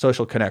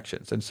social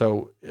connections. And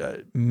so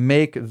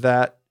make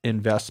that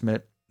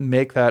investment,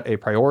 make that a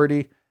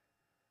priority.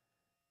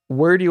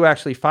 Where do you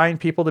actually find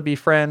people to be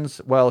friends?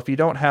 Well, if you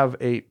don't have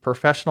a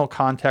professional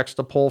context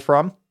to pull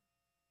from,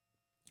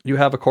 you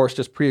have, of course,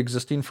 just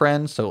pre-existing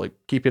friends. So like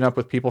keeping up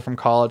with people from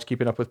college,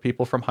 keeping up with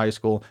people from high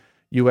school.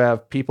 You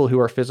have people who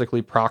are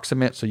physically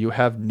proximate. So you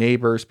have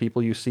neighbors,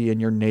 people you see in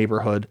your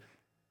neighborhood.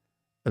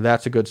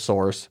 That's a good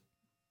source.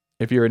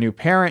 If you're a new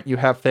parent, you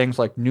have things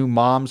like new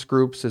moms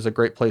groups is a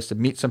great place to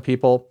meet some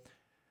people.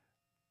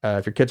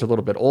 If your kid's a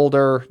little bit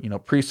older,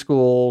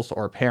 preschools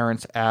or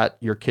parents at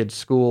your kids'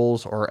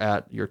 schools or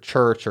at your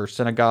church or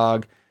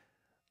synagogue.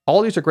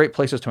 All these are great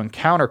places to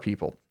encounter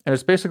people. And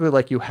it's basically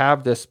like you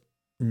have this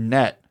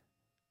net.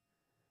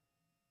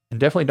 And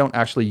definitely don't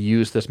actually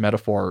use this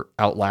metaphor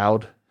out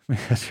loud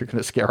because you're going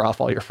to scare off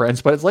all your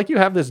friends. But it's like you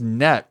have this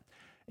net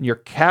and you're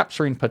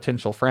capturing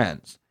potential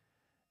friends.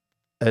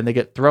 And they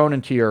get thrown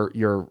into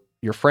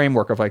your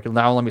framework of like,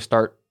 now let me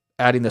start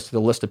adding this to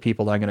the list of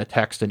people that I'm going to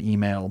text and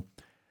email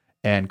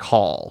and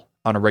call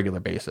on a regular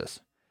basis.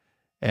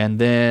 And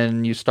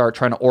then you start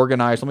trying to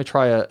organize, let me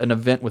try an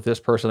event with this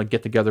person, a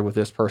get together with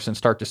this person,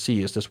 start to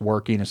see, is this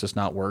working? Is this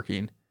not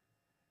working?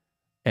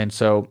 And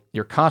so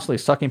you're constantly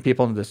sucking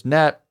people into this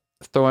net,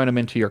 throwing them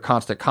into your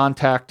constant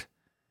contact,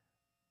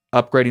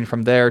 upgrading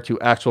from there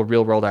to actual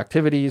real world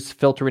activities,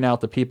 filtering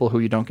out the people who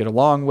you don't get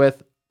along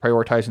with,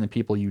 prioritizing the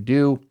people you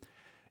do.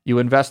 You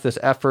invest this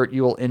effort,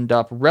 you will end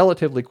up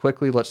relatively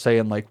quickly, let's say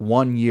in like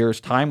 1 year's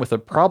time, with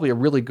probably a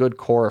really good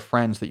core of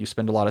friends that you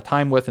spend a lot of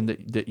time with and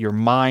that your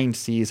mind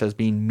sees as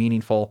being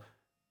meaningful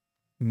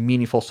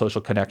social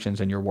connections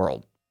in your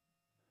world.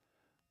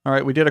 All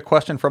right, we did a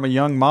question from a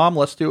young mom.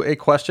 Let's do a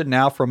question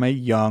now from a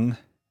young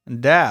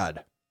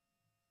dad.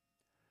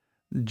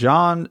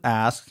 John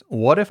asks,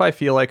 what if I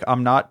feel like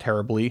I'm not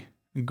terribly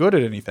good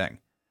at anything?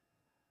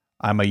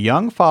 I'm a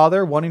young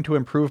father wanting to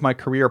improve my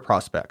career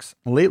prospects.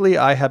 Lately,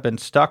 I have been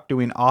stuck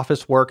doing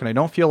office work and I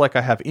don't feel like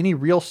I have any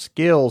real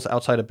skills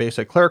outside of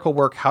basic clerical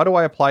work. How do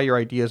I apply your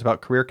ideas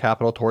about career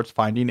capital towards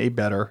finding a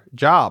better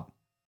job?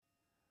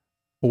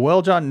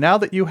 Well, John, now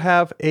that you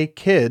have a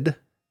kid,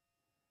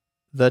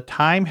 the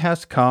time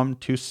has come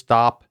to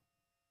stop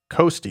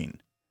coasting.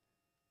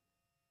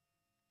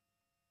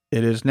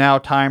 It is now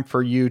time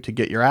for you to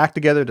get your act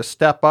together, to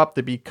step up,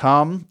 to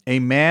become a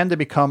man, to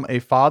become a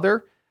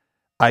father.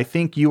 I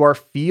think you are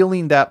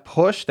feeling that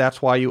push.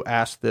 That's why you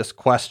asked this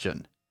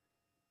question.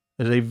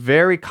 It's a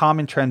very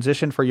common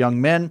transition for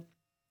young men.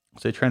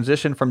 It's a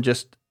transition from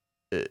just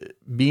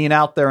being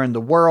out there in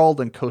the world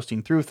and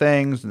coasting through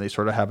things, and they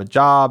sort of have a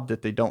job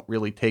that they don't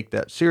really take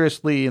that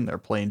seriously, and they're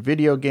playing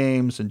video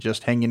games and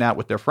just hanging out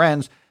with their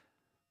friends.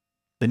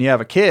 Then you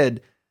have a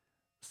kid.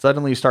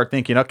 Suddenly you start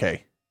thinking,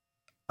 okay,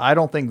 I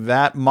don't think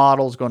that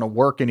model is going to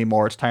work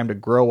anymore. It's time to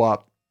grow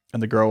up. And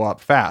to grow up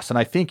fast. And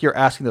I think you're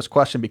asking this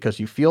question because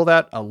you feel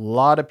that. A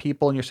lot of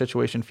people in your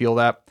situation feel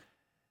that.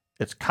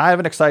 It's kind of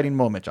an exciting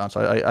moment, John.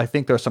 So I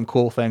think there's some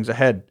cool things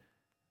ahead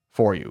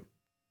for you.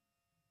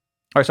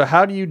 All right, so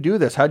how do you do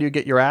this? How do you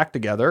get your act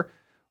together?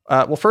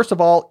 Well, first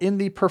of all, in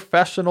the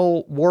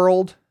professional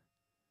world,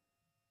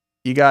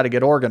 you got to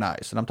get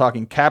organized. And I'm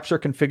talking capture,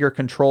 configure,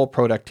 control,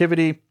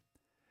 productivity.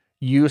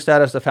 Use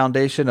that as the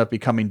foundation of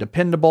becoming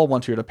dependable.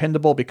 Once you're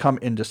dependable, become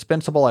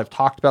indispensable. I've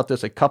talked about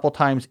this a couple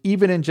times,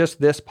 even in just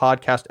this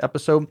podcast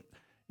episode.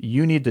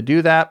 You need to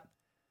do that.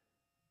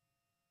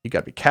 You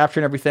got to be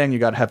capturing everything. You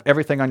got to have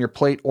everything on your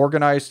plate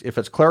organized. If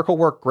it's clerical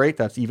work, great.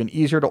 That's even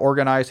easier to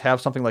organize. Have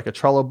something like a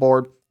Trello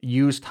board.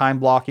 Use time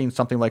blocking,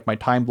 something like my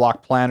time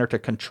block planner to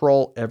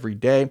control every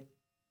day.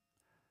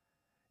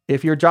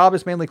 If your job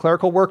is mainly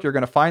clerical work, you're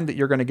going to find that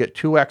you're going to get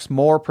 2x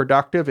more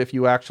productive if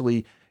you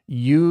actually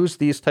use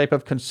these type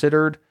of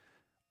considered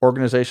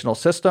organizational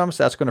systems.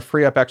 That's going to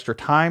free up extra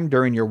time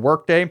during your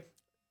workday.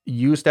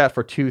 Use that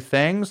for 2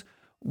 things.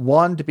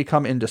 1, to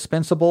become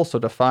indispensable. So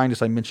define,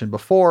 as I mentioned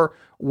before,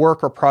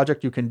 work or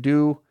project you can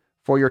do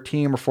for your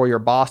team or for your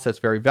boss that's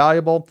very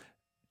valuable.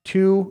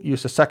 2,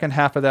 use the second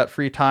half of that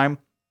free time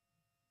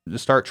to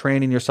start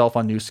training yourself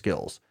on new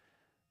skills.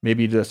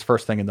 Maybe you do this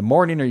first thing in the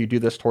morning or you do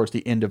this towards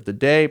the end of the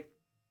day.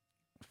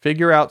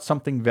 Figure out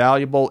something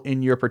valuable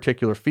in your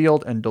particular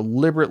field and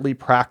deliberately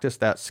practice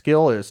that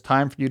skill. It is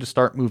time for you to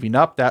start moving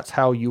up. That's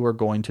how you are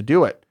going to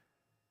do it.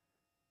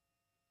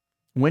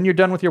 When you're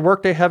done with your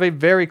workday, have a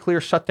very clear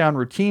shutdown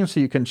routine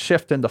so you can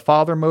shift into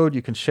father mode.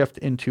 You can shift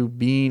into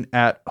being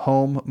at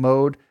home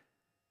mode.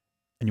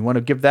 And you want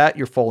to give that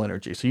your full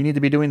energy. So you need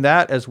to be doing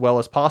that as well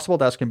as possible.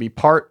 That's going to be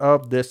part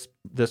of this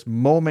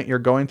moment you're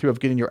going through of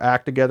getting your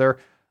act together,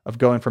 of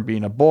going from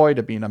being a boy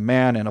to being a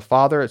man and a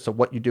father. So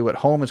what you do at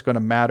home is going to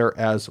matter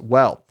as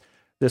well.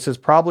 This is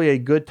probably a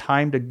good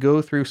time to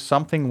go through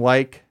something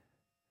like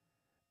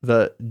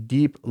the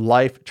deep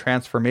life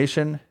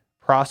transformation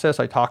process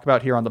I talk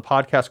about here on the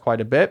podcast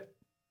quite a bit.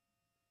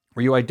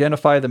 where you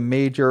identify the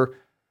major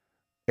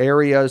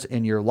areas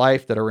in your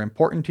life that are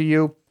important to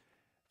you.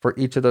 For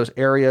each of those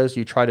areas,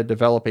 you try to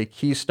develop a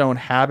keystone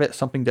habit,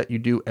 something that you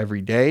do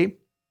every day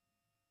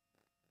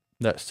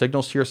that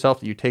signals to yourself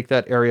that you take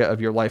that area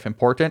of your life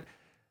important.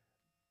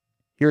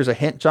 Here's a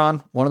hint,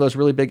 John. One of those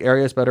really big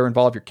areas better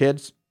involve your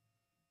kids.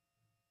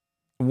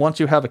 Once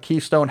you have a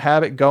keystone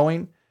habit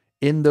going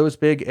in those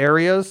big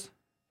areas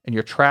and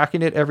you're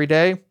tracking it every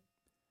day, if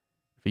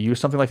you use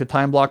something like the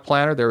Time Block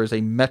Planner, there is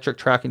a metric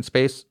tracking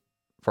space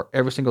for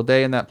every single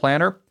day in that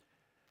planner.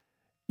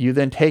 You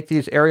then take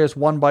these areas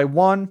one by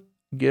one,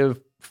 give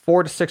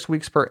 4 to 6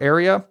 weeks per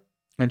area,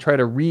 and try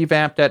to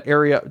revamp that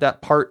area,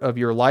 that part of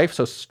your life.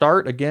 So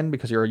start, again,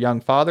 because you're a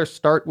young father,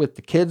 start with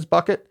the kids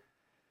bucket.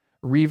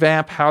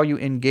 Revamp how you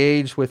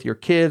engage with your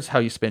kids, how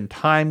you spend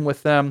time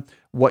with them,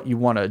 what you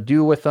want to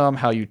do with them,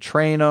 how you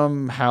train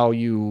them,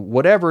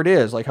 whatever it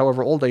is, like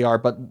however old they are,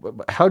 but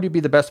how do you be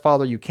the best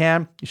father you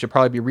can? You should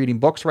probably be reading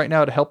books right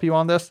now to help you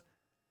on this.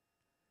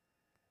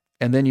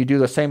 And then you do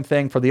the same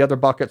thing for the other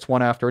buckets,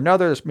 one after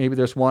another. Maybe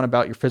there's one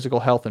about your physical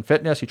health and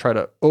fitness. You try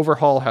to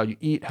overhaul how you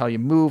eat, how you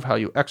move, how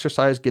you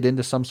exercise, get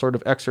into some sort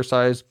of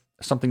exercise,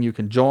 something you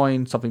can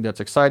join, something that's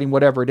exciting,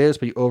 whatever it is,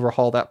 but you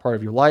overhaul that part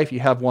of your life. You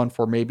have one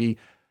for maybe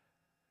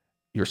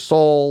your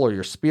soul or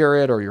your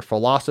spirit or your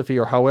philosophy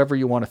or however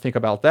you want to think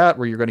about that,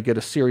 where you're going to get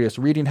a serious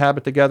reading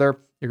habit together.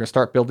 You're going to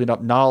start building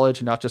up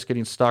knowledge, not just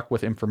getting stuck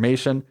with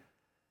information.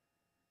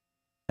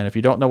 And if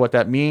you don't know what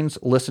that means,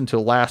 listen to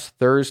last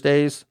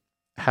Thursday's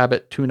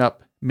Habit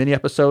Tune-Up mini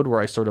episode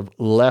where I sort of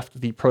left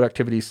the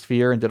productivity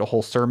sphere and did a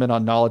whole sermon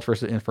on knowledge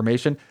versus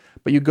information.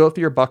 But you go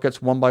through your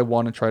buckets one by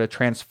one and try to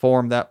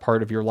transform that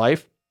part of your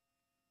life.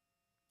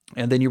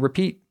 And then you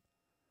repeat.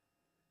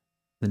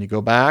 Then you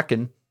go back,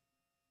 and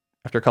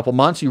after a couple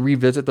months, you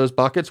revisit those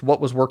buckets. What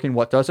was working?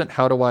 What doesn't?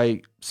 How do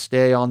I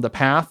stay on the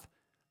path?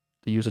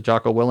 To use a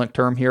Jocko Willink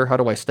term here, how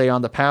do I stay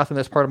on the path in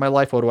this part of my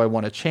life? What do I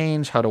want to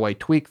change? How do I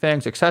tweak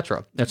things,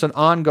 etc.? It's an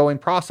ongoing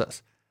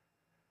process.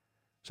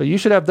 So you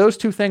should have those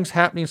two things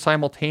happening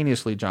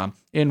simultaneously, John.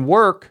 In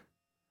work,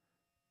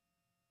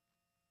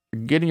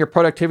 you're getting your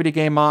productivity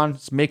game on.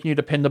 It's making you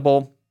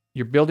dependable.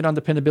 You're building on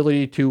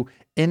dependability to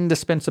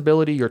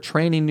indispensability. You're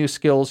training new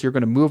skills. You're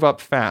going to move up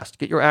fast.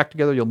 Get your act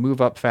together. You'll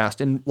move up fast.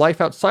 In life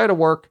outside of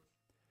work,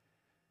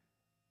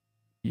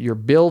 you're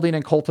building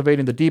and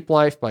cultivating the deep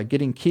life by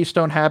getting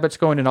keystone habits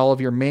going in all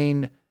of your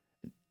main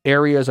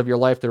areas of your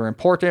life that are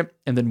important,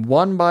 and then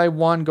one by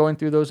one going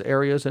through those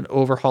areas and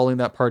overhauling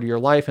that part of your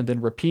life, and then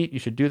repeat. You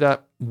should do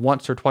that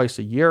once or twice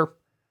a year.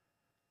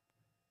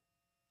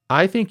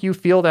 I think you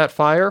feel that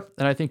fire,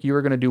 and I think you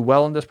are going to do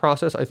well in this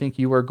process. I think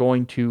you are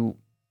going to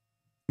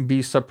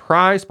be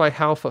surprised by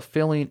how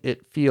fulfilling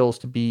it feels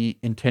to be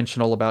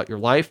intentional about your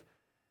life.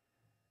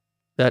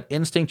 That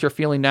instinct you're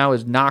feeling now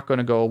is not going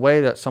to go away.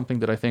 That's something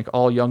that I think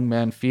all young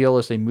men feel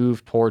as they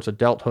move towards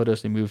adulthood,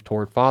 as they move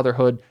toward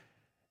fatherhood.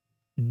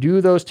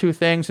 Do those two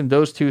things in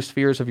those two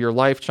spheres of your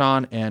life,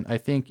 John, and I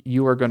think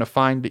you are going to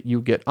find that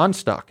you get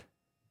unstuck,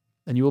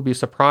 and you will be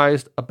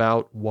surprised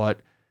about what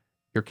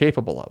you're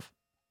capable of.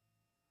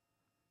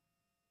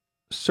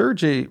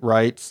 Sergey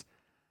writes,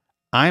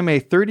 I'm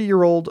a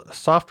 30-year-old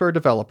software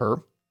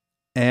developer,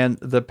 and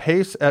the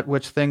pace at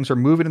which things are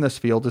moving in this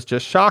field is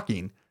just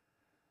shocking.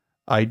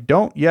 I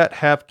don't yet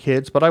have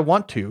kids, but I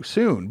want to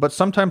soon. But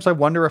sometimes I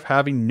wonder if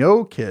having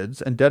no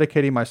kids and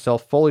dedicating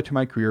myself fully to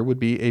my career would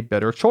be a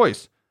better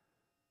choice.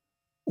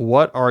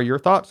 What are your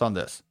thoughts on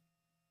this?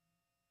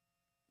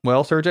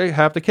 Well, Sergey,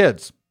 have the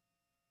kids.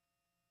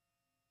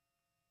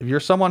 If you're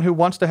someone who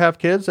wants to have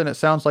kids, and it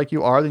sounds like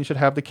you are, then you should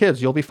have the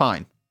kids. You'll be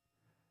fine.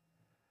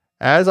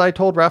 As I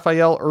told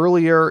Raphael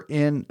earlier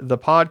in the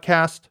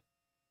podcast,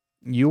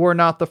 you are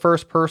not the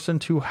first person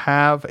to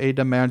have a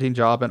demanding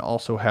job and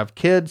also have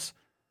kids.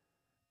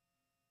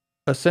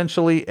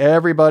 Essentially,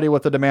 everybody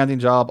with a demanding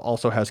job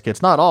also has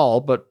kids. Not all,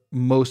 but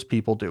most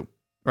people do.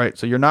 Right?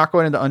 So you're not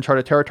going into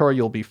uncharted territory.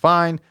 You'll be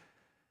fine.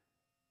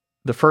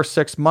 The first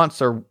 6 months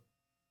are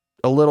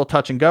a little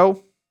touch and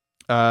go,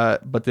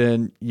 but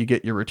then you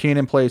get your routine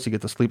in place, you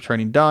get the sleep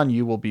training done,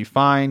 you will be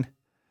fine,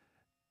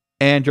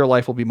 and your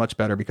life will be much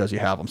better because you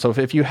have them. So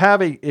if you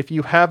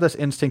have this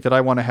instinct that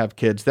I want to have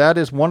kids, that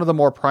is one of the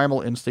more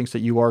primal instincts that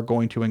you are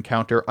going to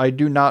encounter. I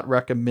do not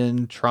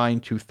recommend trying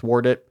to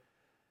thwart it.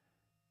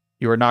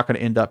 You are not going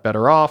to end up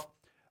better off.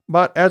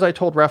 But as I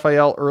told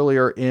Raphael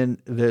earlier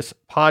in this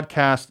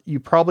podcast, you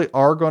probably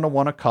are going to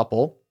want to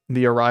couple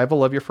the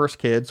arrival of your first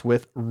kids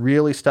with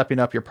really stepping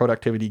up your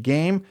productivity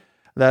game.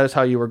 That is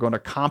how you are going to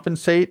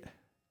compensate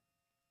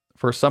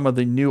for some of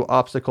the new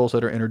obstacles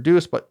that are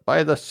introduced. But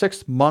by the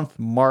 6-month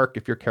mark,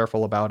 if you're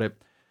careful about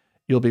it,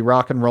 you'll be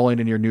rock and rolling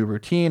in your new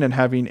routine and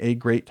having a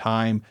great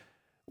time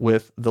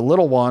with the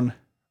little one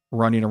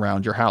running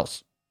around your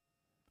house.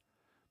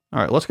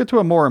 All right, let's get to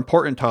a more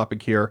important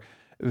topic here.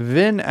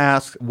 Vin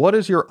asks, what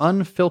is your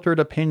unfiltered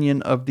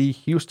opinion of the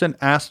Houston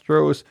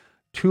Astros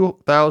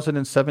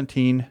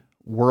 2017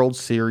 World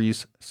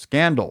Series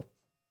scandal?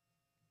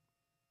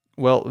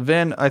 Well,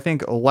 Vin, I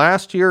think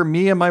last year,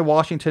 me and my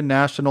Washington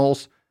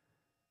Nationals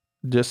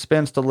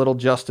dispensed a little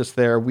justice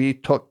there. We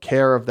took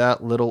care of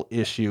that little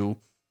issue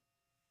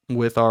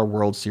with our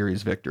World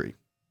Series victory.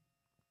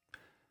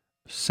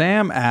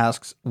 Sam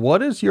asks,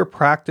 what is your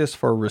practice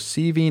for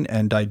receiving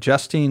and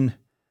digesting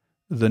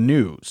the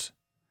news?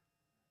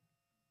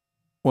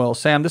 Well,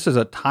 Sam, this is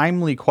a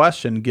timely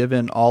question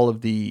given all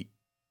of the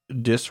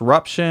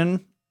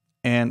disruption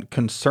and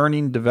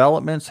concerning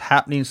developments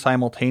happening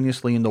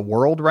simultaneously in the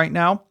world right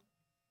now.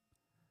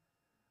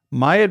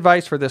 My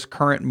advice for this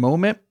current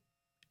moment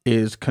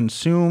is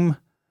consume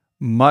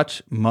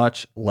much,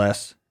 much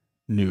less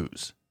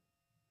news.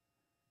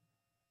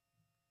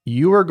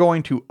 You are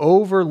going to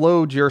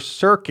overload your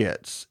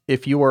circuits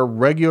if you are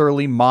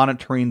regularly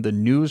monitoring the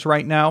news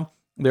right now.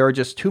 There are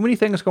just too many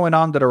things going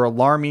on that are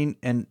alarming,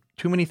 and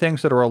too many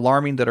things that are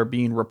alarming that are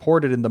being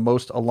reported in the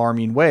most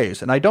alarming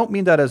ways. And I don't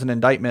mean that as an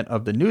indictment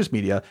of the news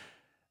media.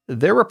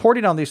 They're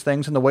reporting on these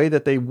things in the way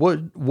that they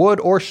would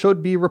or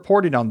should be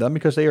reporting on them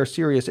because they are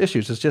serious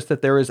issues. It's just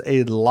that there is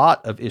a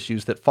lot of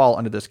issues that fall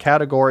under this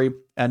category,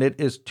 and it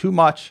is too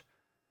much.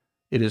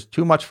 It is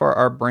too much for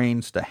our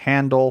brains to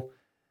handle.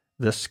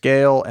 The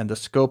scale and the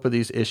scope of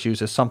these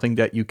issues is something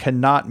that you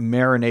cannot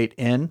marinate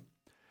in.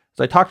 As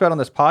I talked about on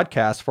this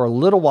podcast, for a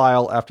little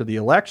while after the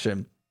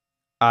election,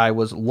 I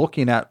was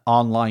looking at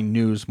online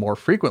news more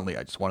frequently.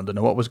 I just wanted to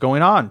know what was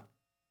going on.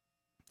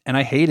 And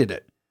I hated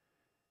it.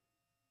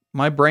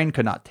 My brain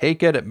could not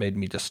take it. It made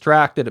me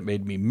distracted. It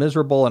made me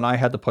miserable. And I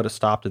had to put a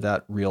stop to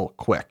that real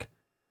quick.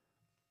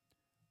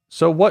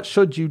 So what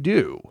should you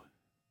do?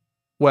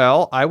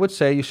 Well, I would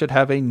say you should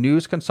have a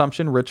news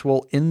consumption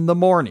ritual in the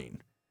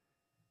morning.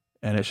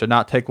 And it should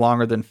not take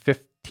longer than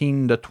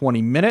 15 to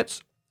 20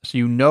 minutes. So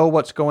you know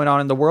what's going on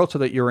in the world so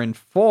that you're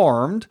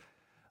informed,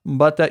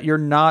 but that you're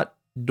not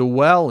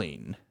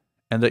dwelling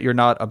and that you're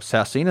not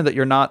obsessing and that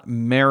you're not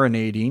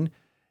marinating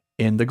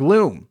in the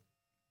gloom.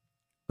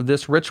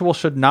 This ritual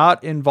should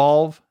not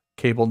involve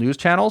cable news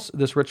channels.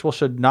 This ritual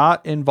should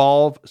not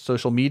involve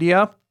social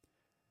media.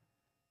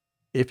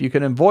 If you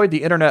can avoid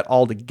the internet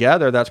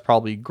altogether, that's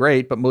probably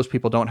great, but most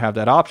people don't have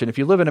that option. If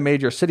you live in a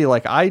major city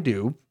like I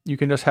do, you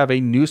can just have a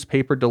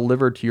newspaper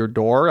delivered to your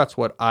door. That's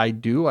what I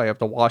do. I have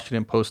the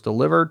Washington Post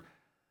delivered.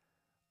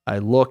 I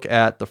look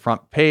at the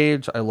front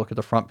page. I look at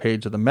the front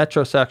page of the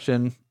Metro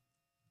section.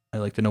 I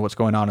like to know what's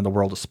going on in the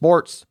world of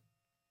sports.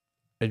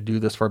 I do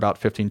this for about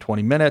 15,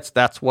 20 minutes.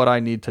 That's what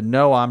I need to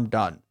know. I'm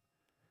done.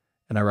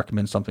 And I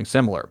recommend something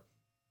similar.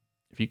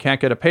 If you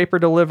can't get a paper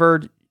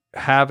delivered,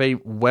 have a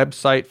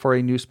website for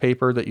a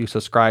newspaper that you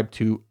subscribe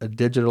to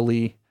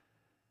digitally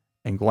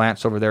and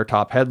glance over their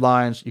top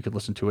headlines. You could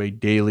listen to a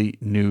daily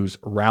news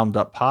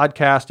roundup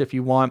podcast if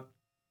you want.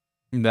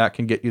 That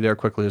can get you there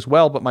quickly as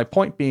well. But my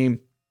point being,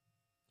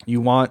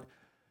 you want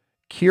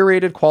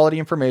curated quality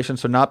information,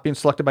 so not being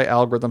selected by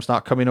algorithms,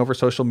 not coming over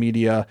social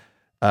media,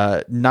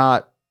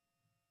 not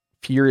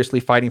furiously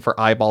fighting for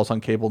eyeballs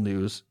on cable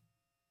news.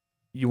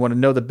 You want to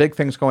know the big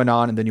things going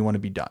on, and then you want to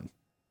be done.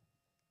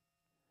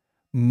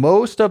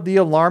 Most of the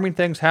alarming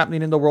things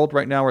happening in the world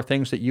right now are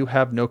things that you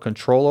have no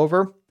control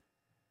over,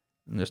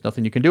 and there's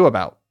nothing you can do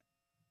about.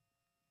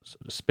 So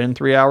to spend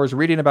 3 hours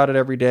reading about it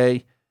every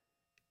day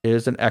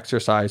is an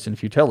exercise in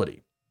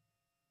futility.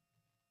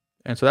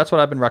 And so that's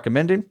what I've been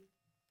recommending.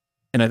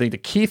 And I think the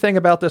key thing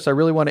about this I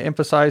really want to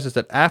emphasize is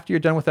that after you're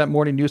done with that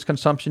morning news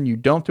consumption, you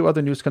don't do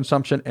other news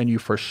consumption, and you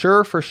for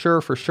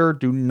sure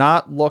do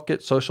not look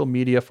at social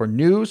media for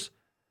news.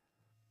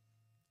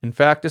 In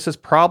fact, this is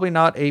probably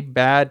not a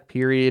bad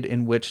period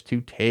in which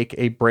to take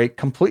a break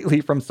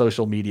completely from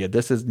social media.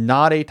 This is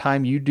not a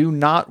time. You do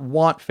not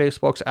want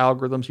Facebook's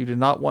algorithms. You do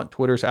not want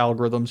Twitter's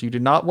algorithms. You do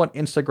not want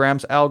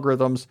Instagram's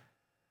algorithms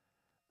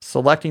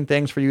selecting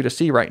things for you to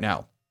see right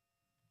now.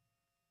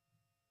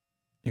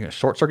 You're going to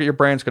short circuit your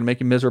brain. It's going to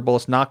make you miserable.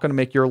 It's not going to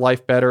make your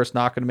life better. It's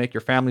not going to make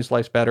your family's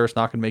life better. It's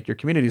not going to make your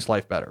community's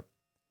life better.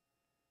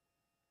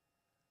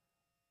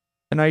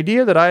 An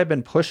idea that I have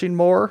been pushing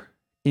more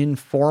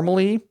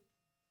informally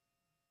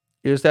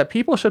is that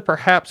people should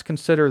perhaps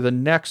consider the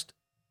next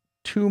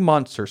 2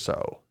 months or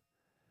so.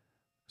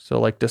 So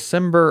like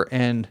December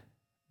and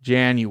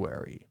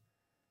January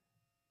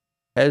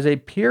as a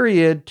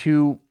period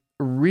to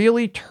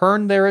really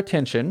turn their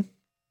attention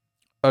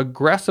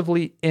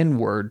aggressively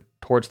inward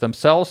towards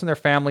themselves and their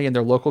family and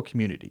their local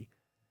community.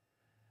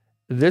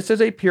 This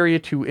is a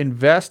period to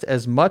invest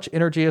as much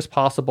energy as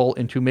possible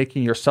into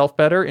making yourself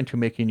better, into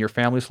making your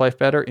family's life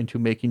better, into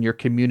making your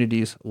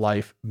community's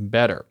life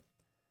better.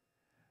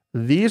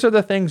 These are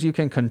the things you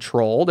can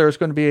control. There's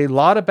going to be a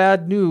lot of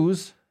bad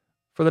news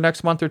for the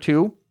next month or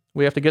two.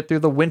 We have to get through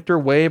the winter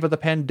wave of the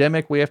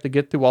pandemic. We have to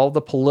get through all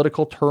the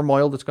political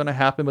turmoil that's going to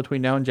happen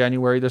between now and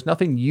January. There's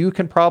nothing you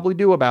can probably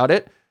do about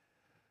it.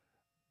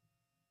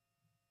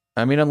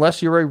 I mean,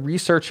 unless you're a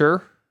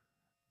researcher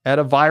at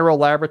a viral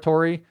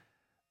laboratory,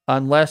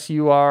 unless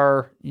you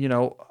are,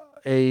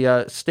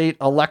 a state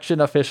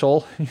election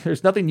official,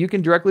 there's nothing you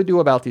can directly do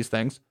about these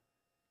things.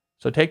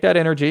 So take that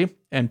energy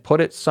and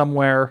put it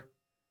somewhere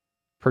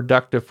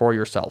productive for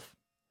yourself.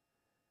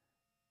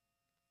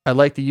 I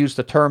like to use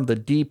the term the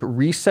deep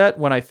reset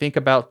when I think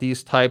about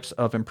these types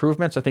of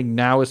improvements. I think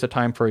now is the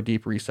time for a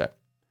deep reset.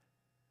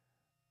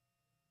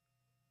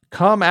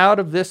 Come out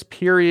of this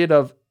period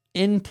of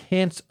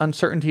intense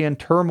uncertainty and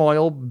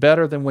turmoil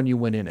better than when you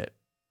went in it.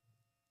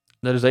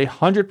 That is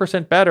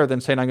 100% better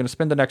than saying, I'm going to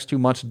spend the next 2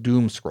 months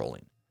doom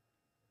scrolling.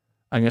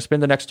 I'm going to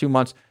spend the next 2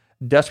 months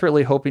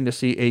desperately hoping to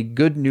see a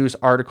good news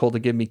article to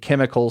give me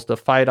chemicals to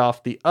fight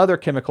off the other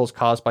chemicals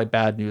caused by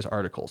bad news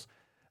articles.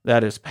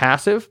 That is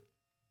passive.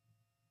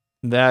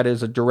 That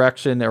is a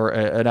direction or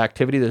an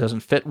activity that doesn't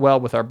fit well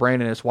with our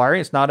brain and its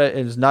wiring. It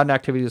is not an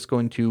activity that's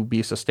going to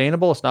be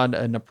sustainable. It's not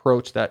an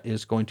approach that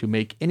is going to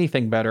make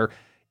anything better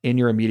in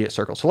your immediate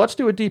circle. So let's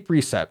do a deep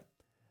reset.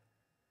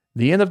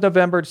 The end of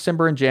November,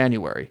 December, and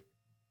January.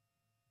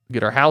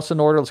 Get our house in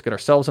order. Let's get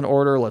ourselves in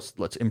order.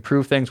 Let's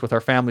improve things with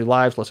our family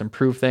lives. Let's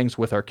improve things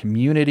with our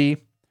community.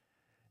 And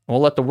we'll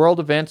let the world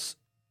events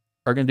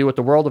are going to do what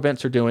the world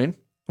events are doing.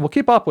 We'll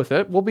keep up with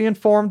it. We'll be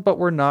informed, but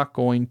we're not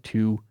going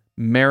to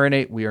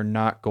marinate. We are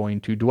not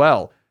going to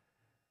dwell.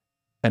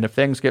 And if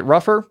things get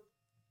rougher,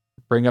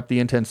 bring up the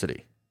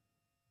intensity.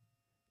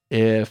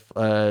 If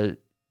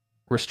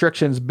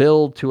restrictions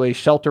build to a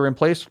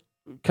shelter-in-place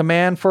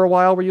command for a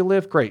while where you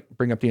live, great.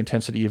 Bring up the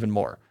intensity even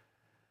more.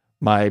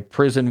 My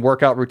prison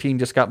workout routine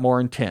just got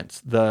more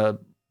intense. The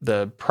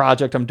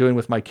project I'm doing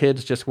with my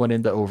kids just went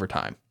into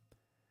overtime.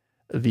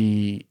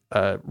 The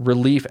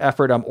relief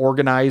effort I'm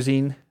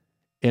organizing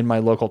in my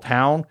local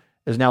town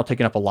is now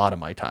taking up a lot of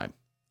my time.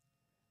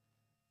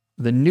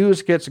 The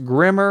news gets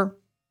grimmer.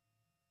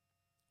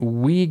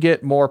 We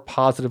get more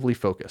positively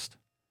focused.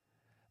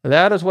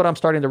 That is what I'm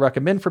starting to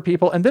recommend for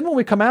people. And then when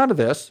we come out of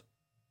this,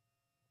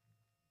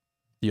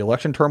 the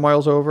election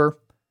turmoil's over.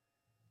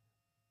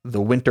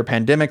 The winter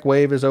pandemic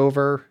wave is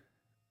over.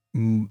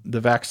 The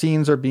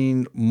vaccines are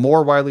being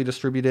more widely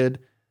distributed.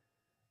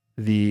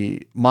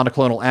 The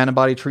monoclonal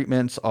antibody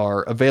treatments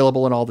are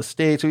available in all the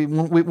states.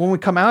 When we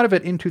come out of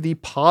it into the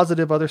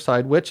positive other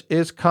side, which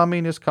is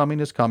coming.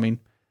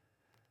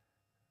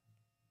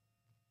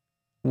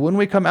 When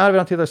we come out of it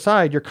on the other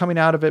side, you're coming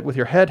out of it with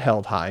your head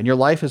held high and your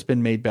life has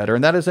been made better.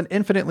 And that is an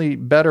infinitely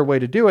better way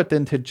to do it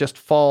than to just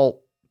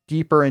fall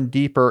deeper and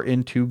deeper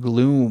into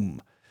gloom,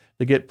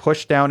 to get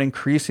pushed down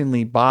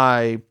increasingly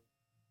by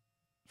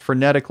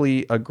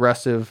frenetically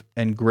aggressive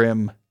and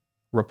grim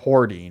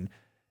reporting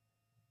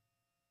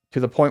to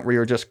the point where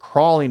you're just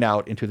crawling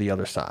out into the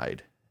other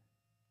side,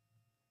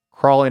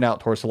 crawling out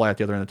towards the light at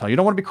the other end of the tunnel. You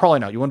don't want to be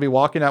crawling out. You want to be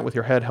walking out with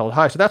your head held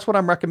high. So that's what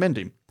I'm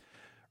recommending.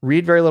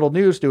 Read very little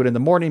news, do it in the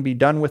morning, be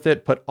done with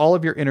it. Put all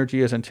of your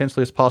energy as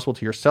intensely as possible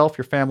to yourself,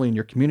 your family, and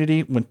your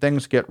community. When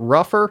things get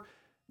rougher,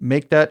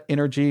 make that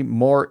energy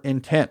more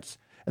intense.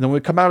 And then when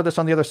we come out of this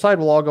on the other side,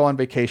 we'll all go on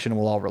vacation and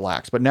we'll all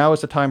relax. But now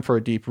is the time for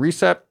a deep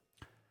reset.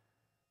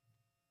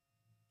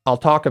 I'll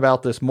talk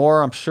about this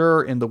more, I'm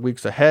sure, in the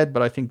weeks ahead,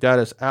 but I think that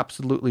is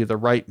absolutely the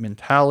right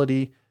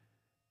mentality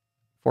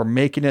for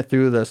making it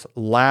through this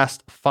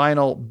last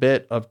final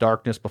bit of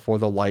darkness before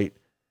the light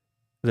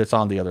that's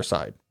on the other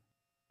side.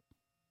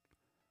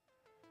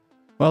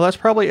 Well, that's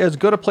probably as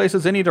good a place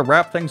as any to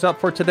wrap things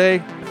up for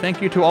today.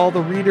 Thank you to all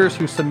the readers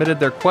who submitted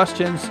their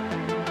questions.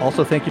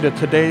 Also, thank you to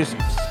today's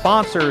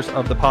sponsors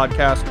of the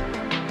podcast.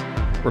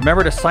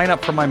 Remember to sign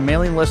up for my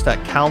mailing list at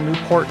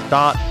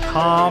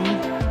calnewport.com.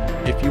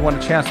 If you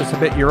want a chance to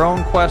submit your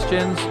own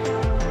questions,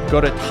 go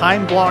to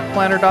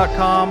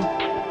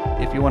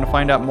timeblockplanner.com. If you want to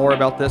find out more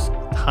about this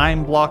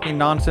time blocking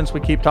nonsense we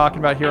keep talking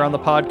about here on the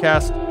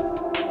podcast,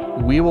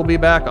 we will be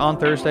back on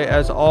Thursday,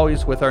 as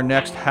always, with our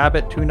next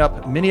Habit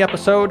Tune-Up mini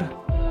episode.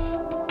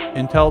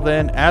 Until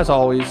then, as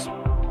always,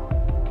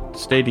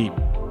 stay deep.